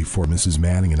Friday before Mrs.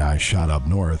 Manning and I shot up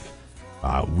north.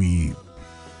 We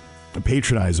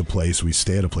patronize a place, we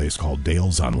stay at a place called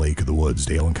Dale's on Lake of the Woods,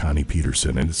 Dale and Connie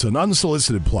Peterson, and it's an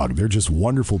unsolicited plug. They're just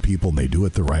wonderful people, and they do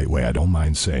it the right way. I don't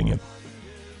mind saying it.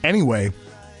 Anyway,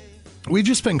 we've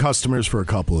just been customers for a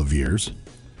couple of years.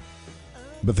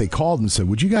 But they called and said,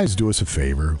 would you guys do us a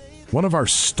favor? One of our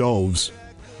stoves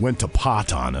went to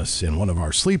pot on us in one of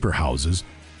our sleeper houses.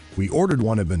 We ordered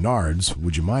one at Menards.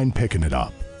 Would you mind picking it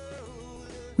up?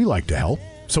 We like to help.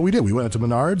 So we did. We went to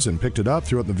Menards and picked it up,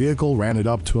 threw it in the vehicle, ran it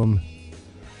up to them.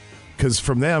 Because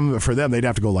for them, they'd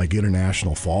have to go like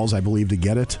International Falls, I believe, to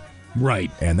get it. Right.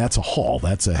 And that's a haul.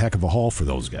 That's a heck of a haul for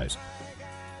those guys.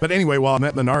 But anyway, while I'm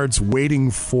at Menards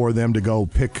waiting for them to go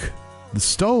pick the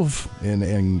stove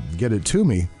and get it to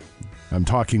me, I'm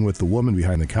talking with the woman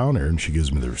behind the counter, and she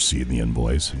gives me the receipt and the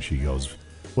invoice, and she goes,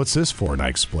 what's this for? And I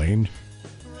explained.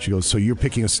 She goes, so you're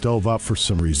picking a stove up for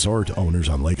some resort owners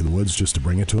on Lake of the Woods just to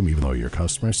bring it to them, even though you're a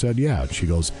customer? I said, yeah. And she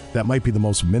goes, that might be the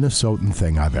most Minnesotan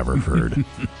thing I've ever heard.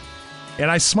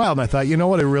 And I smiled, and I thought, you know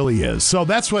what, it really is. So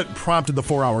that's what prompted the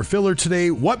 4-hour filler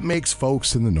today. What makes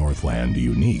folks in the Northland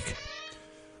unique?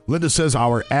 Linda says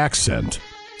our accent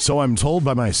So I'm told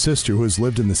by my sister, who has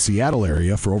lived in the Seattle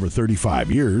area for over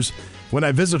 35 years. When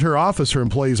I visit her office, her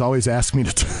employees always ask me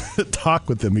to talk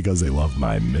with them because they love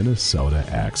my Minnesota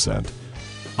accent.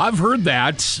 I've heard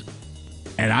that,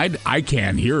 and I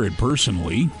can't hear it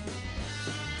personally.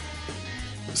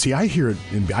 See, I hear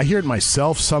it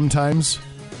myself sometimes.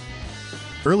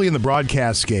 Early in the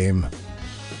broadcast game,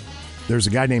 there's a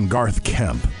guy named Garth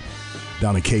Kemp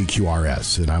down at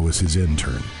KQRS, and I was his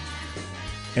intern.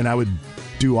 And I would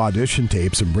do audition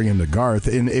tapes and bring him to Garth.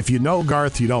 And if you know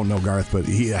Garth, you don't know Garth, but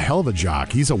he's a hell of a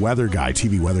jock. He's a weather guy,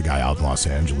 TV weather guy out in Los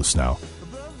Angeles now.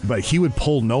 But he would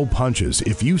pull no punches.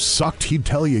 If you sucked, he'd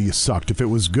tell you sucked. If it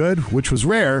was good, which was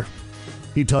rare,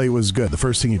 he'd tell you it was good. The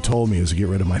first thing he told me is to get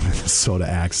rid of my Minnesota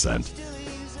accent.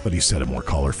 But he said it more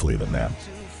colorfully than that.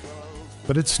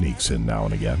 But it sneaks in now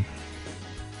and again.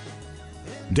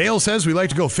 Dale says we like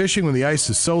to go fishing when the ice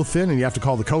is so thin and you have to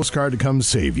call the Coast Guard to come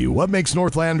save you. What makes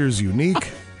Northlanders unique?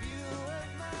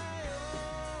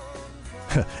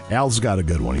 Al's got a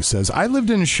good one. He says, I lived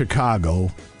in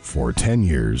Chicago for 10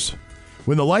 years.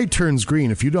 When the light turns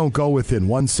green, if you don't go within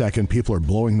 1 second, people are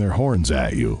blowing their horns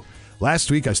at you.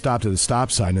 Last week, I stopped at a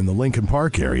stop sign in the Lincoln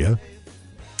Park area.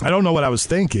 I don't know what I was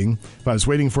thinking, if I was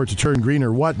waiting for it to turn green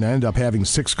or what, and I ended up having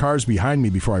 6 cars behind me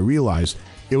before I realized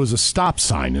it was a stop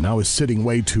sign, and I was sitting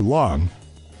way too long.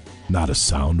 Not a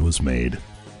sound was made.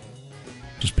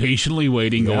 Just patiently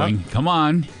waiting, going, come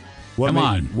on, come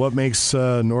on. What makes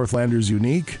Northlanders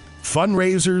unique?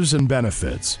 Fundraisers and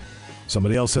benefits.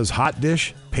 Somebody else says hot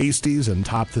dish, pasties, and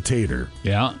top the tater.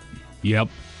 Yeah, yep,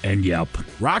 and yep.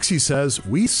 Roxy says,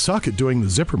 we suck at doing the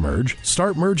zipper merge.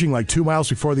 Start merging like 2 miles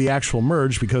before the actual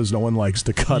merge because no one likes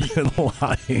to cut in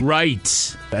line.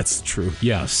 Right. That's true.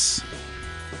 Yes.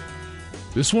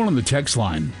 This one on the text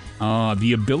line.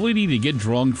 The ability to get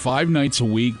drunk 5 nights a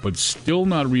week but still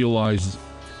not realize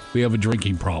we have a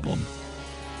drinking problem.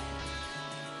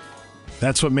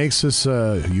 That's what makes us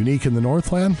unique in the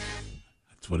Northland?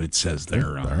 That's what it says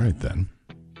there. All right, then.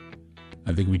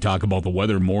 I think we talk about the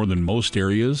weather more than most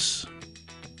areas.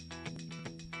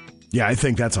 Yeah, I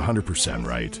think that's 100%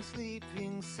 right.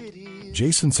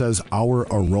 Jason says our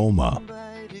aroma.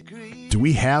 Do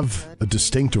we have a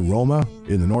distinct aroma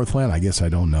in the Northland? I guess I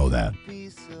don't know that.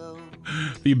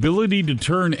 The ability to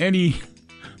turn any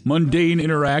mundane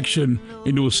interaction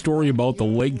into a story about the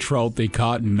lake trout they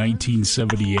caught in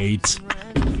 1978.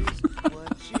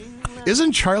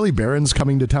 Isn't Charlie Barron's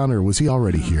coming to town, or was he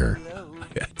already here?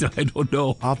 I don't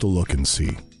know. I'll have to look and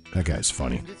see. That guy's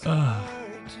funny.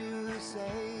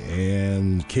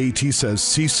 And KT says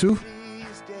Sisu.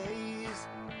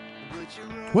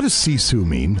 What does Sisu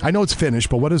mean? I know it's Finnish,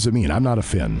 but what does it mean? I'm not a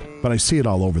Finn, but I see it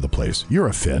all over the place. You're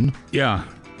a Finn. Yeah.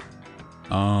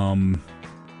 Can't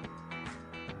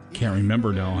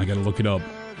remember now. I got to look it up.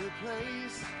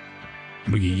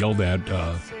 We get yelled at.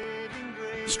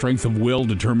 Strength of will,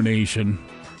 determination,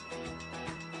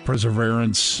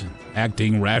 perseverance,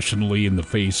 acting rationally in the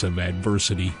face of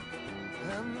adversity.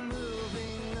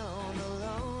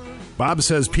 Bob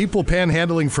says people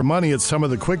panhandling for money at some of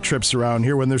the quick trips around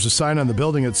here when there's a sign on the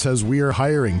building that says we are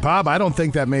hiring. Bob, I don't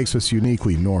think that makes us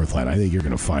uniquely Northland. I think you're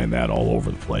going to find that all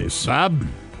over the place. Bob,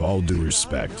 all due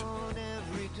respect.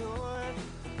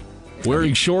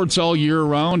 Wearing shorts all year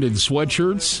round and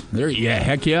sweatshirts? Yeah,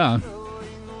 heck yeah.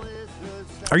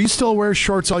 Are you still a wear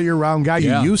shorts all year round guy?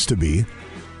 Yeah. You used to be.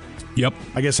 Yep.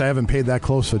 I guess I haven't paid that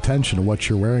close attention to what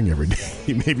you're wearing every day.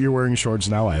 Maybe you're wearing shorts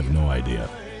now. I have no idea.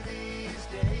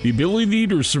 The ability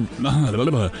to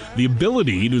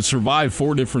survive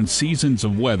 4 different seasons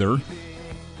of weather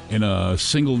in a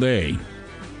single day.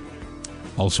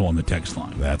 Also on the text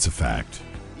line. That's a fact.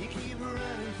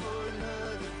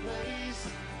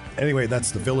 Anyway,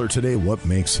 that's the filler today. What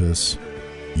makes us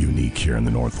unique here in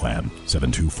the Northland?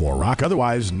 724-ROCK.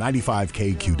 Otherwise,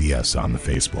 95KQDS on the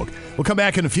Facebook. We'll come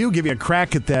back in a few, give you a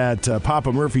crack at that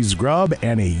Papa Murphy's Grub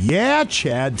and a Yeah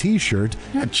Chad t-shirt.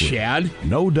 Not Chad.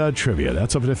 No dud trivia.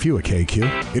 That's up in a few at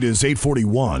KQ. It is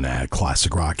 8:41 at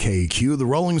Classic Rock KQ. The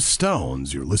Rolling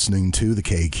Stones. You're listening to the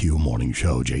KQ Morning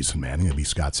Show. Jason Manning. It'll be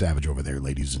Scott Savage over there,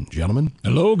 ladies and gentlemen.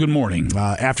 Hello, good morning.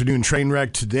 Afternoon train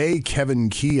wreck today. Kevin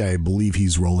Key, I believe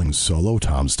he's rolling solo.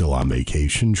 Tom's still on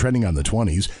vacation. Trending on the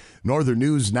 20s. Northern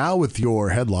News now with your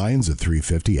headlines at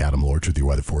 3:50. Adam Lorch with your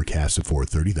weather forecast at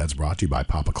 4:30. That's brought to you by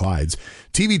Papa Clyde's.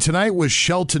 TV tonight was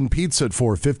Shelton Pizza at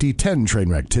 4:50. 10 train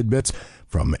wreck tidbits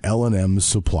from L&M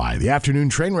Supply. The afternoon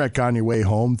train wreck on your way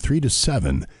home, 3 to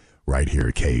 7, right here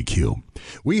at KQ.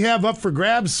 We have up for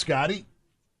grabs, Scotty,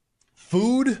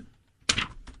 food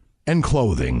and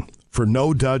clothing. for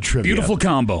No Dud Trivia. Beautiful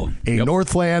combo. A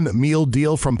Northland meal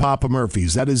deal from Papa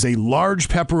Murphy's. That is a large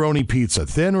pepperoni pizza,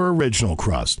 thin or original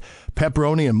crust,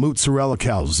 pepperoni and mozzarella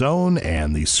calzone,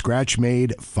 and the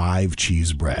scratch-made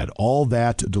 5-cheese bread. All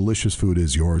that delicious food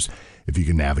is yours if you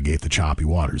can navigate the choppy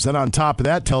waters. Then on top of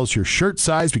that, tell us your shirt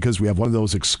size because we have one of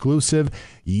those exclusive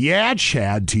Yeah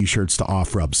Chad t-shirts to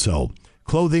offer up. So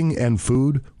clothing and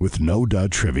food with No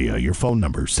Dud Trivia. Your phone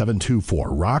number,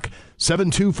 724-ROCK,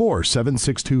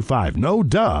 724-7625. No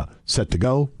Duh, set to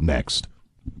go next.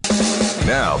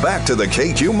 Now back to the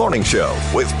KQ Morning Show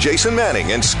with Jason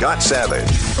Manning and Scott Savage.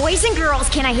 Boys and girls,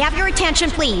 can I have your attention,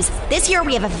 please? This year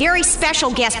we have a very special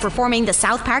guest performing the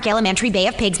South Park Elementary Bay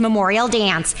of Pigs Memorial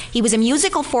Dance. He was a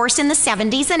musical force in the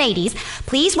 70s and 80s.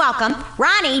 Please welcome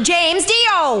Ronnie James Dio.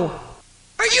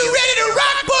 Are you ready to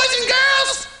rock, boys and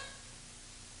girls?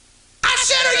 I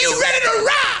said, are you ready to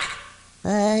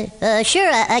rock? Sure,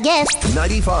 I guess.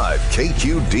 95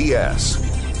 KQDS.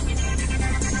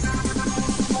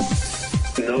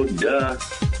 No duh.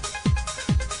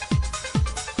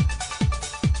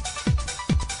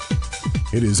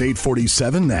 It is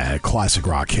 8:47 at Classic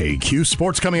Rock KQ.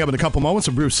 Sports coming up in a couple moments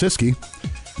with Bruce Siskey.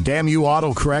 Damn You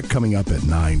Autocorrect coming up at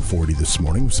 9:40 this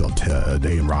morning. So a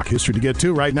day in rock history to get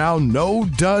to. Right now, No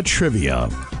Duh Trivia.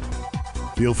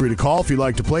 Feel free to call if you'd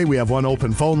like to play. We have one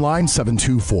open phone line,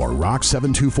 724-ROCK,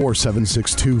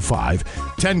 724-7625.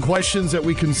 10 questions that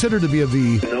we consider to be of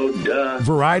the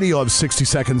variety. You'll have 60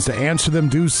 seconds to answer them.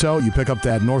 Do so. You pick up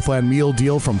that Northland meal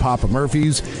deal from Papa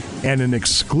Murphy's and an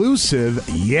exclusive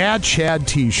Yeah Chad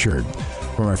t-shirt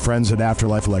from our friends at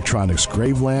Afterlife Electronics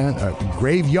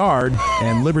Graveyard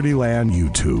and Liberty Land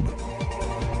YouTube.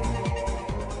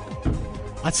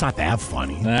 That's not that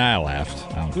funny. Nah, I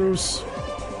laughed. Bruce.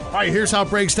 All right, here's how it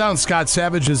breaks down. Scott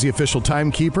Savage is the official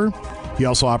timekeeper. He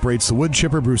also operates the wood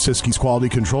chipper. Bruce Siskey's quality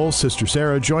control. Sister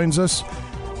Sarah joins us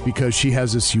because she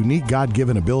has this unique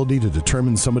God-given ability to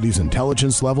determine somebody's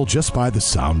intelligence level just by the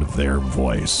sound of their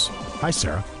voice. Hi,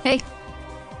 Sarah. Hey.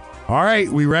 All right,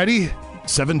 we ready?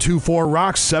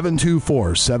 724-ROCK,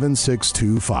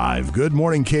 724-7625. Good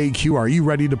morning, KQ. Are you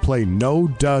ready to play No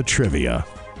Duh Trivia?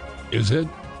 Is it?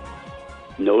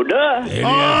 No duh. It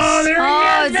Oh, is. there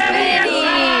Oh, he it's is. Vinny.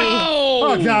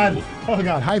 Oh, God. Oh,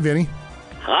 God. Hi, Vinny.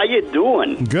 How you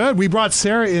doing? Good. We brought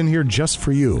Sarah in here just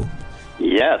for you.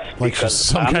 Yes. Like because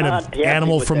some I'm kind not of happy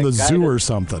animal with from that the guy zoo or that's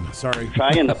something. Sorry.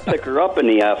 Trying to pick her up in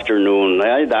the afternoon.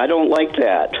 I don't like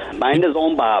that. Mind his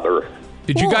own bother.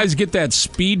 Did you guys get that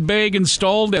speed bag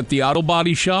installed at the auto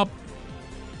body shop?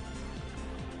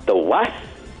 The what?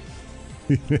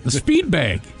 The speed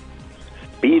bag.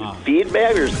 Feed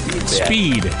bag or speed bag?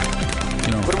 Speed.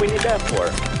 What do we need that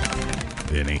for?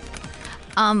 Vinny.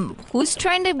 Who's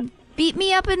trying to beat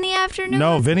me up in the afternoon?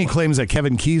 No, Vinny claims that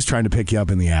Kevin Key's trying to pick you up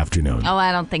in the afternoon. Oh,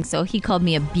 I don't think so. He called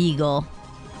me a beagle.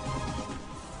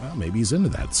 Well, maybe he's into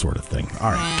that sort of thing.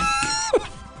 All right.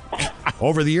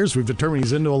 Over the years, we've determined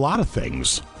he's into a lot of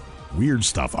things. Weird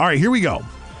stuff. All right, here we go.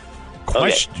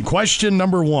 Question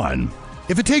number 1.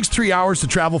 If it takes 3 hours to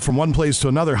travel from one place to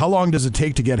another, how long does it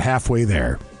take to get halfway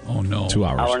there? Oh, no. 2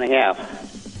 hours. Hour and a half.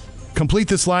 Complete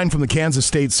this line from the Kansas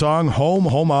State song, Home,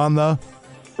 Home on the...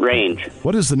 Range.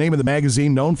 What is the name of the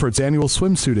magazine known for its annual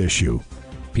swimsuit issue?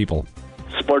 People.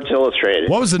 Sports Illustrated.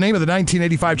 What was the name of the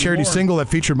 1985 charity single that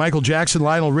featured Michael Jackson,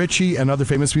 Lionel Richie, and other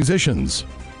famous musicians?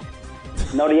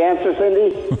 Know the answer,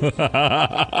 Cindy?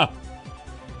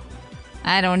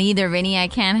 I don't either, Vinny. I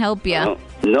can't help you.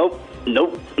 Nope.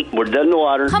 We're dead in the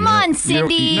water. Come on,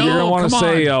 Cindy. You're going to want to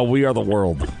say We Are the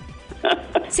World.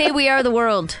 Say We Are the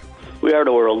World. We are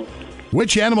the world.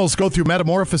 Which animals go through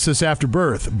metamorphosis after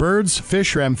birth? Birds,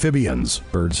 fish, or amphibians?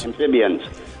 Birds. Amphibians.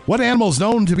 What animal is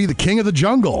known to be the king of the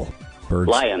jungle? Birds.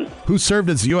 Lion. Who served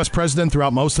as the U.S. president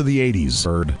throughout most of the 80s?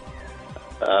 Bird.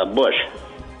 Bush.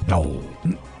 No.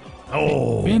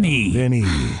 Oh, Vinny.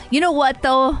 You know what,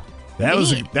 though? That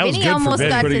was Vinny good for almost Vinny.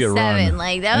 got Pretty to good 7. run.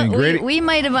 Like that, And Grady- we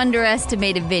might have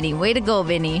underestimated Vinny. Way to go,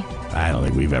 Vinny. I don't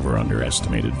think we've ever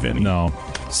underestimated Vinny. No.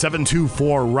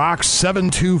 724-ROCK,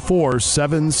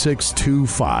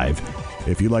 724-7625.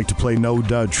 If you'd like to play No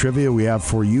Dud Trivia, we have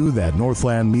for you that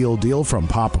Northland meal deal from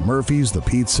Papa Murphy's, the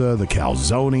pizza, the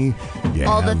calzone. You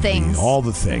All the have things. all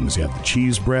the things. You have the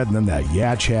cheese bread and then that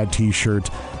Yeah Chad t-shirt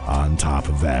on top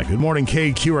of that. Good morning,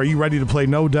 KQ. Are you ready to play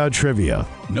No Dud Trivia?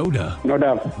 No duh. No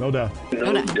doubt. No Dud.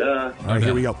 No duh. All right,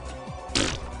 here we go.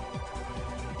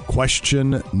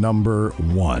 Question number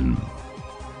 1.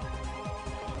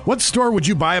 What store would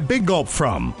you buy a Big Gulp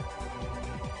from?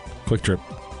 Quick Trip.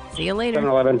 See you later.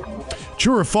 7-Eleven.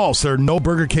 True or false? There are no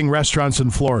Burger King restaurants in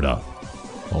Florida.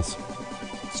 False.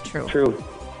 It's true. True.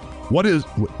 What is...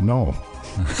 No.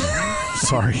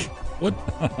 Sorry. What?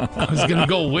 I was going to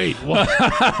go, wait. What?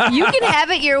 You can have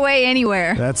it your way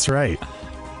anywhere. That's right.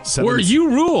 Where you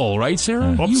rule, right,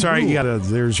 Sarah? Oh, sorry. Rule.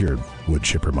 There's your wood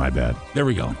chipper. My bad. There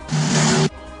we go.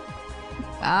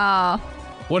 Oh.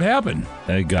 What happened?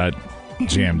 It got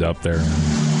jammed up there. All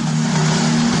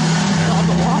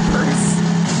the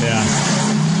Whoppers. Yeah.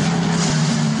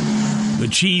 The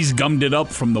cheese gummed it up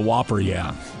from the Whopper,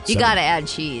 yeah. You got to add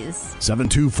cheese.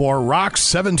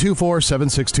 724-ROCKS,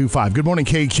 724-7625. Good morning,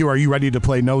 KQ. Are you ready to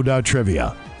play No Duh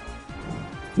Trivia?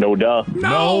 No duh.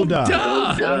 No duh.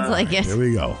 Sounds like it. Here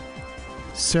we go.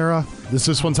 Sarah, does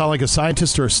this one sound like a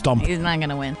scientist or a stump? He's not going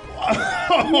to win.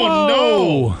 Oh,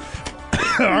 no.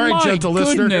 All right, gentle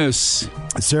goodness.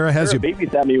 listener. Sarah has you.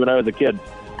 babysat me when I was a kid.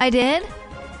 I did?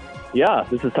 Yeah,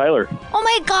 this is Tyler. Oh,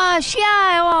 my gosh.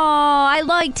 Yeah. Oh, I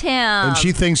liked him. And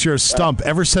she thinks you're a stump.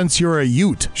 Ever since you were a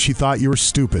Ute, she thought you were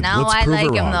stupid. No, Let's I prove like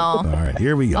her him, wrong. though. All right,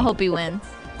 here we go. I hope he wins.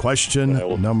 Question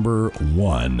number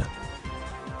 1.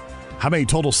 How many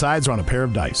total sides are on a pair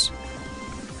of dice?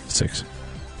 6.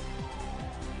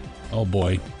 Oh,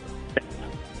 boy.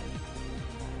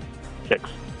 6.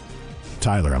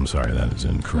 Tyler, I'm sorry, that is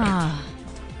incorrect.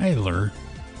 Tyler.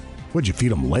 Would you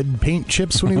feed him lead paint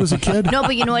chips when he was a kid? No,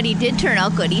 but you know what? He did turn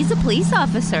out good. He's a police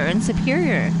officer in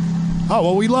Superior. Oh,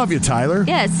 well, we love you, Tyler.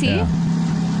 Yeah, see? Yeah.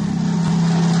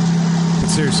 But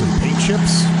seriously, paint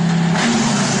chips?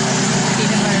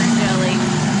 Peanut butter and jelly.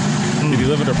 Did you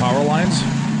live under power lines?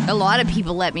 A lot of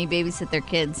people let me babysit their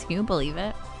kids. Can you believe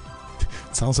it?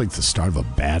 It sounds like the start of a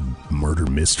bad murder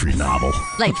mystery novel.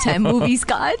 Lifetime movie,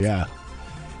 Scott. Yeah.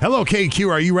 Hello, KQ.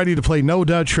 Are you ready to play No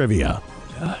Duh Trivia?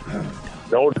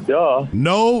 No duh.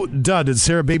 No duh. Did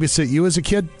Sarah babysit you as a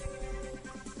kid?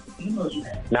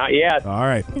 Not yet. All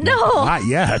right. No. Not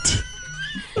yet.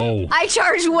 Oh. I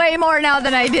charge way more now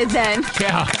than I did then.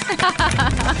 Yeah.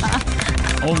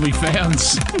 Only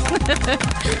fans.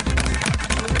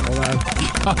 Hold on.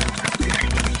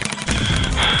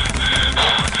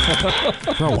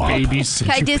 Grow up. Babies.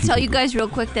 Can I just tell you guys real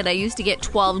quick that I used to get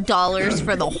 $12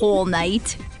 for the whole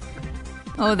night?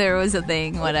 Oh, there was a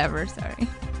thing. Whatever. Sorry.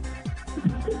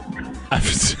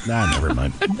 Nah, never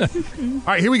mind. All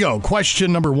right, here we go.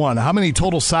 Question number 1. How many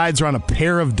total sides are on a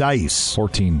pair of dice?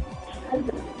 14.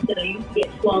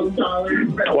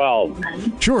 12.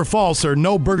 True or false? There are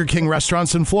no Burger King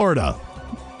restaurants in Florida.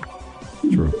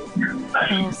 True.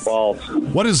 False.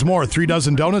 What is more, 3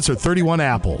 dozen donuts or 31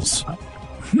 apples?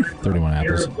 31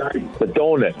 apples. The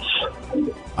donuts.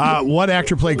 What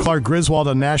actor played Clark Griswold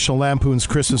on National Lampoon's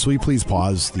Christmas? Will you please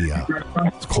pause the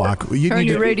clock? Turn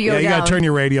your radio down. Yeah, you got to down. turn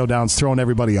your radio down. It's throwing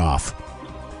everybody off.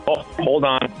 Oh, hold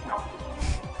on.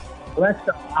 What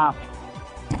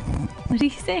did he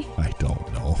say? I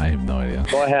don't know. I have no idea.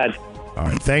 Go ahead. All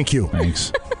right, thank you.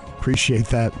 Thanks. Appreciate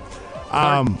that.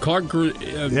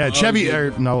 Chevy.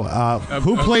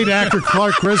 Who played actor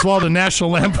Clark Griswold in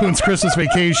National Lampoon's Christmas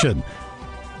Vacation?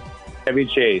 Chevy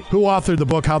Chase. Who authored the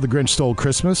book How the Grinch Stole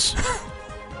Christmas?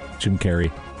 Jim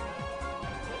Carrey.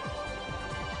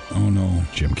 Oh, no.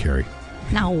 Jim Carrey.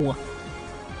 No.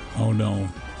 Oh, no.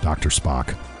 Dr.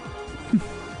 Spock.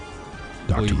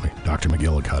 Dr.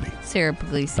 McGillicuddy. Sarah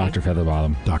Puglisi. Dr.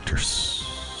 Featherbottom. Dr.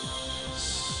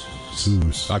 Seuss.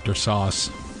 Dr.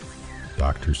 Sauce.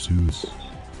 Dr. Seuss.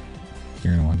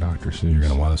 You're going to want Dr. Seuss. You're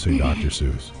going to want to say Dr.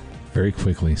 Seuss. Very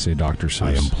quickly say Dr. Seuss.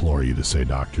 I implore you to say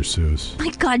Dr. Seuss. My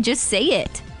God, just say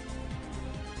it.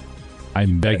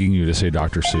 I'm begging you to say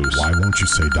Dr. Seuss. Why won't you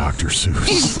say Dr. Seuss?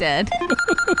 He's dead.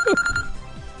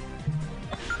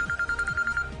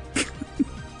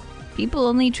 People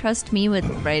only trust me with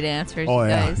right answers, Oh, you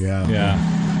yeah, guys. yeah. Yeah.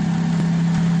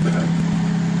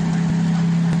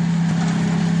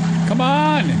 Come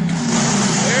on.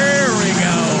 There we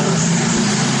go.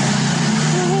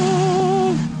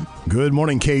 Good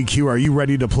morning, KQ. Are you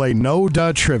ready to play No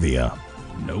Duh Trivia?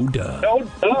 No duh. No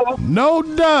duh. No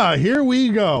duh. Here we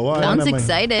go. Sounds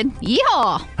excited.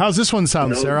 Yeehaw. How's this one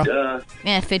sound, Sarah? Duh.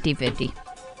 Yeah, 50-50.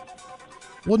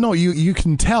 Well, no, you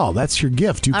can tell. That's your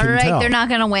gift. You All can right, tell. they're not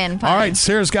going to win. Fine. All right,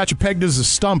 Sarah's got you pegged as a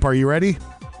stump. Are you ready?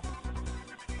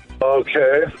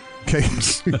 Okay. Okay.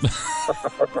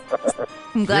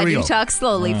 I'm glad Here we you go. talk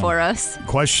slowly for us.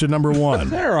 Question number 1.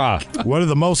 Sarah. What are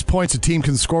the most points a team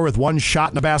can score with one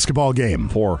shot in a basketball game?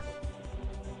 4.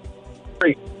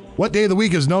 3. What day of the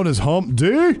week is known as Hump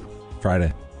Day?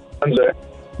 Friday. Wednesday.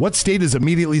 What state is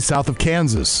immediately south of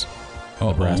Kansas?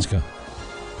 Nebraska.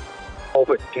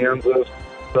 Kansas.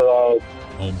 Oh,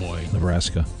 boy.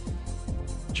 Nebraska.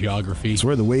 Geography. It's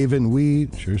where the waving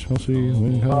wheat sure smells sweet.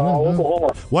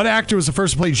 What actor was the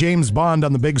first to play James Bond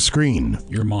on the big screen?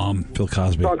 Your mom. Phil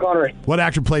Cosby. Sean Connery. What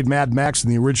actor played Mad Max in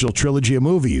the original trilogy of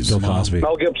movies? Bill Cosby.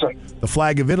 Mel Gibson. The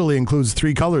flag of Italy includes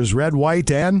 3 colors, red,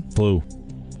 white, and Blue.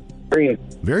 Green.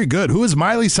 Very good. Who is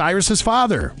Miley Cyrus's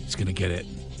father? He's going to get it.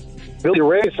 Billy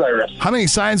Ray Cyrus. How many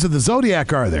signs of the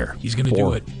zodiac are there? He's going to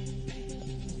do it.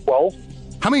 12.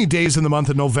 How many days in the month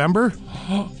of November?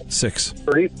 6.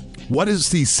 30. What is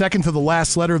the second to the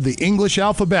last letter of the English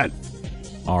alphabet?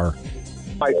 R.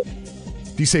 I. Do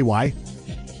you say Y?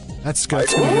 That's going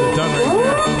to get it done right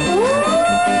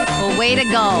there. Well, way to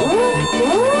go.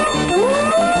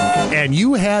 And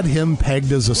you had him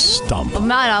pegged as a stump. I'm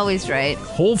not always right.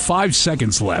 Whole 5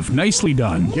 seconds left. Nicely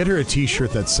done. Get her a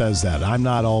T-shirt that says that. I'm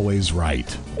not always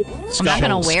right. I'm not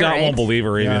going to wear Scott it. won't believe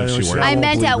her even if she wears it. I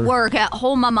meant at work. At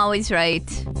home, I'm always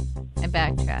right. I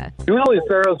backtrack. Usually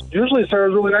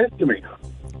Sarah's really nice to me.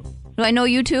 Do I know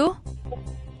you too?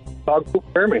 Dog poop,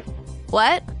 hear me.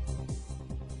 What?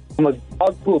 I'm a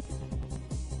dog poop.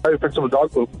 I fix up a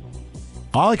dog poop.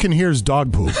 All I can hear is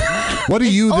dog poop. What do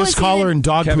you, this caller, and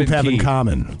dog Kevin poop have in Key.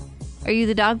 common? Are you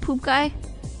the dog poop guy?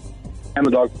 I'm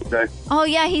the dog poop guy. Oh,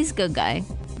 yeah, he's a good guy.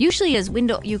 Usually his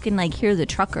window, you can like hear the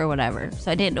truck or whatever.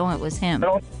 So I didn't know it was him.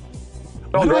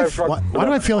 Why do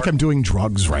I feel like I'm doing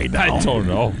drugs right now? I don't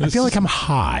know. I feel like I'm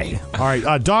high. All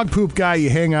right, dog poop guy, you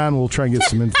hang on. We'll try and get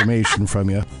some information from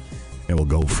you, and we'll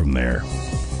go from there.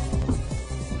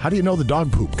 How do you know the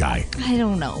dog poop guy? I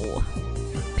don't know.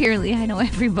 Apparently, I know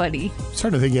everybody. I'm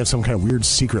starting to think you have some kind of weird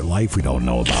secret life we don't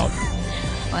know about.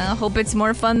 Well, I hope it's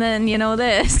more fun than,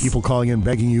 this. People calling in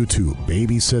begging you to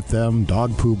babysit them,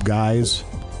 dog poop guys.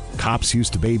 Cops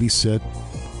used to babysit.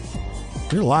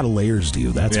 There are a lot of layers to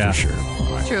you, that's for sure.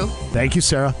 True. Thank you,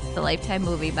 Sarah. The Lifetime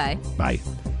movie. Bye. Bye.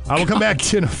 I will come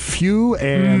back in a few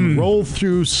and roll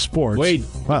through sports. Wait.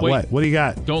 What do you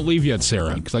got? Don't leave yet,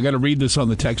 Sarah, because I got to read this on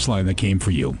the text line that came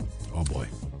for you. Oh, boy.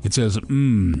 It says,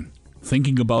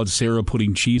 thinking about Sarah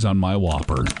putting cheese on my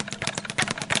Whopper.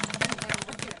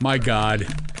 My God.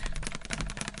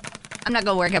 I'm not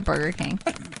going to work at Burger King.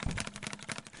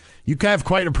 You have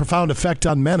quite a profound effect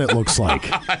on men, it looks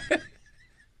like.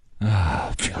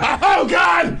 Oh,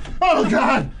 God! Oh,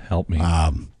 God! Help me.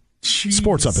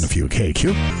 Sports up in a few,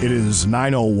 KQ. It is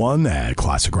 9:01 at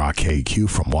Classic Rock KQ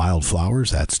from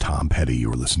Wildflowers. That's Tom Petty.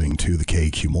 You're listening to the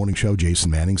KQ Morning Show. Jason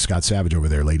Manning, Scott Savage over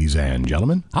there, ladies and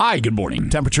gentlemen. Hi, good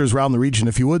morning. Temperatures around the region,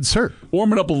 if you would, sir.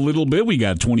 Warming up a little bit. We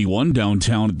got 21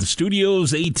 downtown at the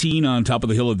studios, 18 on top of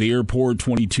the hill at the airport,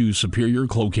 22 Superior,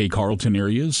 Cloquet, Carlton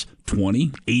areas,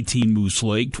 20, 18 Moose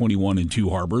Lake, 21 in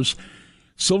Two Harbors.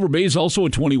 Silver Bay is also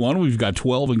at 21. We've got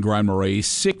 12 in Grand Marais,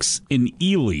 6 in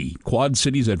Ely. Quad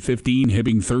Cities at 15,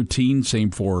 Hibbing 13. Same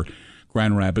for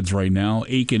Grand Rapids right now.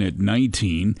 Aiken at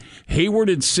 19. Hayward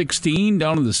at 16.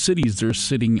 Down in the cities, they're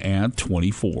sitting at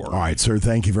 24. All right, sir.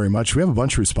 Thank you very much. We have a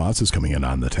bunch of responses coming in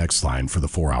on the text line for the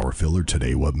 4-hour filler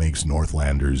today. What makes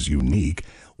Northlanders unique?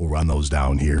 We'll run those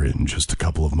down here in just a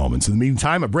couple of moments. In the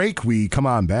meantime, a break. We come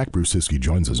on back. Bruce Siskey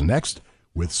joins us next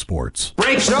with sports.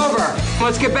 Break's over.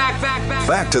 Let's get back.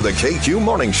 Back to the KQ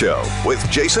Morning Show with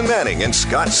Jason Manning and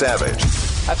Scott Savage.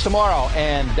 That's tomorrow,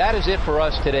 and that is it for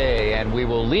us today. And we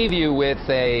will leave you with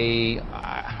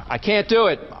I can't do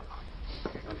it.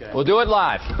 Okay. We'll do it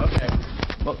live. Okay.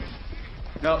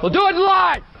 We'll do it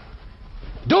live.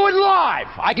 Do it live.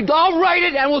 I'll write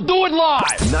it, and we'll do it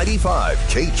live. 95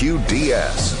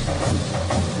 KQDS.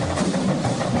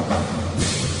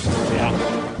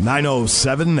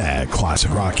 9:07 at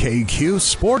Classic Rock KQ.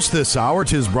 Sports this hour.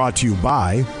 'Tis brought to you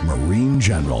by Marine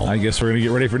General. I guess we're going to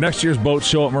get ready for next year's boat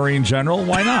show at Marine General.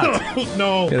 Why not?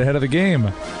 No. Get ahead of the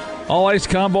game. All ice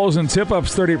combos and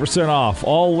tip-ups, 30% off.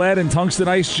 All lead and tungsten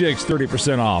ice jigs,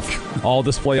 30% off. All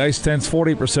display ice tents,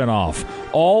 40% off.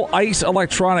 All ice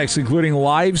electronics, including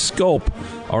Live Scope,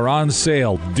 are on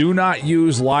sale. Do not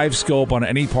use Live Scope on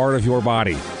any part of your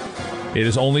body. It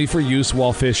is only for use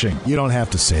while fishing. You don't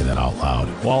have to say that out loud.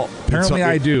 Well, apparently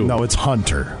I do. No, it's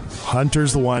Hunter.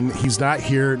 Hunter's the one. He's not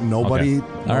here. Nobody's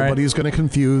going to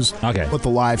confuse what the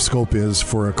Live Scope is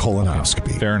for a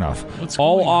colonoscopy. Fair enough.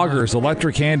 All augers,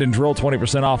 electric hand and drill,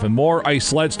 20% off, and more ice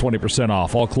sleds, 20%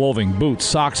 off. All clothing, boots,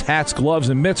 socks, hats, gloves,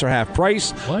 and mitts are half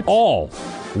price. What? All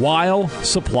while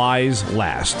supplies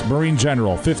last. Marine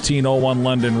General, 1501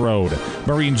 London Road.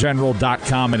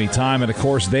 MarineGeneral.com anytime. And, of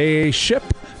course, they ship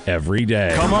every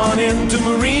day. Come on into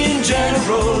Marine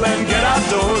General and get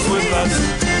outdoors with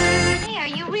us. Hey, are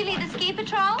you really the ski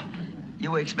patrol? You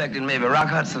were expecting maybe Rock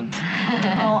Hudson.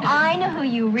 Oh, I know who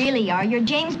you really are. You're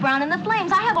James Brown and the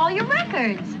Flames. I have all your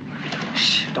records.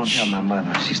 Shh, don't tell my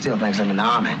mother. She still thinks I'm in the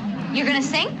Army. You're going to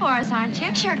sing for us, aren't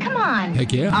you? Sure, come on.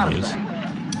 Heck yeah, it is. Here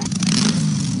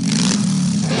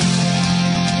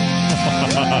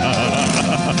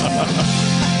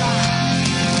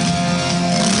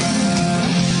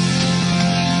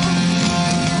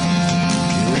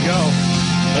we go.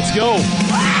 Let's go.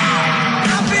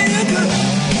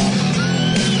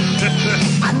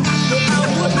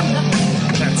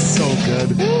 That's so good.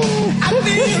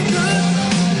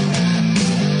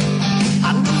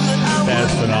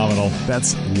 That's phenomenal.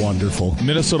 That's wonderful.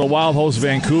 Minnesota Wild hosts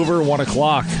Vancouver, 1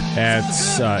 o'clock at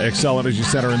Xcel Energy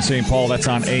Center in St. Paul. That's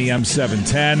on AM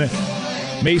 710.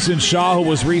 Mason Shaw, who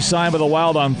was re-signed by the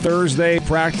Wild on Thursday,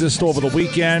 practiced over the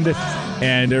weekend,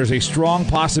 and there's a strong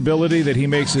possibility that he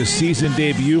makes his season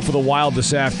debut for the Wild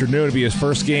this afternoon. It'll be his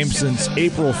first game since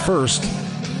April 1st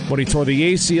when he tore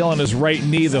the ACL in his right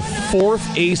knee, the fourth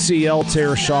ACL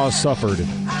tear Shaw suffered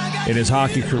in his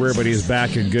hockey career, but he is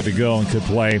back and good to go and could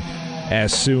play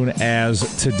as soon as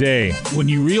today. When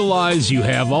you realize you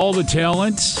have all the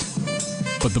talent,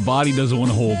 but the body doesn't want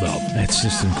to hold up. That's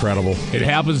just incredible. It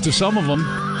happens to some of them,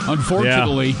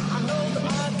 unfortunately.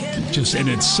 And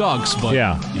it sucks, but...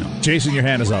 Yeah. You know. Jason, your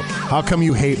hand is up. How come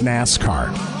you hate NASCAR?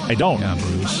 I don't. Yeah,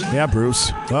 Bruce. Yeah,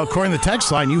 Bruce. Well, according to the text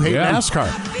line, you hate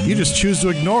NASCAR. You just choose to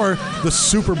ignore the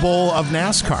Super Bowl of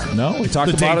NASCAR. No, we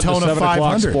talked about it at 7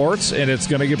 o'clock sports, and it's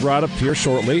going to get brought up here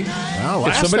shortly. Well,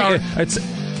 last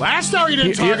hour you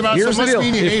didn't talk about it, so must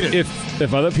mean you hate it.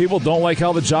 If other people don't like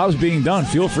how the job's being done,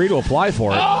 feel free to apply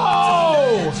for it.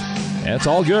 Oh! Yeah, it's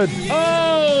all good.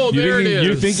 Oh, there it is.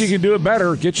 You think you can do it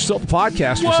better, get yourself a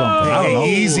podcast or something. I don't know.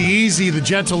 Easy. The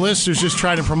gentle listener's just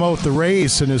trying to promote the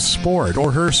race in his sport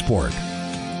or her sport.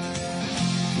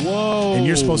 Whoa. And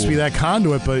you're supposed to be that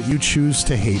conduit, but you choose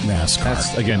to hate NASCAR.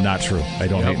 That's, again, not true. I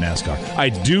don't hate NASCAR. I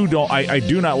do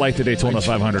not like the Daytona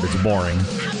 500. It's boring.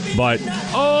 But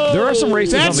there are some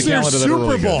races on the calendar that are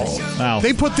really good. That's their Super Bowl.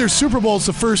 They put their Super Bowl as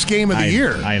the first game of the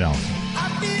year. I know.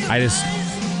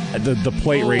 The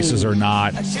plate races are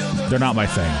not my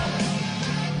thing.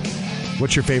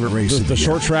 What's your favorite race? The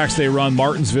short tracks they run,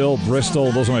 Martinsville,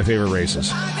 Bristol, those are my favorite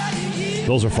races.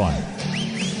 Those are fun.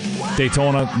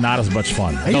 Daytona, not as much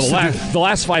fun. The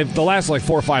last 4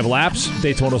 or 5 laps,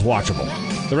 Daytona's watchable.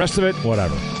 The rest of it,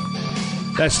 whatever.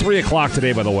 That's 3 o'clock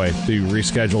today, by the way, the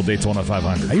rescheduled Daytona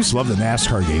 500. I used to love the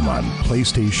NASCAR game on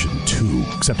PlayStation 2,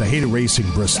 except I hated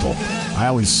racing Bristol. I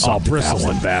always saw Bristol's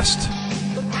the best.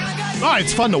 Oh,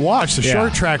 it's fun to watch. The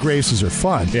short track races are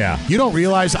fun. Yeah. You don't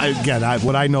realize,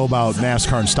 what I know about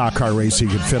NASCAR and stock car racing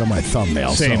can fit on my thumbnail.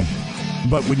 Same.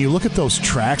 But when you look at those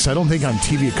tracks, I don't think on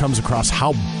TV it comes across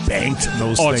how banked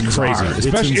those things it's crazy. are.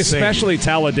 Especially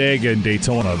Talladega and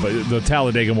Daytona, but the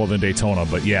Talladega more than Daytona.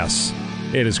 But yes,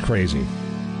 it is crazy.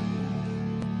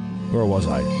 Where was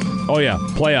I? Oh, yeah,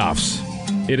 playoffs.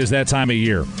 It is that time of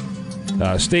year.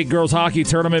 State girls hockey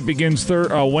tournament begins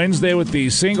Wednesday with the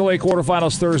single A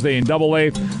quarterfinals Thursday and double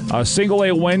A. Single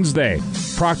A Wednesday.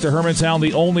 Proctor Hermantown,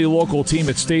 the only local team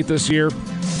at state this year.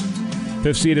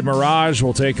 5th-seeded Mirage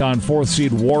will take on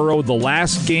 4th-seed Warroad. The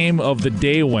last game of the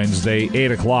day Wednesday,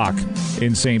 8 o'clock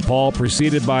in St. Paul,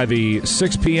 preceded by the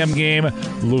 6 p.m. game,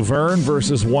 Luverne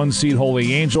versus 1-seed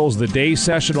Holy Angels. The day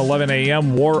session, 11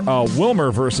 a.m.,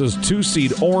 Wilmer versus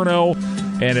 2-seed Orono.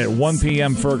 And at 1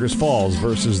 p.m., Fergus Falls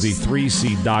versus the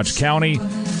 3-seed Dodge County.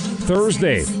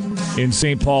 Thursday in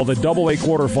St. Paul, the double-A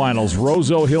quarterfinals.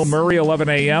 Roseau Hill Murray, 11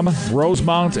 a.m.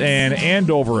 Rosemount and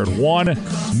Andover at 1.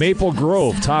 Maple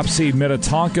Grove, top seed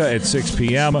Minnetonka at 6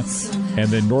 p.m. And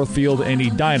then Northfield and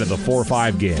Edina, the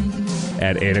 4-5 game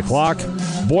at 8 o'clock.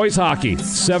 Boys hockey,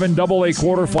 7 double-A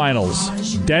quarterfinals.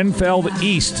 Denfeld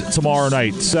East tomorrow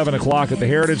night, 7 o'clock at the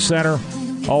Heritage Center.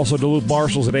 Also, Duluth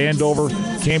Marshalls at Andover,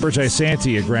 Cambridge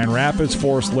Isanti at Grand Rapids,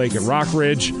 Forest Lake at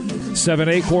Rockridge.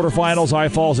 7A quarterfinals, I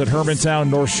Falls at Hermantown,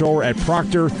 North Shore at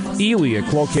Proctor, Ely at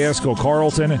Cloquet-Esco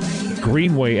Carleton,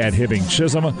 Greenway at Hibbing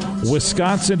Chisholm.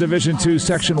 Wisconsin Division II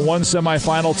Section 1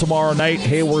 semifinal tomorrow night,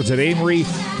 Hayward's at Amory.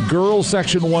 Girls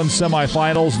Section 1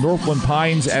 semifinals, Northland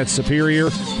Pines at Superior,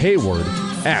 Hayward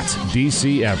at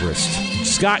DC Everest.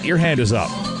 Scott, your hand is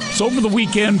up. So over the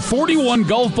weekend, 41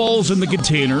 golf balls in the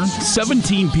container.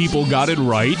 17 people got it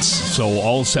right. So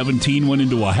all 17 went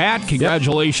into a hat.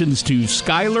 Congratulations to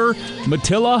Skylar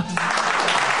Matilla,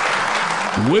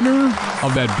 winner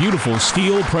of that beautiful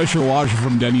steel pressure washer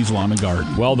from Denny's Lawn and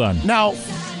Garden. Well done. Now,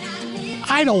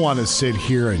 I don't want to sit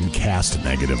here and cast a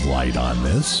negative light on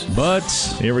this, but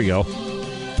here we go.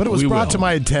 But it was brought to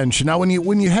my attention. Now, when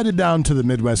you headed down to the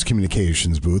Midwest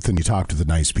Communications booth and you talked to the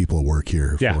nice people who work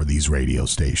here for these radio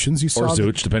stations, you saw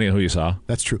Zooch, depending on who you saw.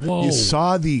 That's true. Whoa. You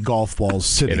saw the golf balls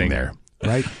sitting there,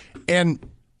 right? And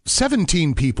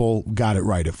 17 people got it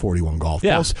right at 41 golf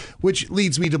balls, which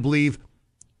leads me to believe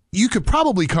you could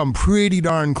probably come pretty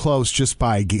darn close just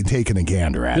by taking a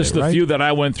gander at it, Just the few that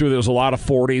I went through, there was a lot of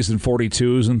 40s and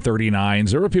 42s and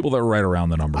 39s. There were people that were right around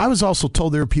the number. I was also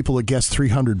told there were people that guessed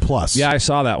 300 plus. Yeah, I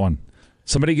saw that one.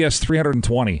 Somebody guessed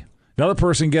 320. Another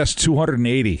person guessed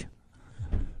 280.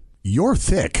 You're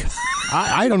thick.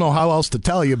 I don't know how else to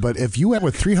tell you, but if you went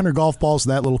with 300 golf balls in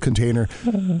that little container,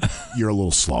 you're a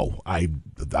little slow. I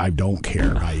don't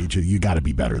care. You got to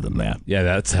be better than that. Yeah,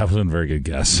 that wasn't a very good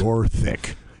guess. You're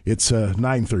thick. It's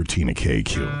 9:13 at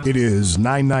KQ. It is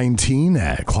 9:19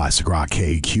 at Classic Rock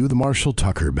KQ, the Marshall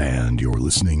Tucker Band. You're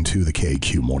listening to the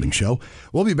KQ Morning Show.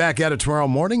 We'll be back at it tomorrow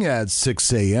morning at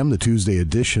 6 a.m., the Tuesday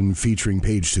edition featuring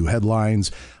Page 2 headlines.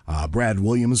 Brad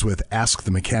Williams with Ask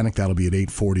the Mechanic. That'll be at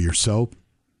 8:40 or so.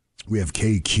 We have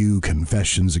KQ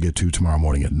Confessions to get to tomorrow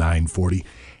morning at 9:40,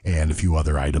 and a few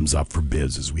other items up for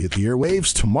bids as we hit the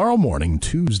airwaves tomorrow morning,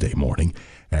 Tuesday morning,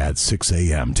 at 6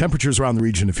 a.m. Temperatures around the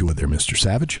region, if you would there, Mr.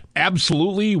 Savage.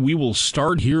 Absolutely. We will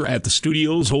start here at the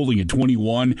studios holding at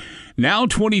 21. Now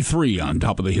 23 on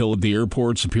top of the hill at the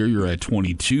airport. Superior at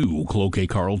 22. Cloquet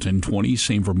Carlton 20.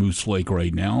 Same for Moose Lake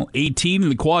right now. 18 in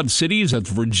the Quad Cities. That's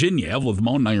Virginia. Evelyn,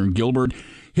 Mountain Iron, Gilbert.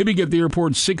 Hibbing at the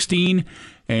airport 16.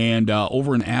 And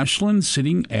over in Ashland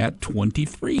sitting at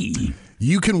 23.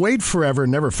 You can wait forever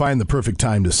and never find the perfect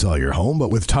time to sell your home,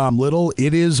 but with Tom Little,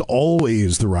 it is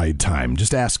always the right time.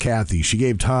 Just ask Kathy. She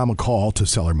gave Tom a call to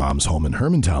sell her mom's home in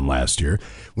Hermantown last year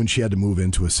when she had to move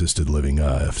into assisted living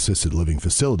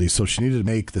facility, so she needed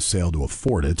to make the sale to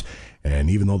afford it.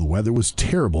 And even though the weather was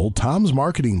terrible, Tom's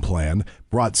marketing plan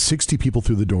brought 60 people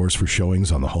through the doors for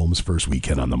showings on the home's first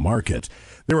weekend on the market.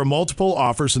 There were multiple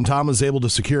offers, and Tom was able to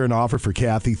secure an offer for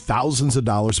Kathy thousands of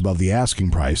dollars above the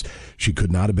asking price. She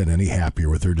could not have been any happier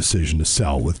with her decision to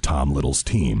sell with Tom Little's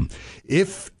team.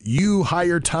 If you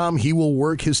hire Tom, he will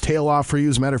work his tail off for you.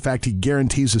 As a matter of fact, he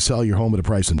guarantees to sell your home at a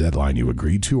price and deadline you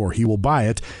agreed to, or he will buy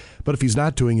it. But if he's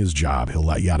not doing his job, he'll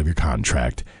let you out of your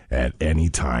contract at any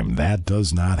time. That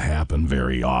does not happen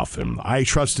very often. I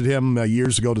trusted him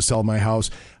years ago to sell my house.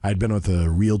 I'd been with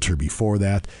a realtor before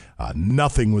that.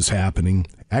 Nothing was happening.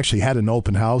 Actually had an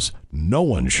open house. No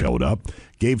one showed up.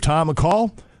 Gave Tom a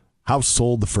call. House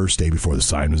sold the first day before the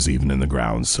sign was even in the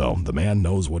ground. So the man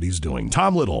knows what he's doing.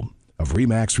 Tom Little of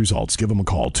RE/MAX Results. Give him a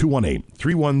call,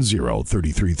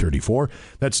 218-310-3334.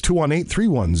 That's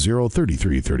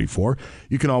 218-310-3334.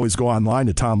 You can always go online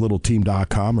to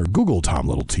TomLittleTeam.com or Google Tom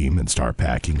Little Team and start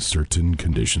packing. Certain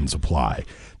conditions apply.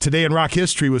 Today in Rock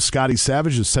History with Scotty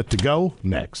Savage is set to go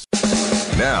next.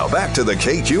 Now back to the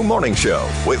KQ Morning Show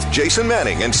with Jason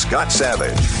Manning and Scott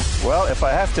Savage. Well, if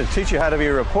I have to teach you how to be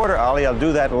a reporter, Ollie, I'll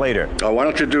do that later. Oh, why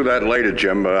don't you do that later,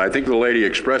 Jim? I think the lady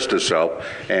expressed herself,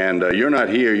 and you're not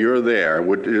here, you're there.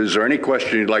 Is there any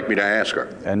question you'd like me to ask her?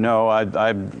 No,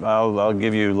 I'll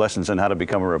give you lessons on how to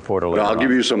become a reporter later. I'll give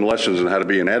you some lessons on how to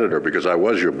be an editor, because I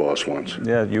was your boss once.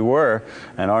 Yeah, you were,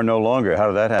 and are no longer. How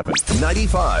did that happen?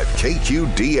 95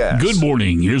 KQDS. Good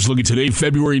morning. Here's a look at today,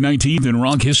 February 19th in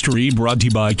rock history, brought to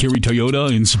you by Kerry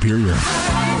Toyota in Superior.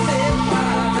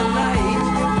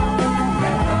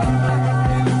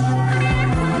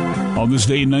 On this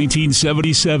day in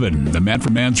 1977, the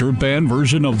Manfred Mann's Earth Band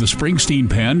version of the Springsteen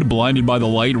penned Blinded by the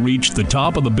Light reached the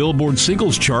top of the Billboard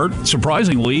singles chart.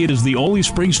 Surprisingly, it is the only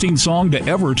Springsteen song to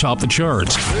ever top the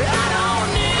charts.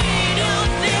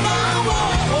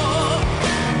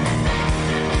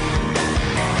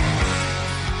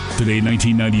 Today,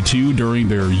 1992, during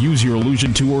their Use Your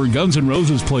Illusion tour, Guns N'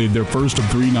 Roses played their first of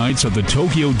 3 nights at the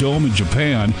Tokyo Dome in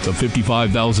Japan. The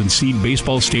 55,000-seat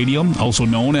baseball stadium, also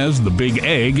known as the Big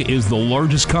Egg, is the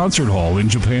largest concert hall in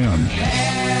Japan.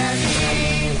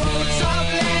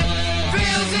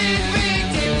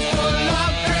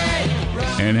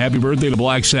 And happy birthday to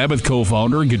Black Sabbath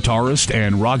co-founder, guitarist,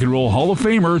 and Rock and Roll Hall of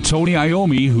Famer Tony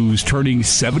Iommi, who's turning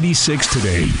 76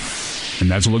 today. And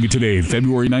that's a look at today,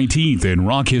 February 19th in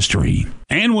rock history.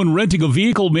 And when renting a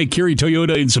vehicle, make Kerry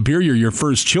Toyota in Superior your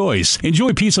first choice.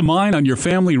 Enjoy peace of mind on your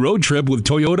family road trip with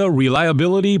Toyota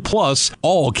Reliability Plus.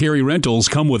 All Kerry rentals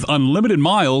come with unlimited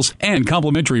miles and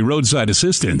complimentary roadside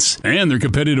assistance. And their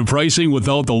competitive pricing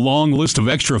without the long list of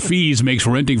extra fees makes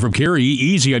renting from Kerry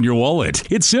easy on your wallet.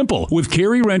 It's simple. With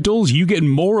Kerry Rentals, you get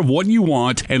more of what you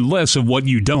want and less of what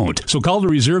you don't. So call to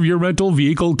reserve your rental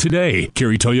vehicle today.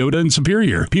 Kerry Toyota in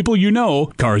Superior. People you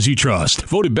know, cars you trust.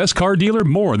 Voted best car dealer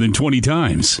more than 20 times.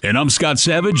 times. And I'm Scott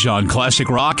Savage on Classic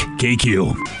Rock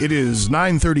KQ. It is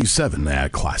 9:37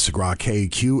 at Classic Rock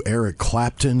KQ. Eric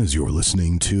Clapton, as you're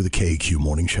listening to the KQ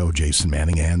Morning Show. Jason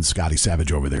Manning and Scotty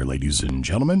Savage over there, ladies and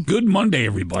gentlemen. Good Monday,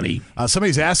 everybody.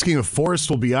 Somebody's asking if Forrest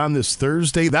will be on this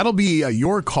Thursday. That'll be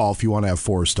your call if you want to have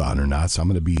Forrest on or not. So I'm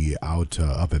going to be out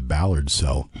up at Ballard,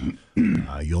 so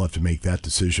you'll have to make that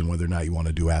decision whether or not you want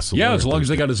to do Ask the Lawyer as long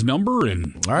as I got his number,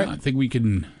 and all right. I think we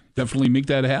can definitely make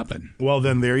that happen. Well,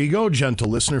 then there you go, gentle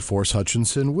listener. Forrest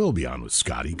Hutchinson will be on with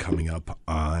Scotty coming up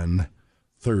on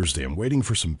Thursday. I'm waiting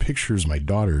for some pictures my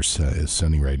daughter is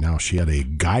sending right now. She had a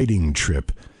guiding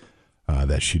trip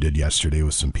that she did yesterday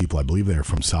with some people. I believe they're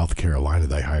from South Carolina.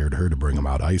 They hired her to bring them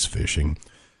out ice fishing.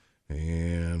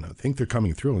 And I think they're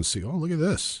coming through and see, oh, look at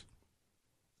this.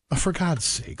 Oh, for God's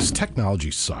sakes,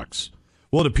 technology sucks.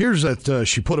 Well, it appears that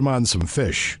she put them on some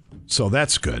fish, so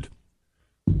that's good.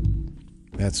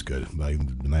 That's good. I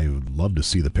would love to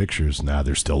see the pictures. Nah,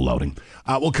 they're still loading.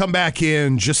 We'll come back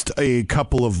in just a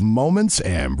couple of moments,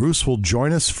 and Bruce will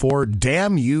join us for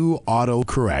Damn You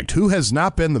Autocorrect. Who has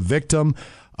not been the victim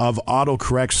of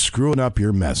autocorrect screwing up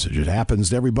your message? It happens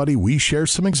to everybody. We share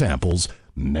some examples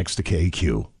next to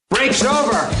KQ. Break's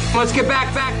over. Let's get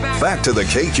back. Back to the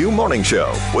KQ Morning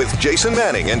Show with Jason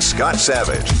Manning and Scott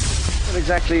Savage. What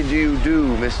exactly do you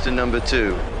do, Mr. Number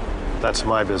 2? That's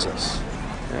my business.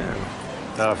 Yeah.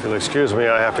 Now, if you'll excuse me,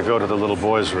 I have to go to the little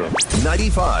boys' room.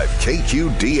 95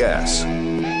 KQDS.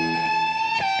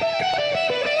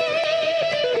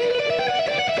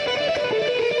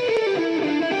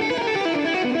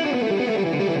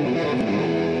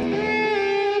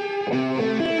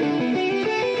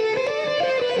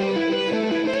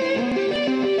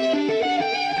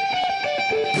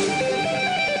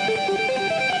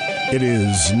 It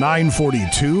is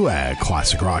 9:42 at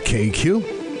Classic Rock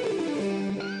KQ.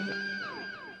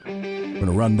 I'm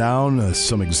going to run down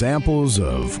some examples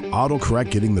of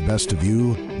autocorrect getting the best of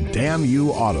you. Damn you,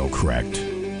 autocorrect.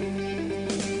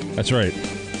 That's right.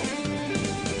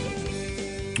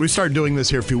 We started doing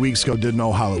this here a few weeks ago. Didn't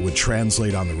know how it would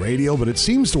translate on the radio, but it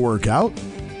seems to work out.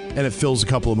 And it fills a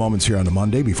couple of moments here on a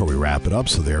Monday before we wrap it up.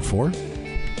 So therefore,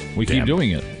 we keep doing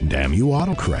it. Damn you,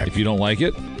 autocorrect. If you don't like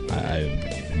it,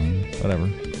 whatever.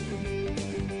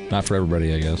 Not for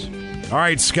everybody, I guess. All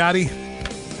right, Scotty.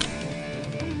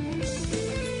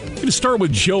 I'm going to start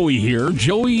with Joey here.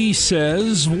 Joey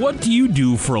says, "What do you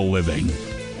do for a living?"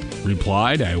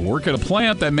 Replied, "I work at a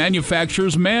plant that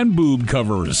manufactures man boob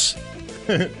covers."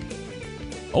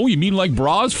 "Oh, you mean like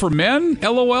bras for men?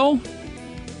 LOL.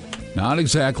 "Not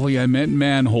exactly. I meant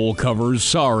manhole covers.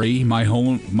 Sorry, my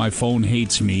phone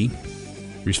hates me."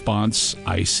 Response,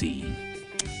 "I see."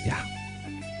 Yeah.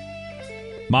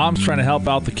 Mom's trying to help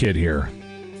out the kid here.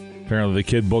 Apparently the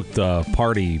kid booked a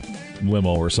party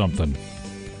limo or something.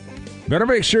 Better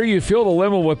make sure you fill the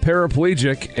limo with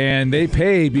paraplegic and they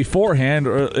pay beforehand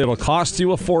or it'll cost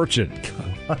you a fortune.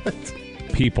 What?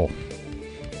 People.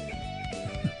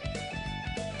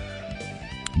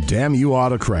 Damn you,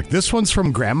 autocorrect. This one's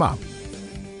from Grandma.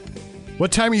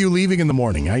 "What time are you leaving in the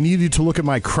morning? I need you to look at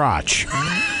my crotch.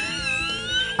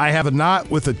 I have a knot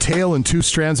with a tail and 2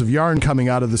 strands of yarn coming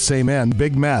out of the same end.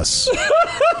 Big mess."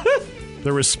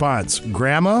 The response,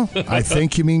 "Grandma, I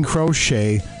think you mean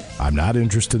crochet. I'm not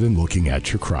interested in looking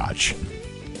at your crotch."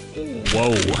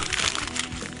 Whoa.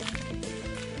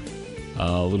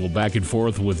 A little back and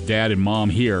forth with Dad and Mom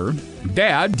here.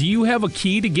 "Dad, do you have a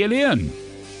key to get in?"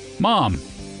 "Mom,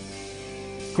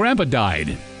 Grandpa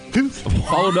died."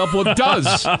 Followed up with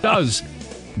does.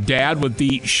 Dad with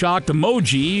the shocked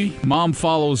emoji. Mom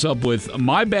follows up with,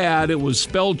 "My bad, it was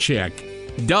spell check.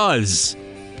 Does."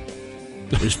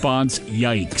 Response,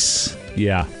 "Yikes."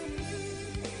 Yeah.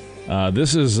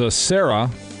 This is Sarah.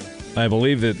 I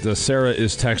believe that Sarah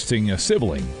is texting a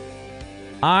sibling.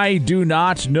 "I do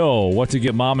not know what to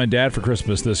get Mom and Dad for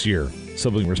Christmas this year."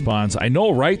 Sibling responds, "I know,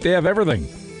 right? They have everything.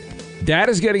 Dad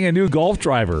is getting a new golf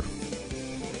driver.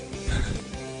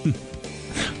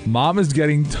 Mom is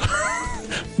getting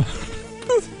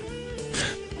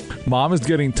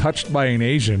touched by an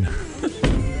Asian."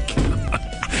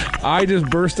 I just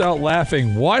burst out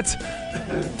laughing. What?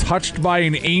 Touched by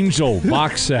an angel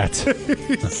box set.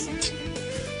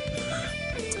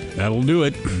 That'll do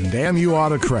it. Damn you,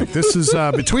 autocorrect. This is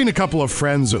between a couple of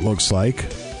friends, it looks like.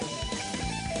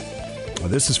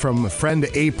 This is from a friend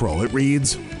April. It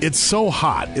reads, "It's so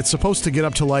hot. It's supposed to get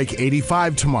up to like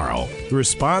 85 tomorrow." The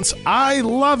response, "I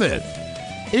love it."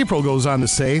 April goes on to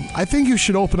say, "I think you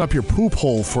should open up your poop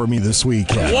hole for me this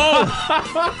weekend." Whoa!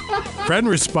 Friend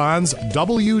responds,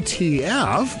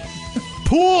 "WTF?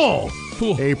 Pool!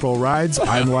 April writes,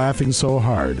 I'm laughing so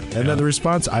hard. And then the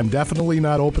response, I'm definitely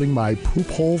not opening my poop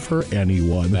hole for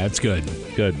anyone. That's good.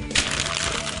 Good.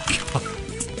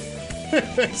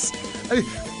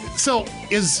 So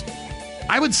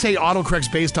I would say autocorrect's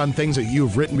based on things that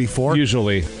you've written before.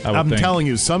 Usually, I'm telling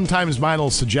you, sometimes mine will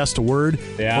suggest a word or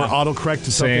autocorrect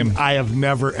to something I have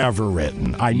never, ever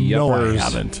written. I know I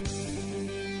haven't.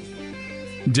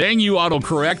 Dang you,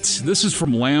 autocorrect. This is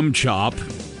from Lamb Chop.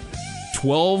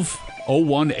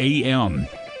 12:01 a.m.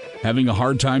 Having a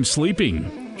hard time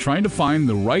sleeping. Trying to find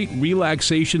the right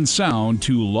relaxation sound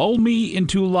to lull me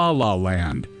into La La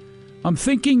Land. I'm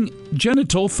thinking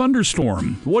genital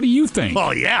thunderstorm. What do you think?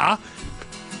 Oh, yeah.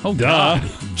 Oh, God.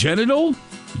 Genital?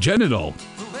 Genital.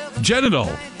 Genital.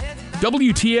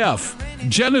 WTF.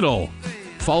 Genital.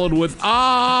 Followed with,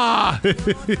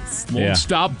 Won't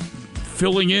stop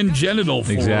filling in genital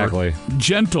for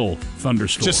gentle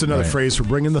thunderstorm. Just another phrase for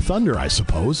bringing the thunder, I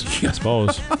suppose. I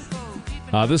suppose.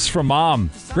 This is from Mom.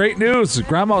 Great news.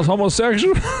 Grandma's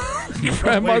homosexual.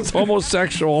 Grandma's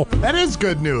homosexual. That is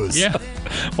good news. Yeah.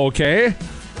 Okay.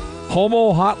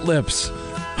 Homo hot lips.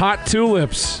 Hot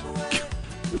tulips.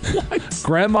 What?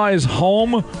 Grandma is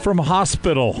home from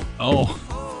hospital. Oh.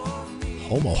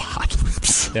 Homo hot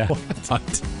lips. Yeah.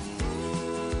 What?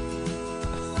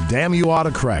 Damn you,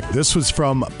 autocorrect. This was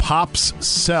from Pop's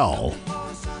Cell.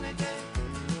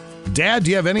 Dad, do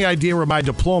you have any idea where my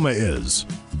diploma is?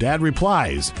 Dad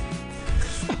replies,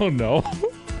 oh no.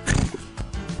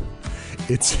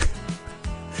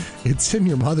 It's in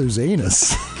your mother's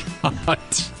anus.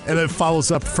 What? And it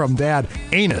follows up from Dad,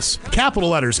 anus, capital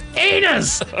letters,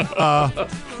 anus. And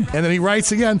then he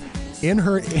writes again, in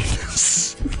her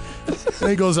anus. And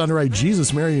he goes on to write,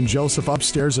 Jesus, Mary, and Joseph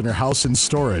upstairs in her house in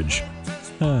storage.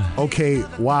 Okay,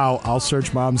 wow, I'll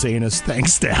search Mom's anus.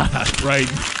 Thanks, Dad. Right.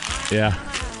 Yeah.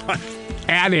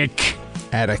 Attic.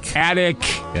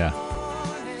 Yeah.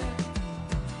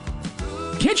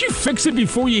 Can't you fix it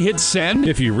before you hit send?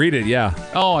 If you read it, yeah.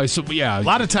 Oh, yeah. A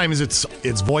lot of times it's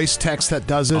voice text that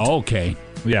does it. Oh, okay.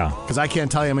 Yeah. Because I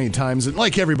can't tell you how many times,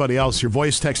 like everybody else, you're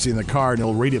voice texting in the car and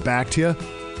it'll read it back to you.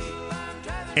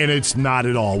 And it's not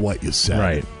at all what you said.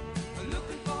 Right.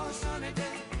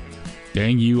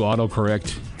 Dang you,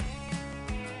 autocorrect.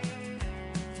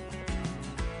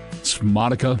 It's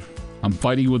Monica. I'm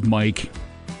fighting with Mike.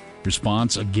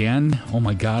 Response again. Oh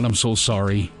my God, I'm so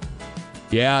sorry.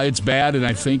 Yeah, it's bad, and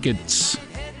I think it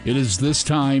is this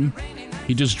time.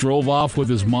 He just drove off with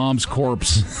his mom's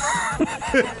corpse.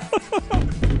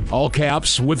 All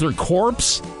caps, with her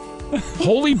corpse?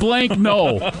 Holy blank,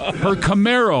 no. Her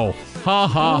Camaro. Ha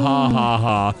ha ha ha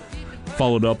ha.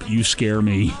 Followed up, you scare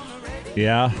me.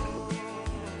 Yeah.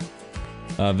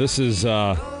 This is,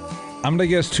 I'm going to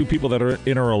guess two people that are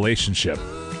in a relationship.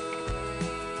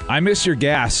 I miss your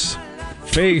gas.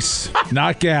 Face,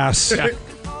 not gas.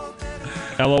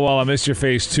 LOL, I miss your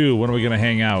face too. When are we going to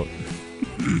hang out?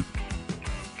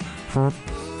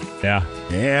 Yeah.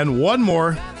 And one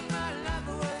more.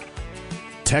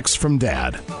 Text from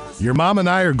Dad. Your mom and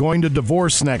I are going to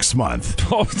divorce next month.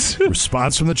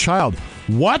 Response from the child.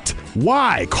 What?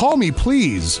 Why? Call me,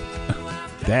 please.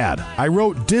 Dad, I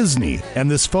wrote Disney,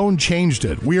 and this phone changed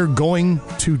it. We are going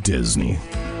to Disney.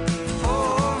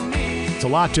 It's a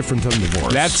lot different than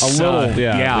divorce. That's a little,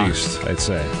 at least, I'd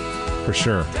say. For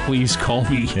sure. Please call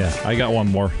me. Yeah, I got one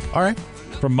more. All right.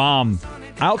 From Mom.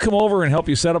 I'll come over and help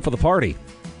you set up for the party.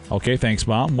 Okay, thanks,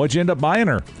 Mom. What'd you end up buying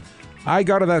her? I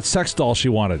got her that sex doll she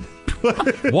wanted.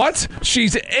 What?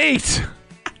 She's 8.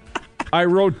 I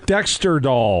wrote Dexter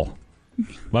doll.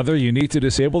 Mother, you need to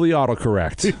disable the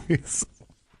autocorrect.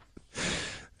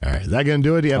 All right, is that going to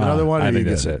do it? Do you have another one? I think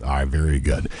that's it. All right, very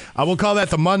good. We'll call that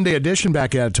the Monday edition.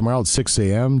 Back at it tomorrow at 6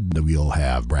 a.m. We'll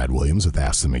have Brad Williams with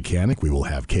Ask the Mechanic. We will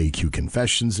have KQ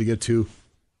Confessions to get to,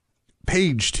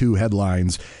 Page 2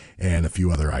 headlines, and a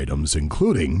few other items,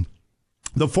 including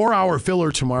the 4-hour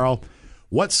filler tomorrow.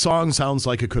 What song sounds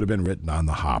like it could have been written on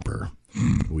the hopper?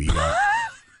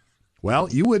 Well,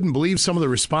 you wouldn't believe some of the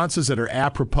responses that are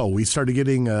apropos. We started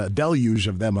getting a deluge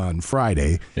of them on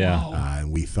Friday. Yeah.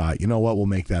 And we thought, you know what, we'll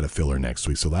make that a filler next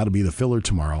week. So that'll be the filler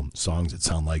tomorrow. Songs that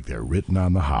sound like they're written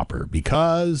on the hopper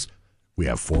because we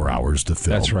have 4 hours to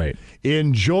fill. That's right.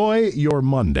 Enjoy your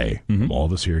Monday. All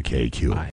of us here at KQ.